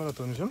estabas viendo la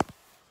transmisión?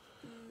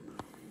 No.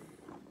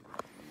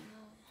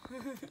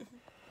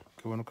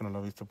 Qué bueno que no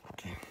la viste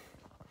porque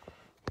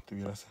te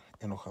hubieras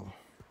enojado.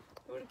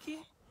 ¿Por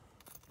qué?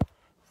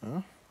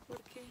 ¿Ah?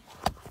 ¿Por qué?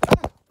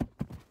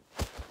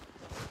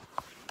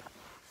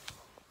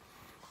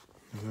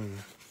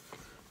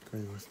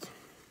 Cayó esto.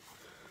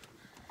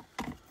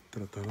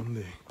 Trataron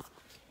de,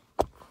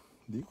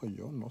 digo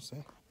yo, no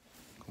sé,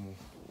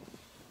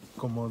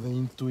 como de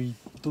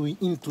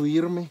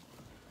intuirme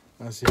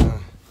hacia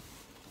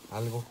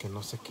algo que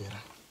no sé qué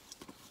era.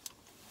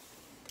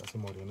 Casi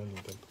murió en el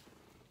intento.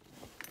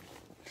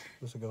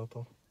 Ya se quedó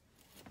todo.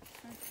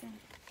 Okay.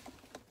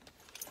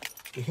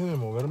 Déjenme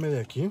moverme de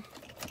aquí.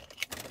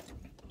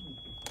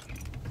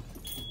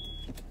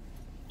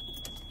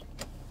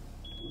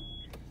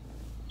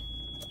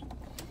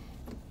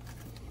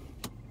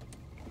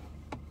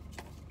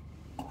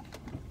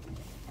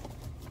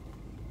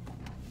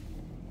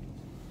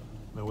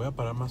 Me voy a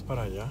parar más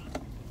para allá.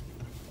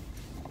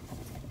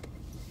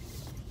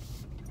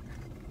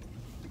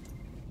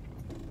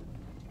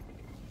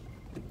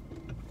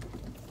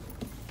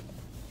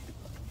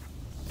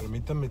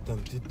 Permítanme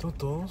tantito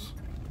todos.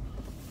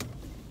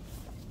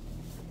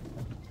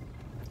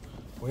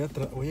 Voy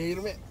a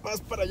irme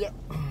más para allá.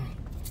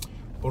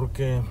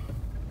 Porque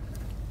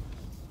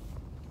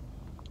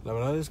la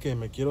verdad es que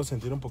me quiero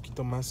sentir un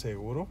poquito más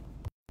seguro.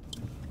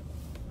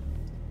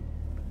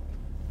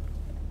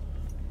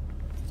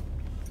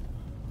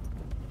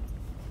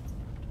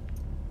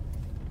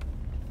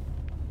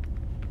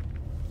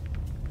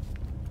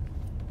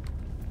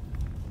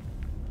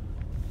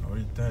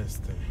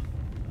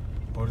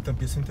 Ahorita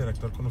empiezo a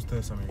interactuar con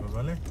ustedes, amigos,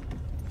 ¿vale?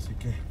 Así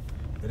que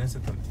espérense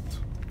tantito.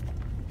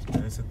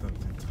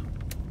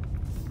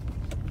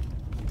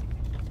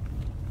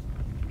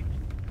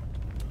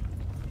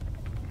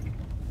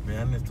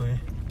 Vean,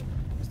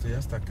 estoy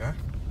hasta acá.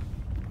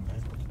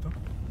 Un poquito.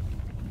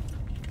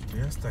 Estoy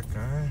hasta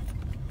acá,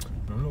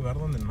 en un lugar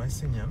donde no hay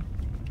señal.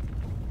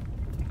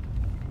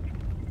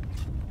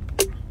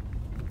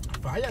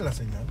 Falla la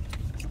señal.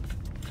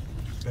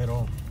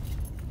 Pero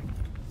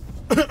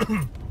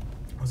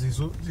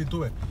sí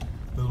tuve.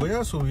 Les voy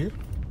a subir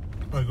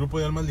al grupo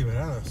de almas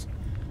liberadas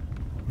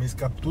mis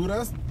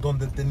capturas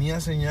donde tenía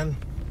señal,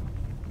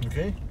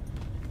 ¿ok?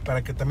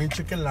 Para que también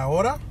chequen la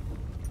hora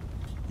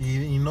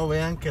y no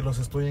vean que los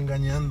estoy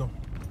engañando.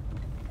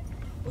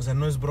 O sea,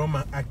 no es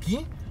broma.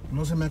 Aquí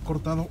no se me ha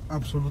cortado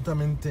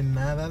absolutamente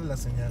nada la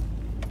señal.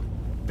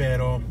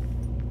 Pero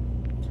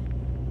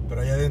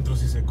Pero allá adentro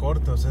sí se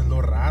corta, o sea, es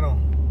lo raro.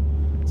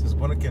 Se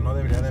supone que no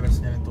debería de haber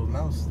señal en todos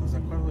lados, ¿estás de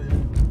acuerdo ya?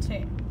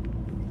 Sí.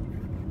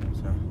 O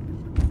sea,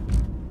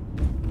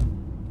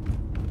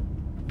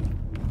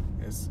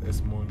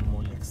 es muy,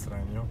 muy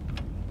extraño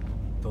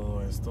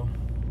todo esto.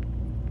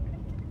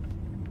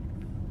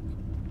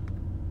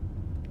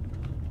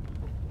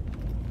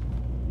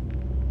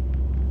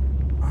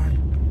 Ay,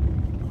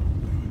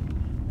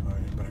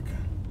 para acá.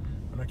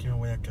 Bueno, aquí me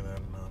voy a quedar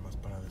nada más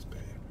para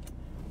despedirme.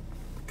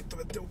 Porque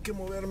todavía tengo que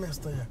moverme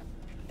hasta allá.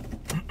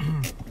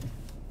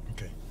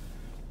 Ok.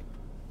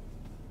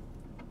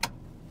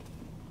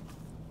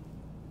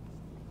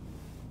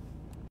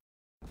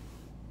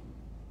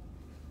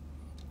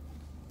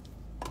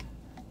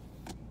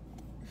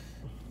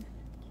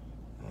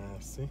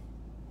 Sí.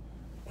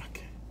 Ok.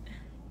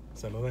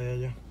 Saluda a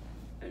ella.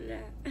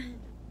 Hola.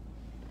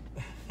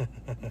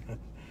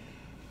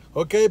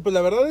 Ok, pues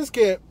la verdad es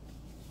que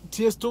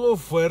sí estuvo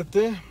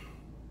fuerte.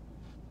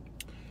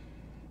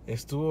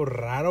 Estuvo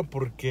raro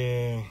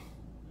porque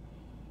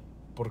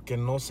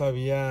no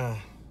sabía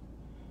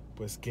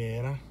pues qué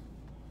era.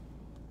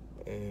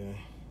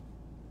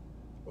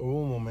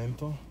 Hubo un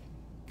momento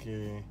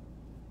que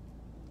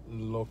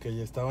lo que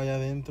ya estaba allá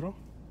adentro,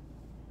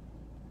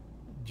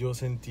 yo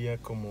sentía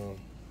como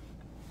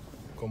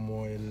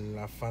el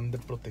afán de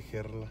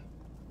proteger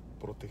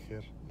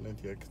la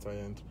entidad que estaba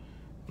allá adentro.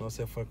 No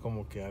sé, fue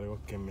como que algo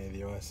que me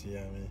dio así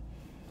a mí.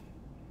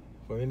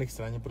 Fue bien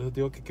extraño, por eso te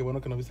digo que qué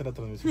bueno que no viste la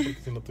transmisión,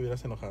 porque si no te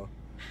hubieras enojado.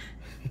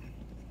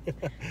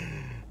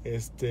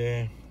 Es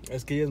que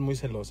ella es muy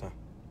celosa.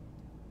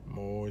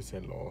 Muy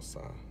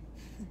celosa.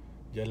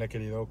 Ya le ha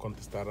querido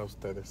contestar a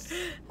ustedes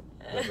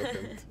de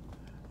repente.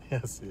 Y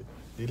así.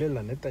 Dile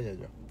la neta, ya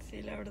yo.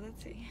 Sí, la verdad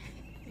sí.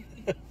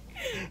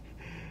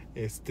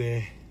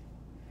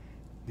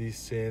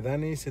 Dice,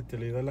 Dani, se te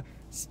olvidó la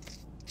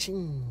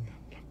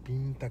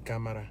pinta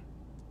cámara.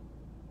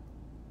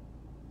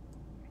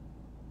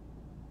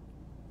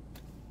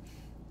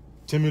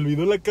 Se me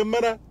olvidó la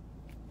cámara.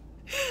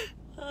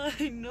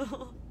 Ay,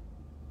 no.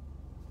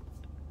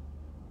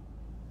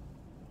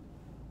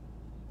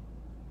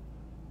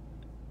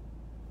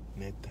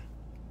 Neta.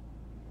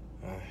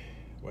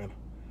 Ay, bueno.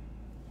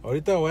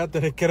 Ahorita voy a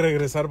tener que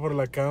regresar por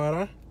la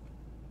cámara.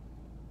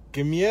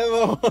 ¡Qué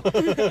miedo!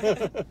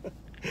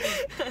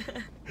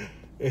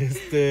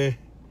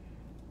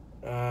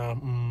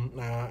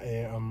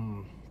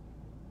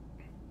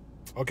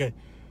 Ok.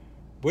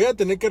 Voy a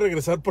tener que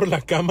regresar por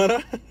la cámara.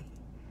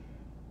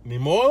 Ni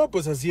modo,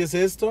 pues así es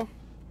esto.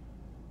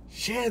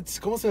 Shit,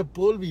 ¿cómo se me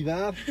pudo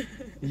olvidar?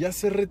 Y ya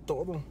cerré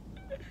todo.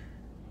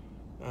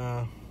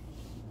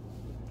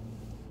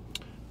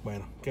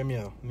 Bueno, qué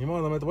miedo. Ni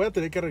modo, me voy a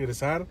tener que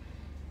regresar.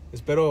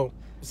 Espero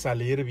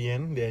salir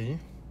bien de ahí.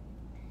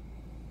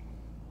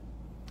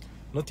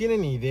 No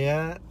tienen ni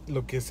idea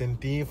lo que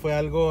sentí. Fue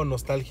algo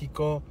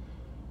nostálgico.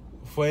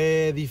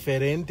 Fue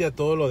diferente a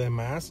todo lo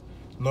demás.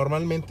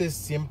 Normalmente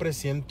siempre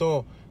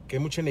siento que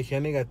hay mucha energía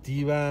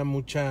negativa,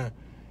 mucha,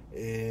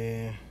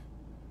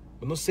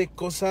 no sé,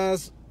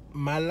 cosas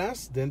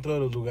malas dentro de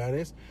los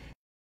lugares.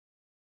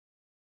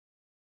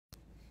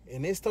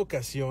 En esta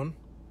ocasión,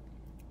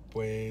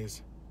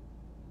 pues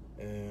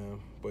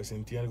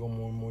sentí algo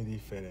muy, muy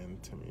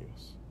diferente,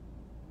 amigos.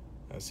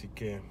 Así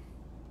que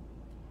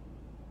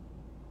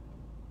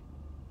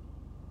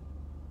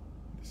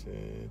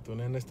dice, tu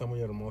nena está muy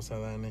hermosa,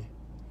 Dani.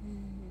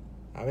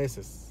 A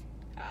veces.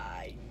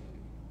 Ay.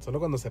 Solo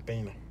cuando se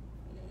peina.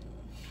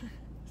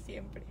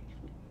 Siempre.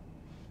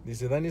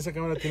 Dice, Dani, esa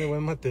cámara tiene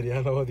buen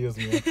material. Oh, Dios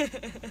mío.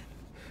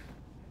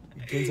 ¿Y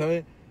quién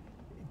sabe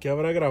qué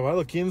habrá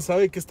grabado? ¿Quién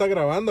sabe qué está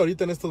grabando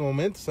ahorita en estos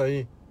momentos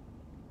ahí?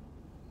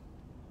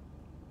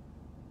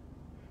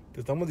 Te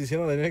estamos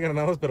diciendo Daniel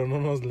Granados, pero no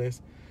nos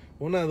lees.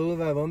 Una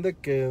duda, ¿dónde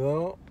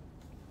quedó?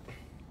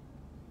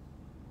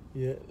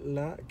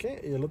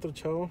 ¿Qué? ¿Y el otro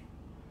chavo?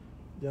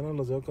 Ya no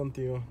los veo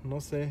contigo. No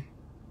sé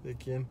de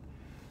quién.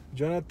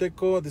 Joana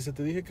Teco dice,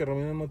 te dije que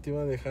Romina no te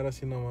iba a dejar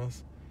así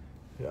nomás.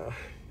 Ay,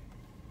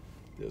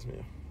 Dios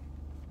mío.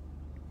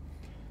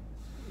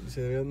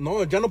 Dice,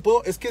 no, ya no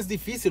puedo. Es que es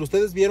difícil.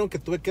 Ustedes vieron que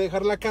tuve que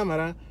dejar la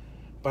cámara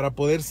para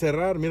poder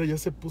cerrar. Mira, ya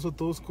se puso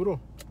todo oscuro.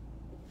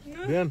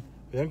 No. Vean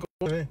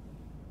cómo se ve.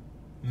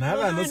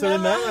 Nada, no se ve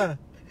nada.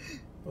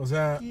 O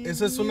sea,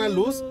 eso es una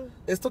luz.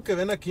 Esto que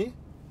ven aquí,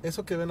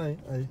 eso que ven ahí.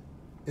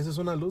 Eso es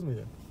una luz,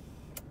 mira.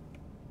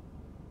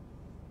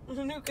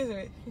 Lo único que se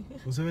ve.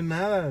 No se ve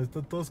nada,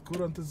 está todo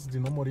oscuro. Antes, si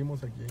no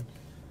morimos aquí.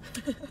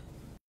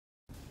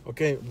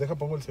 Ok,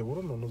 pongo el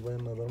seguro, no nos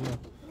vayan a dar una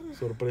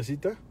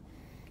sorpresita.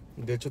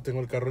 De hecho,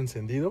 tengo el carro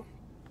encendido.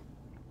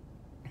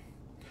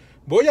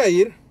 Voy a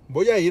ir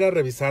a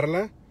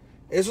revisarla.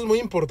 Eso es muy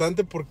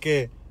importante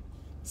porque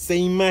 ¿se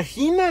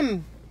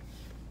imaginan?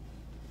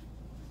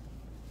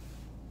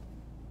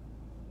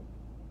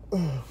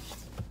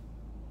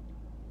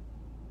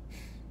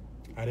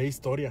 Haré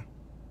historia.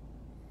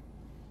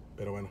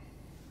 Pero bueno.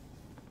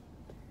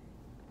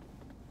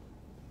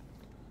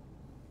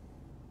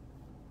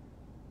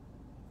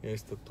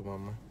 Esta tu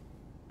mamá.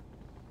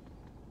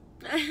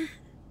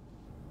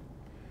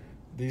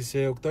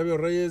 Dice Octavio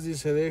Reyes,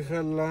 dice,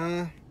 deja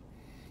la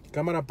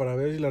cámara para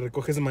ver si la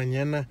recoges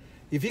mañana.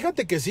 Y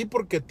fíjate que sí,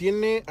 porque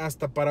tiene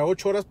hasta para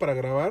 8 horas para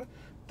grabar.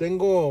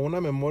 Tengo una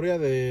memoria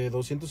de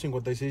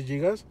 256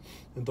 gigas.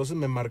 Entonces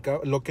me marca.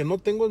 Lo que no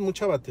tengo es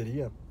mucha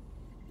batería.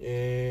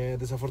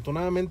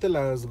 Desafortunadamente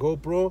las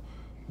GoPro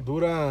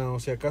dura, o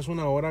sea, acaso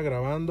 1 hora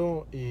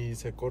grabando y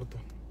se corta.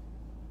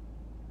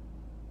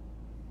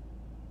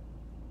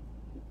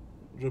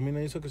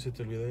 Romina hizo que se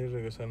te olvidara y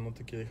regresar, no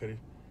te quiere dejar ir.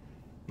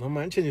 No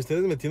manchen, y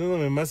ustedes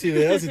metiéndome más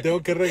ideas y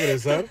tengo que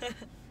regresar.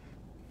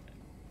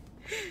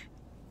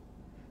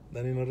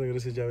 Dani, no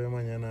regreses, ya veo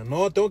mañana.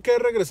 No, tengo que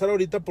regresar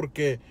ahorita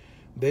porque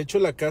de hecho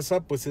la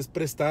casa pues es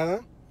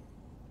prestada.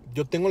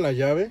 Yo tengo la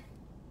llave.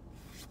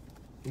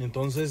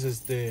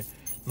 Entonces,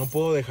 no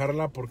puedo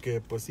dejarla porque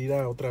pues ir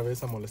a otra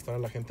vez a molestar a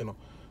la gente, no.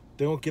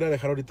 Tengo que ir a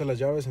dejar ahorita las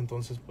llaves,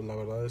 entonces pues la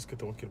verdad es que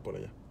tengo que ir por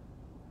allá.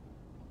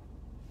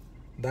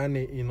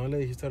 Dani, y no le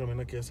dijiste a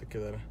Romina que ya se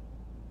quedara.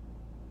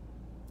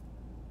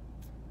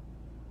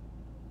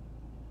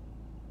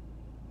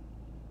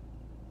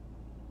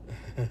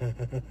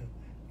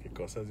 ¿Qué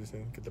cosas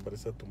dicen? ¿Qué te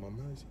parece a tu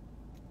mamá? Dice.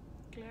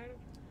 Claro.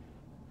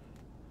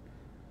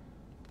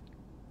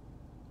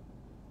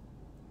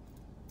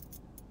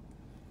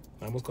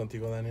 Vamos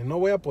contigo, Dani. No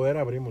voy a poder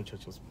abrir,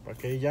 muchachos.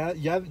 Porque ya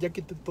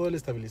quité todo el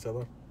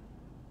estabilizador.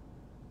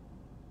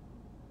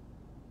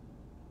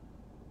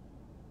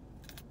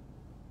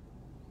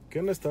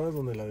 ¿Qué no estabas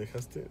donde la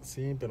dejaste?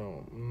 Sí,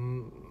 pero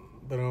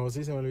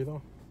sí se me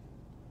olvidó.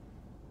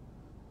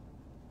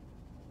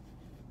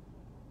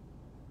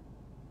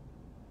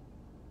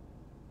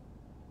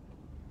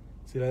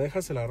 Si la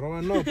dejas se la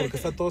roban. No, porque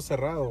está todo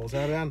cerrado. O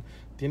sea, vean,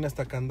 tiene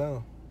hasta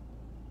candado.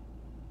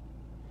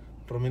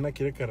 Romina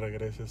quiere que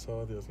regreses.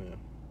 Oh, Dios mío.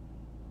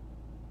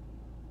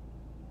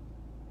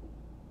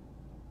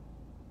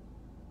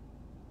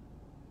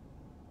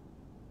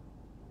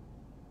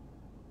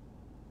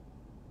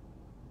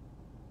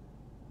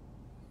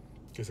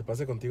 Que se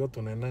pase contigo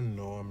tu nena,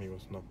 no,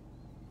 amigos, no.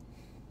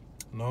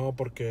 No,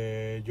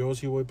 porque yo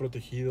sí voy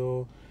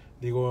protegido.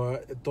 Digo,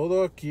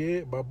 todo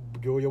aquí va,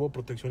 yo llevo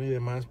protección y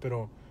demás,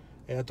 pero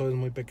ella todo es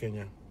muy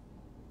pequeña.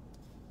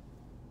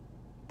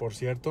 Por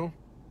cierto,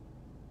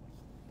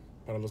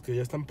 para los que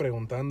ya están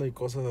preguntando y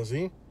cosas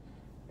así,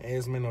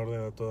 es menor de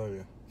edad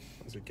todavía.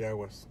 Así que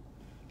aguas.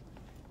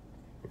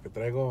 Porque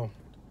traigo,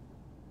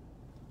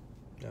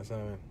 ya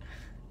saben.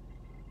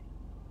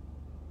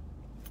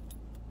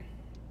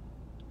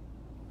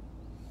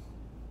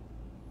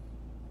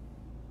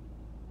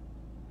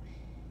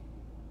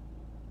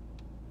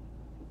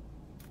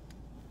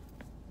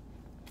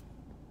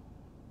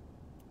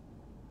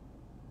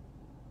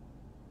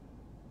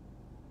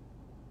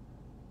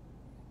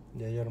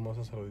 Y hay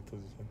hermosos saluditos,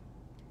 dicen.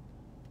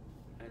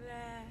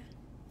 Hola.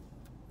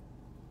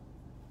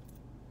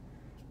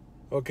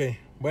 Ok,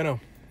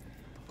 bueno.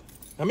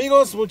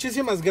 Amigos,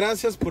 muchísimas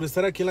gracias por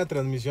estar aquí en la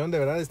transmisión. De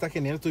verdad está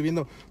genial. Estoy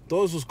viendo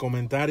todos sus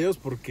comentarios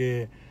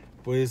porque,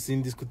 pues,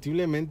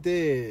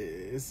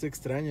 indiscutiblemente es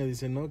extraño.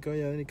 Dicen, no, que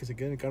vaya Dani, que se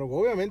quede en el carro.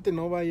 Obviamente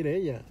no va a ir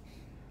ella.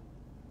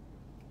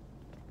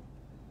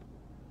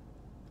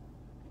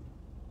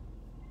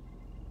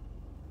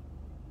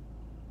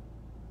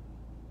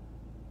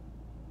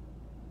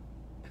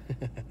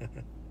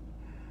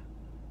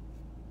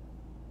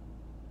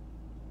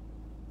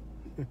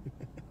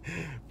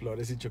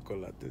 Flores y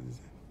chocolates,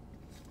 dice.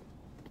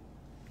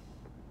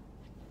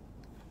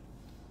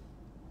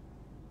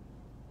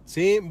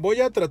 Sí,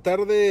 voy a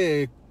tratar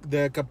de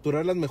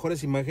capturar las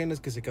mejores imágenes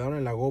que se quedaron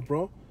en la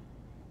GoPro.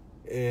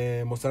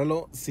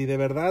 Mostrarlo. Si de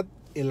verdad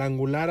el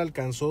angular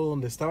alcanzó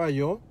donde estaba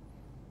yo,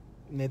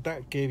 neta,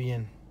 qué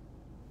bien.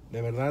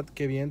 De verdad,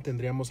 qué bien,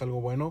 tendríamos algo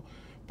bueno.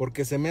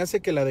 Porque se me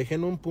hace que la dejé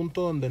en un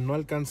punto donde no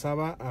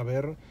alcanzaba a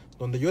ver.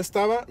 Donde yo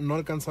estaba, no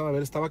alcanzaba a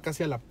ver, estaba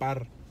casi a la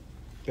par.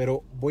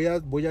 Pero voy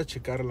a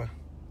checarla.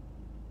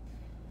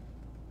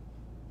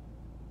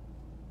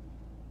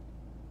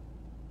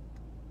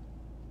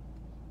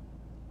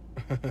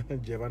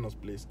 Llévanos,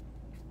 please.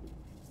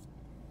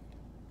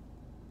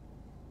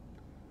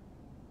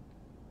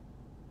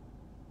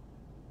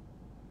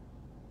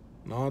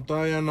 No,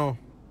 todavía no.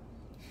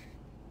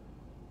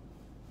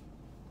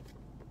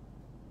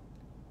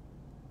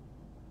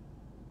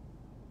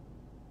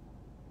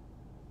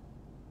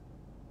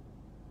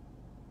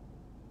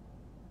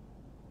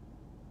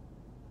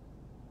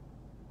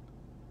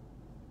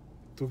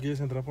 ¿Tú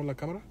quieres entrar por la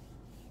cámara?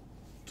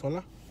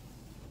 ¿Sola?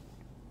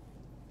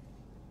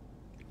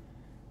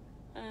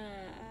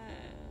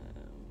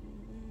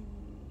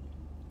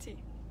 Sí.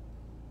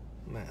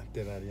 Nah,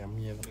 te daría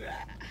miedo.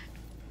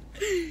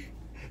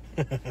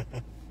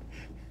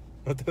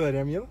 ¿No te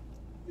daría miedo?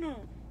 No.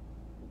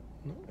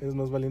 ¿No? ¿Eres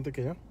más valiente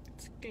que yo?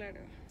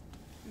 Claro.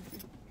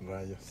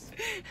 Rayos.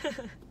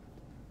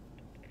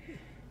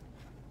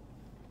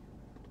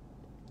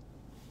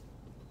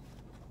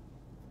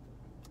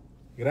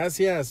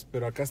 Gracias,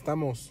 pero acá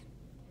estamos.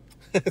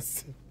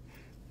 Sí.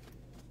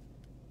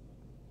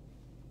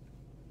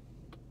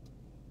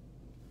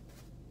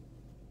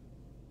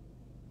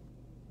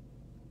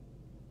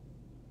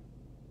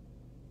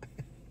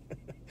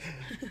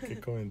 ¿Qué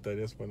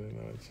comentarios ponen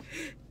hoy?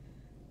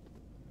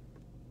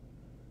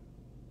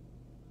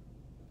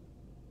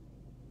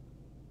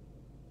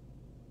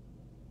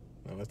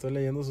 No, estoy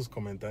leyendo sus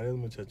comentarios,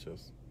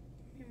 muchachos.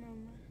 Mi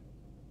mamá.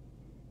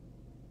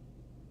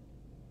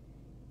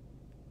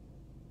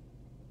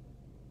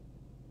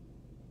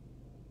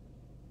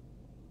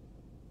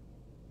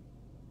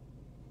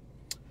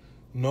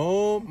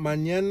 No,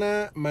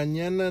 mañana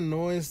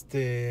no,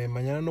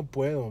 mañana no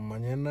puedo.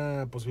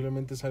 Mañana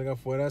posiblemente salga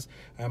afuera.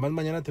 Además,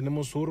 mañana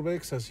tenemos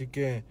Urbex, así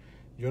que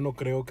yo no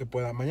creo que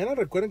pueda. Mañana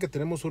recuerden que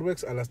tenemos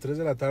Urbex a las 3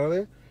 de la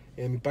tarde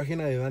en mi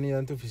página de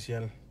dannydante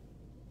oficial.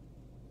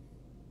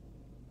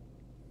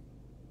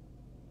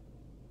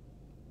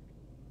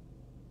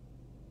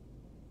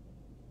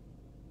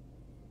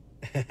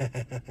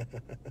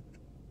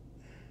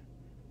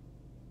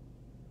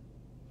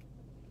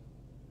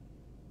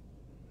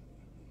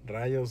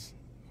 Rayos,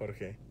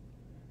 Jorge.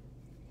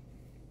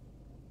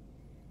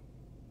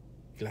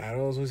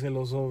 Claro, soy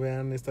celoso,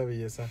 vean esta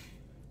belleza.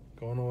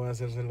 ¿Cómo no voy a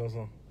ser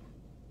celoso?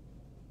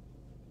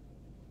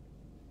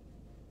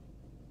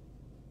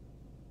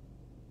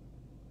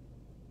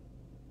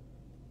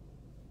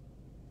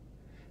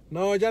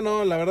 No, ya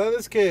no, la verdad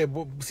es que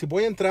si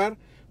voy a entrar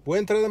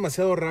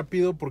demasiado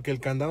rápido porque el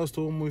candado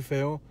estuvo muy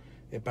feo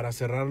para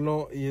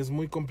cerrarlo y es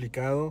muy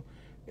complicado.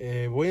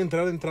 Voy a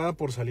entrar de entrada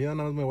por salida,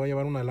 nada más me voy a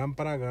llevar una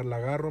lámpara, la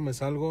agarro, me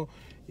salgo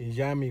y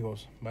ya,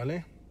 amigos,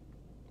 ¿vale?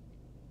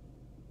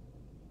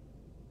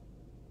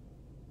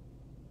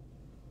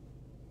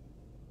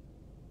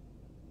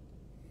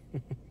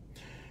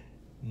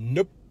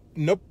 Nope,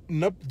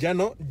 ya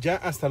no, ya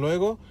hasta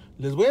luego.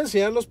 Les voy a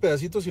enseñar los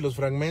pedacitos y los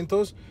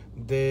fragmentos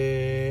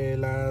de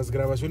las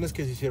grabaciones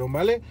que se hicieron,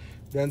 ¿vale?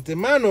 De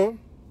antemano,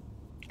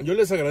 yo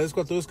les agradezco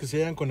a todos que se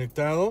hayan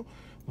conectado.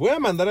 Voy a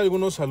mandar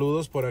algunos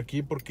saludos por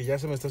aquí porque ya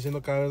se me está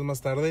haciendo cada vez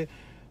más tarde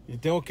y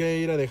tengo que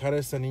ir a dejar a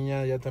esta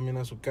niña ya también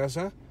a su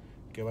casa,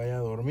 que vaya a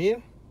dormir.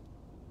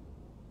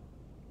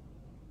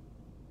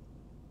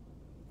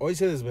 Hoy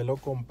se desveló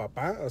con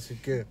papá, así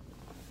que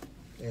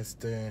pues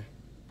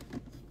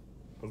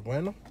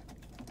bueno.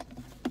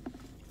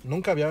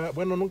 Nunca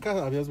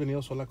habías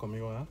venido sola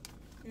conmigo, ¿verdad?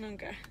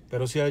 Nunca.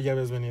 Pero sí ya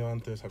habías venido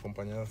antes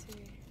acompañada. Sí.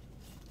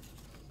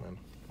 Bueno,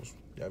 pues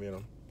ya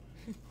vieron.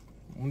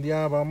 Un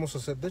día vamos a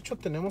hacer, de hecho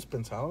tenemos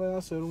pensado, ¿verdad?,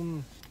 hacer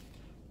un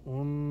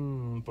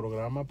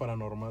programa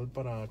paranormal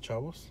para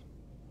chavos.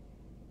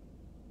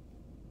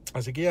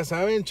 Así que ya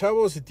saben,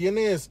 chavos, si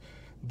tienes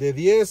de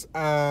 10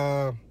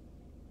 a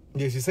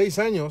 16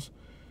 años,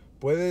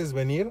 puedes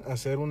venir a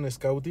hacer un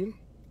scouting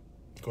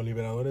con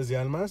Liberadores de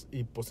Almas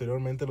y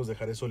posteriormente los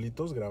dejaré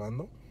solitos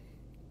grabando.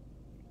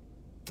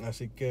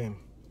 Así que,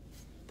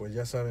 pues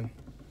ya saben.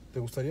 ¿Te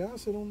gustaría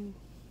hacer un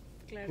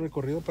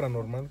recorrido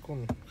paranormal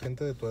con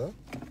gente de tu edad?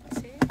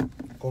 Sí.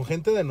 Con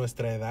gente de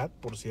nuestra edad,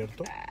 por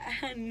cierto.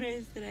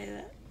 Nuestra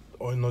edad.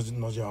 Hoy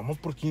nos llevamos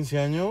por 15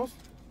 años.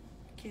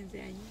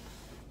 15 años.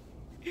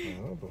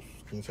 Ah, pues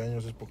 15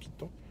 años es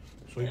poquito.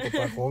 Soy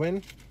papá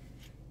joven.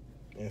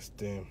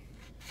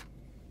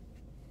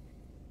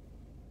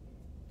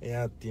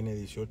 Ella tiene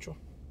 18.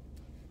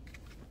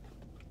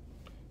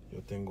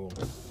 Yo tengo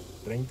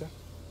 30.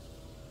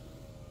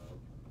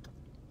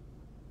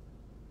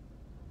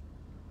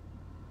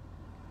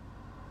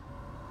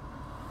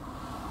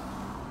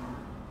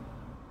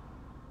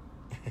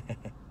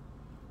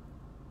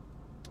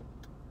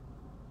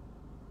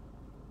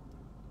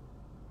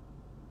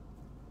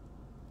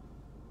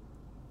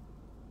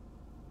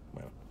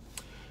 Bueno.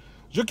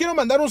 Yo quiero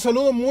mandar un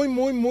saludo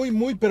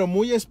pero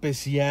muy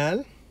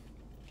especial.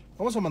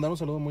 Vamos a mandar un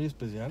saludo muy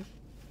especial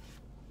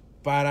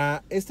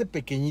para este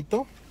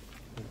pequeñito.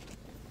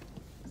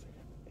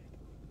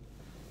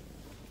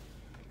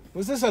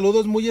 Este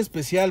saludo es muy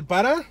especial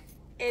para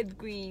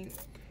Edwin.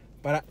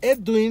 Para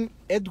Edwin,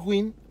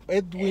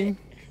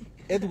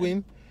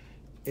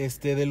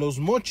 de los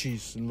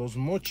Mochis,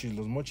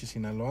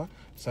 Sinaloa.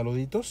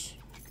 Saluditos.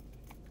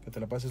 Que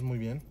te la pases muy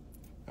bien,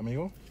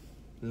 amigo.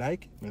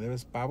 Like, me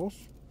debes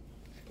pavos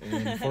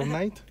en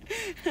Fortnite.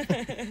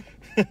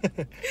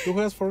 ¿Tú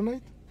juegas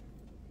Fortnite?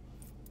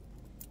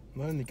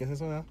 No, ni qué es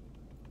eso, ¿verdad?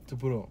 Tú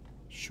puro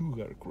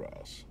Sugar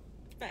Crush.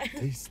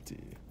 Tasty.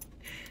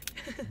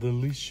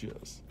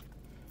 Delicious.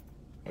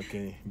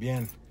 Ok,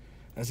 bien.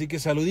 Así que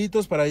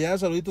saluditos para allá,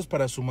 saluditos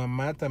para su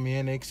mamá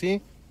también,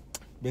 Exi.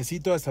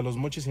 Besito hasta los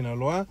Mochis,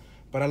 Sinaloa.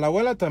 Para la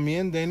abuela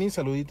también, Dany,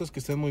 saluditos,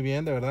 que estén muy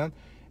bien, de verdad.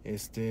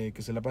 Que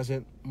se la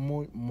pasen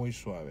muy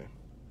suave.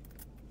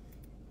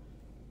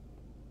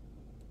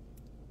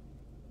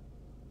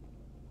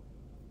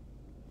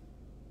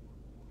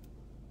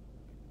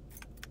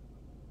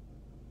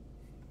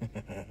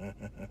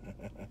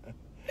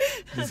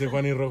 Dice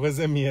Juan y Rojo, es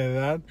de mi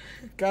edad.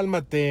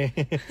 Cálmate.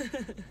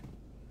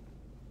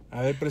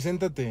 A ver,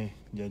 preséntate,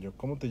 Yayo.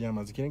 ¿Cómo te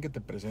llamas? ¿Quieren que te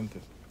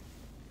presentes?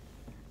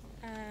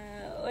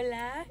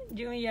 Hola,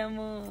 yo me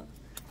llamo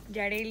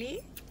Yareli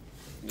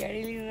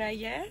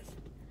Rayas.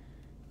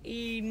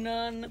 Y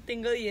no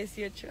tengo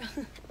 18.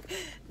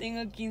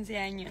 Tengo 15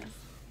 años.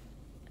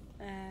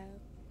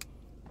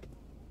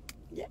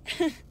 Ya.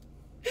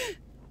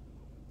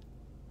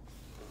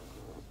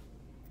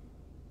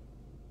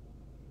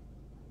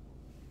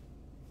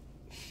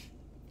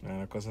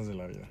 cosas de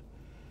la vida.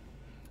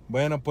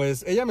 Bueno,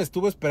 pues ella me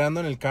estuvo esperando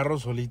en el carro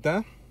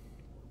solita.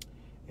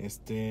 Es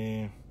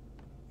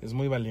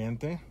muy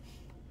valiente.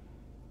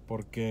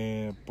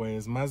 Porque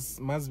pues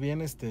más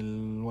bien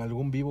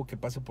algún vivo que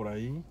pase por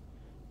ahí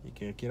y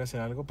que quiera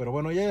hacer algo. Pero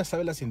bueno, ella ya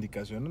sabe las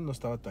indicaciones, no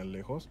estaba tan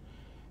lejos.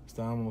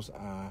 Estábamos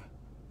a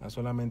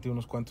solamente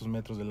unos cuantos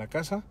metros de la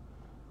casa.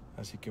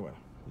 Así que bueno,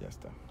 ya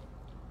está.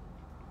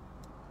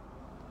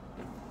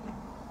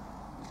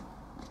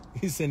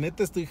 Dice,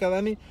 ¿neta es tu hija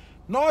Dani?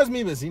 No, es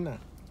mi vecina.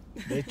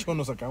 De hecho,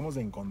 nos acabamos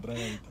de encontrar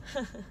ahorita.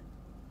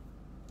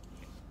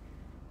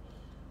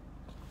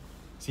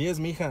 Sí, es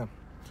mi hija.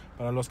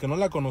 Para los que no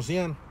la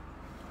conocían,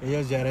 ella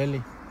es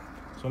Yareli.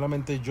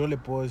 Solamente yo le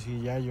puedo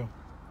decir Yayo.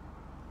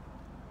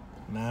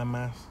 Nada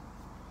más.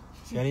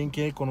 Si alguien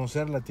quiere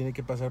conocerla, tiene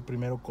que pasar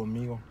primero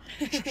conmigo.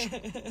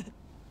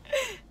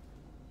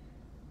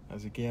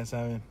 Así que ya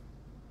saben.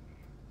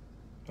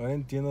 Ahora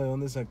entiendo de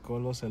dónde sacó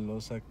lo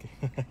celosa que...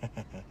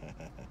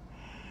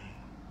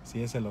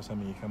 Sí, es celosa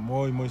mi hija.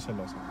 Muy, muy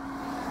celosa.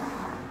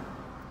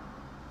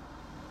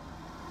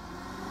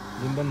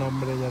 Lindo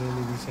nombre,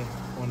 Yareli dice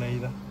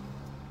Oneida.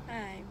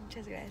 Ay,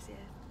 muchas gracias.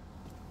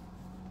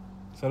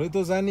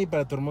 Saluditos, Dani,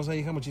 para tu hermosa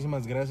hija.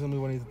 Muchísimas gracias. Muy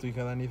bonita tu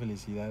hija, Dani.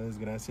 Felicidades.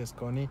 Gracias,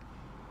 Connie.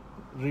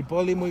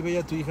 Ripoli, muy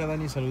bella tu hija,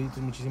 Dani. Saluditos,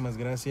 muchísimas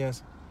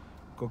gracias.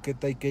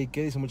 Coqueta y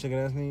Keike dice muchas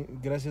gracias.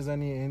 Gracias,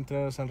 Dani.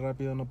 Entra, sal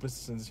rápido. No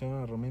prestes atención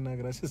a Romina.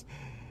 Gracias.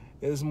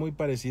 Es muy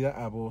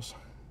parecida a vos.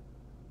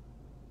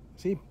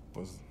 Sí,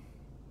 pues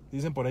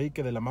dicen por ahí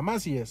que de la mamá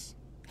sí es.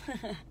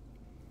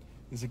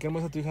 Dice, qué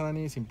hermosa tu hija,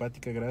 Dani.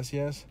 Simpática,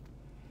 gracias.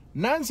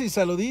 Nancy,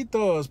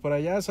 saluditos. Por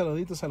allá,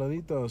 saluditos,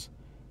 saluditos.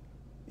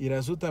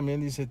 Irazu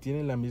también dice,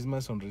 tienen la misma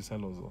sonrisa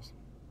los dos.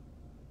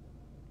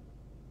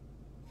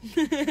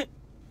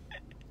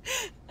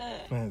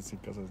 Sí,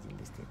 cosas del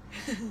destino.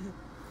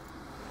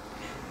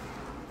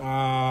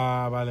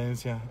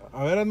 Valencia.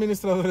 A ver,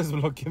 administradores,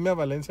 bloqueenme a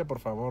Valencia, por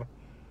favor.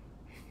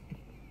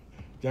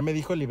 Ya me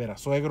dijo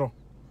liberasuegro.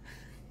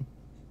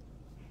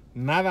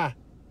 Nada.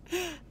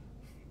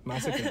 No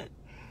sé qué.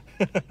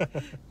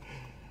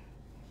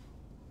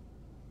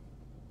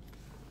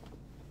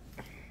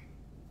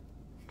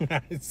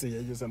 Sí,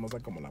 ella es hermosa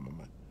como la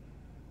mamá.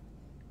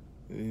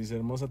 Dice,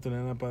 hermosa tu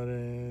nena, padre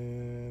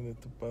de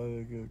tu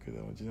padre, que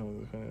da muchísimo,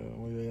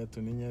 muy bella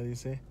tu niña,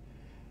 dice.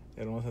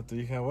 Hermosa tu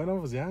hija. Bueno,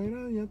 pues ya,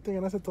 mira, ya te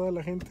ganaste toda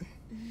la gente.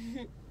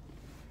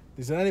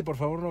 Dice, Dani, por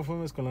favor, no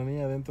fumes con la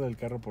niña dentro del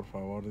carro, por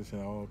favor. Dice,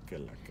 oh, que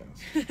la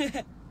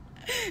cansa.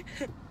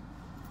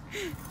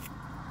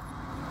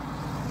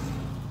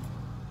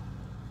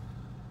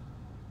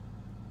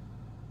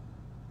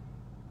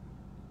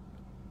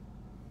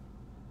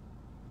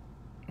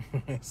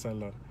 Esa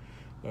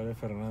Laura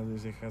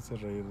Fernández dice, hace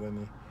reír,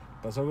 Dani.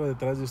 Pasó algo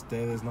detrás de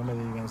ustedes, no me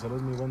digan.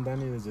 Saludos, mi buen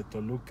Dani, desde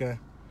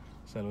Toluca.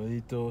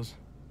 Saluditos.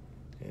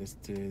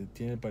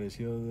 Tiene el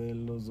parecido de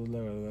los dos,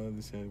 la verdad,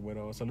 dice el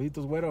güero.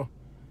 Saluditos, güero.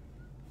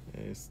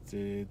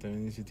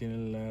 También dice, tiene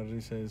la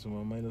risa de su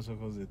mamá y los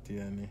ojos de ti,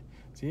 Dani.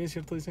 Sí, es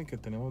cierto, dicen que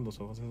tenemos los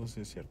ojos, eso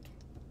sí es cierto.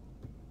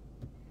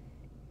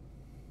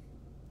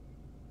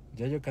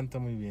 Yayo canta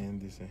muy bien,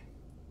 dice.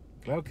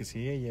 Claro que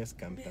sí, ella es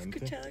cantante. ¿Me he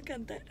escuchado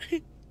cantar?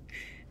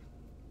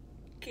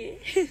 ¿Qué?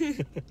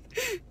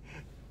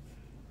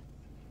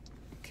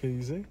 ¿Qué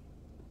dice?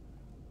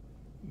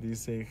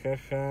 Dice,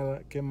 jaja,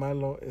 qué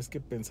malo, es que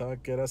pensaba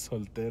que era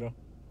soltero.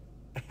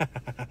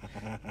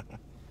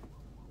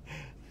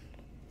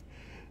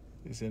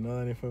 Dice, no,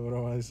 Dani, fue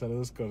broma. Dice,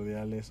 saludos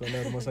cordiales. Hola,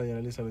 hermosa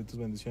Yareli, saludos,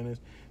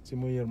 bendiciones. Sí,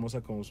 muy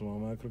hermosa como su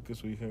mamá. Creo que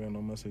su hija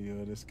ganó más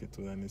seguidores que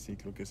tú, Dani. Sí,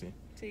 creo que sí.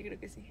 Sí, creo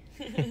que sí.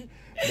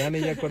 Dani,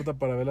 ya corta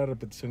para ver la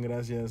repetición,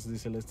 gracias.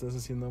 Dice, le estás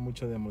haciendo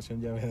mucho de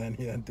emoción. Ya ve,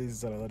 dannydante, dice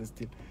Salvador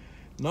Steel.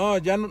 No,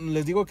 ya no,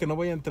 les digo que no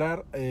voy a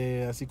entrar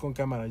así con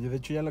cámara. Yo, de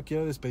hecho, ya la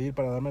quiero despedir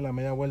para darme la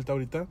media vuelta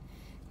ahorita.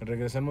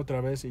 Regresarme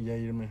otra vez y ya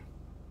irme.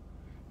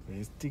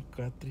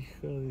 Cuatro,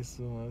 hijo de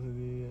su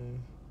madre.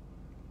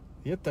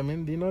 Y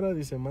también Dinora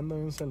dice,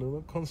 mándame un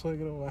saludo,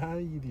 consuegro.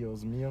 Ay,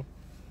 Dios mío.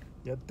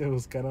 Ya te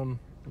buscaron,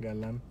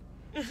 galán.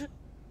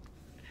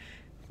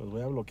 Los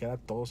voy a bloquear a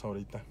todos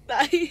ahorita.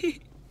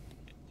 Ay.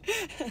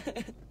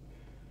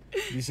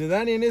 Dice,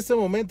 Dani, en este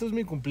momento es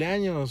mi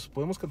cumpleaños.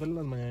 ¿Podemos cantarle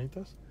las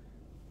mañanitas?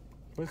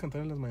 ¿Puedes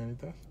cantarle las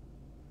mañanitas?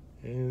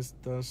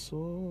 Estas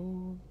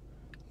son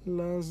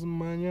las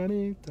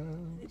mañanitas.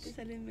 Sí, te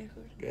salen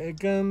mejor. Que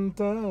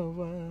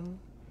cantaba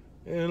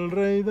el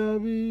rey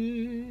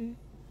David.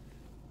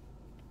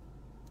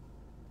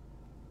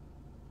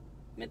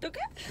 ¿Me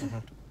toca?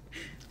 Ajá.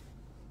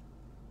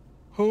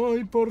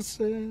 Hoy por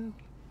ser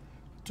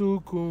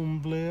tu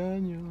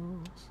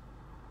cumpleaños,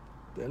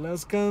 te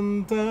las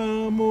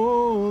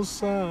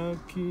cantamos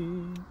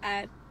aquí.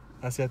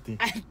 Hacia ti.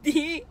 A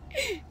ti.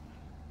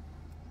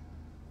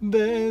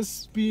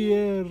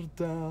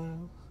 Despierta.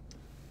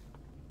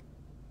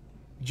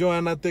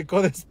 Joana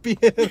Teco,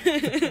 despierta.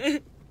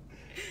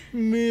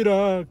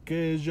 Mira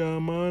que ya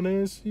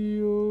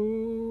amaneció.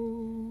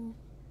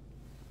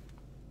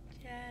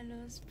 Ya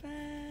los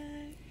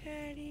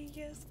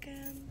pajarillos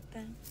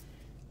cantan.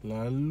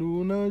 La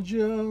luna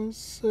ya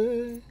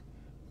se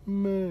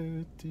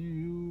met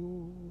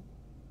you.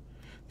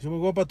 Dice, muy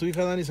guapa tu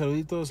hija Dani,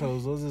 saluditos a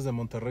los dos desde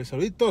Monterrey.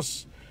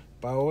 Saluditos.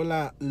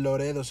 Paola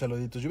Loredo,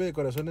 saluditos. Lluvia de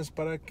corazones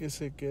para que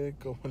se quede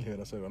como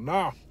Liberador.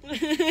 ¡No!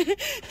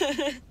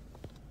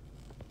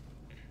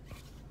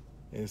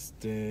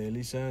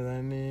 Elisa,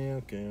 Dani,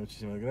 ok,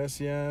 muchísimas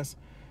gracias.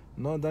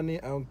 No, Dani,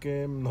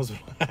 aunque nos...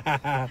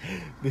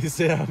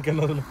 dice, aunque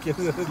nos bloquees,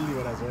 eres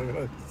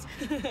Liberador.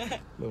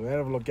 Lo voy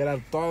a bloquear a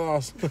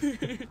todos.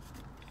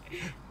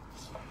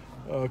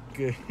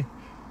 Ok.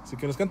 Así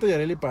que nos canta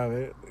Yareli para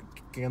ver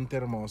que cante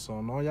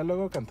hermoso, ¿no? Ya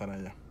luego cantará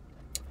ya.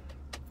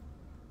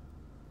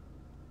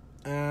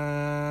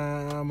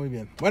 Muy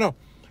bien. Bueno,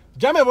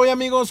 ya me voy,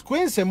 amigos.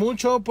 Cuídense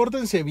mucho,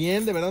 pórtense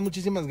bien. De verdad,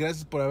 muchísimas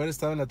gracias por haber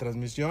estado en la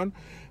transmisión.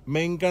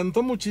 Me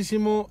encantó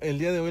muchísimo el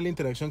día de hoy la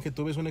interacción que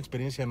tuve. Es una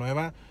experiencia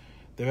nueva.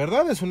 De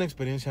verdad es una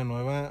experiencia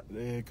nueva.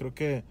 Creo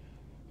que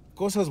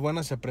cosas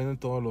buenas se aprenden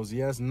todos los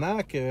días.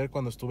 Nada que ver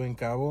cuando estuve en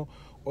Cabo.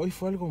 Hoy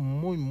fue algo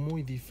muy,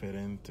 muy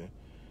diferente.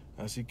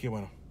 Así que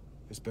bueno,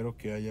 espero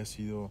que haya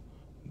sido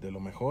de lo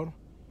mejor.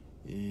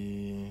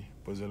 Y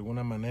pues de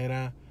alguna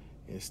manera,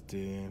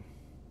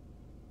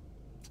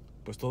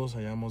 pues todos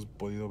hayamos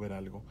podido ver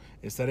algo.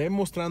 Estaré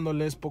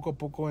mostrándoles poco a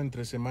poco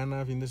entre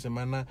semana, fin de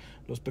semana,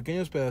 los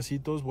pequeños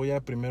pedacitos. Voy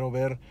a primero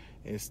ver,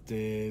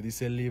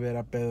 dice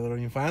Libera Pedro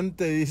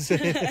Infante, dice.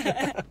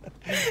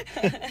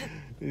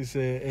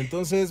 Dice,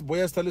 entonces voy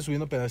a estarle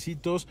subiendo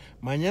pedacitos.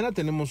 Mañana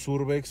tenemos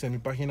Urbex en mi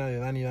página de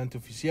dannydante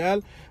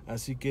oficial,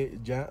 así que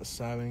ya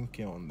saben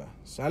qué onda.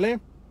 ¿Sale?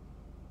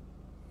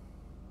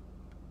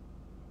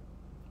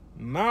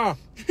 No.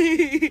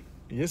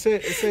 Y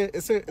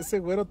ese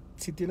güero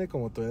sí tiene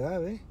como tu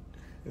edad, ¿eh?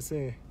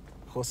 Ese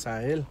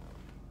Josael.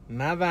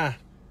 Nada.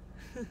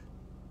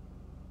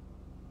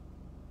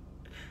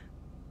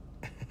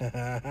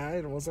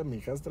 Hermosa mi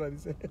hijastra,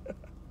 dice.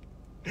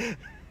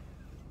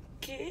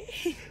 ¿Qué?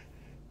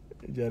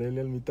 Yareli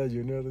Almita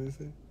Jr.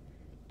 dice.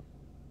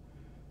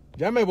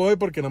 Ya me voy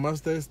porque nomás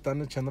ustedes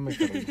están echándome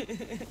carrilla.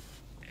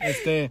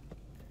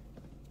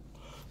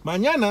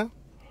 Mañana.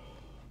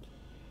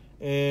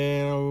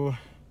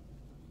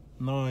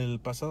 No, el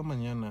pasado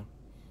mañana.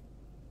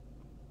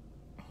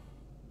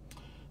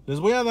 Les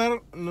voy a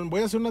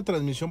hacer una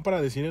transmisión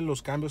para decirles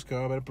los cambios que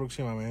va a haber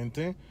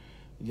próximamente.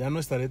 Ya no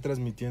estaré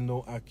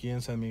transmitiendo aquí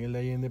en San Miguel de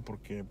Allende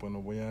porque,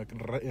 bueno, voy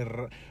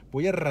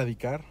a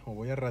radicar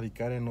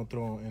en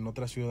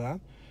otra ciudad.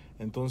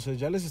 Entonces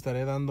ya les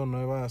estaré dando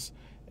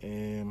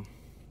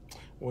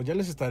ya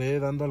les estaré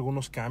dando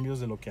algunos cambios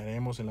de lo que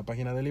haremos en la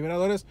página de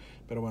Liberadores.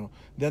 Pero bueno,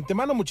 de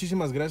antemano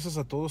muchísimas gracias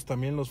a todos,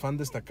 también los fans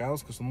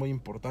destacados que son muy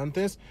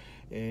importantes.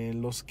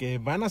 Los que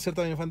van a ser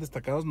también fans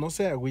destacados, no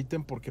se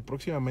agüiten porque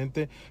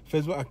próximamente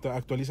Facebook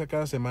actualiza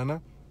cada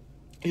semana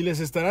y les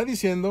estará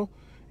diciendo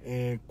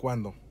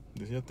cuándo.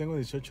 Dice, yo tengo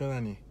 18,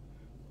 Dani.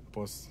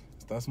 Pues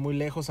estás muy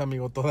lejos,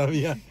 amigo,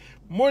 todavía.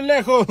 ¡Muy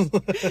lejos!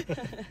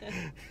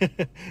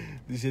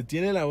 Dice,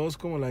 tiene la voz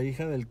como la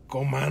hija del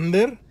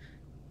Commander,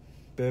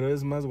 pero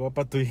es más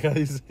guapa tu hija,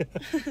 dice.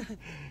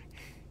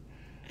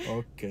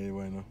 Ok,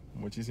 bueno,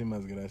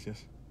 muchísimas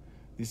gracias.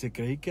 Dice,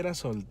 creí que era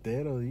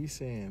soltero,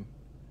 dicen.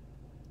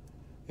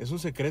 Es un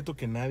secreto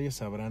que nadie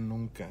sabrá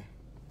nunca.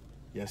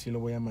 Y así lo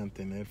voy a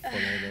mantener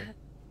forever.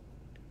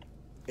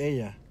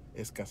 Ella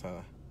es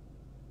casada.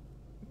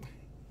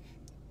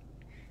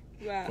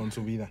 Wow. Con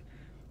su vida.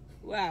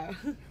 Wow.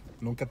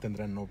 Nunca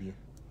tendrá novio.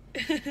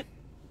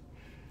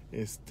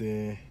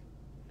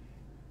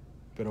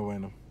 Pero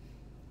bueno.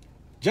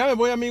 Ya me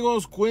voy,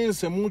 amigos.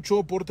 Cuídense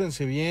mucho,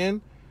 pórtense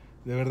bien.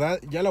 De verdad,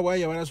 ya la voy a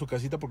llevar a su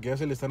casita porque ya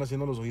se le están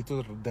haciendo los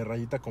ojitos de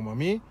rayita como a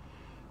mí.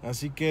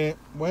 Así que,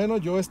 bueno,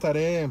 yo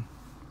estaré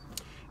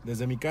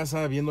desde mi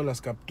casa viendo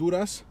las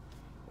capturas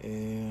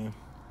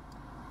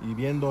y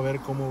viendo a ver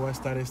cómo va a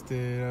estar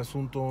este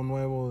asunto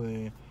nuevo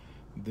de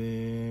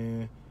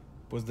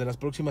las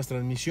próximas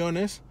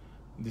transmisiones.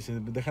 Dice,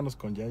 déjanos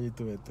con Yaya y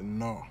tú vete.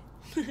 No.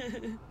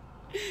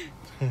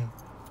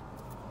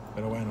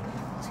 Pero bueno,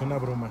 es una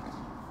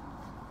broma.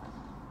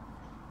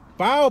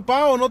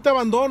 Pau, no te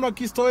abandono,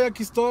 aquí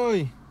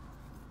estoy.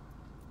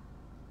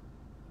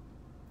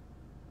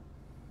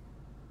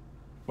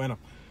 Bueno,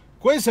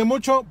 cuídense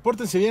mucho,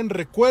 pórtense bien,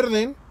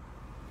 recuerden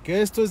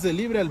que esto es de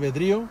libre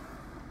albedrío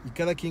y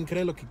cada quien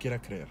cree lo que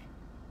quiera creer.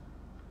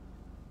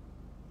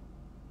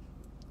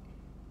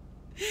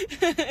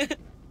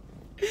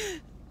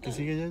 ¿Qué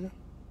sigue, Yaya?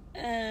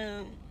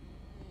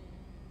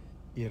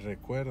 Y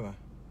recuerda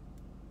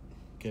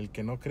que el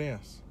que no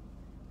creas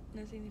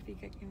no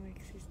significa que no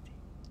existe.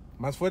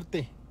 Más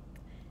fuerte.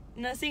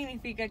 No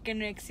significa que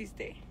no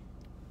existe.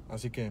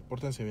 Así que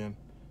pórtense bien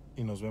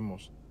y nos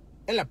vemos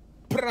en la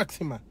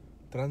próxima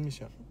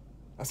transmisión.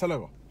 Hasta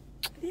luego.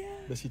 Adiós.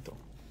 Besito.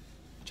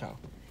 Chao.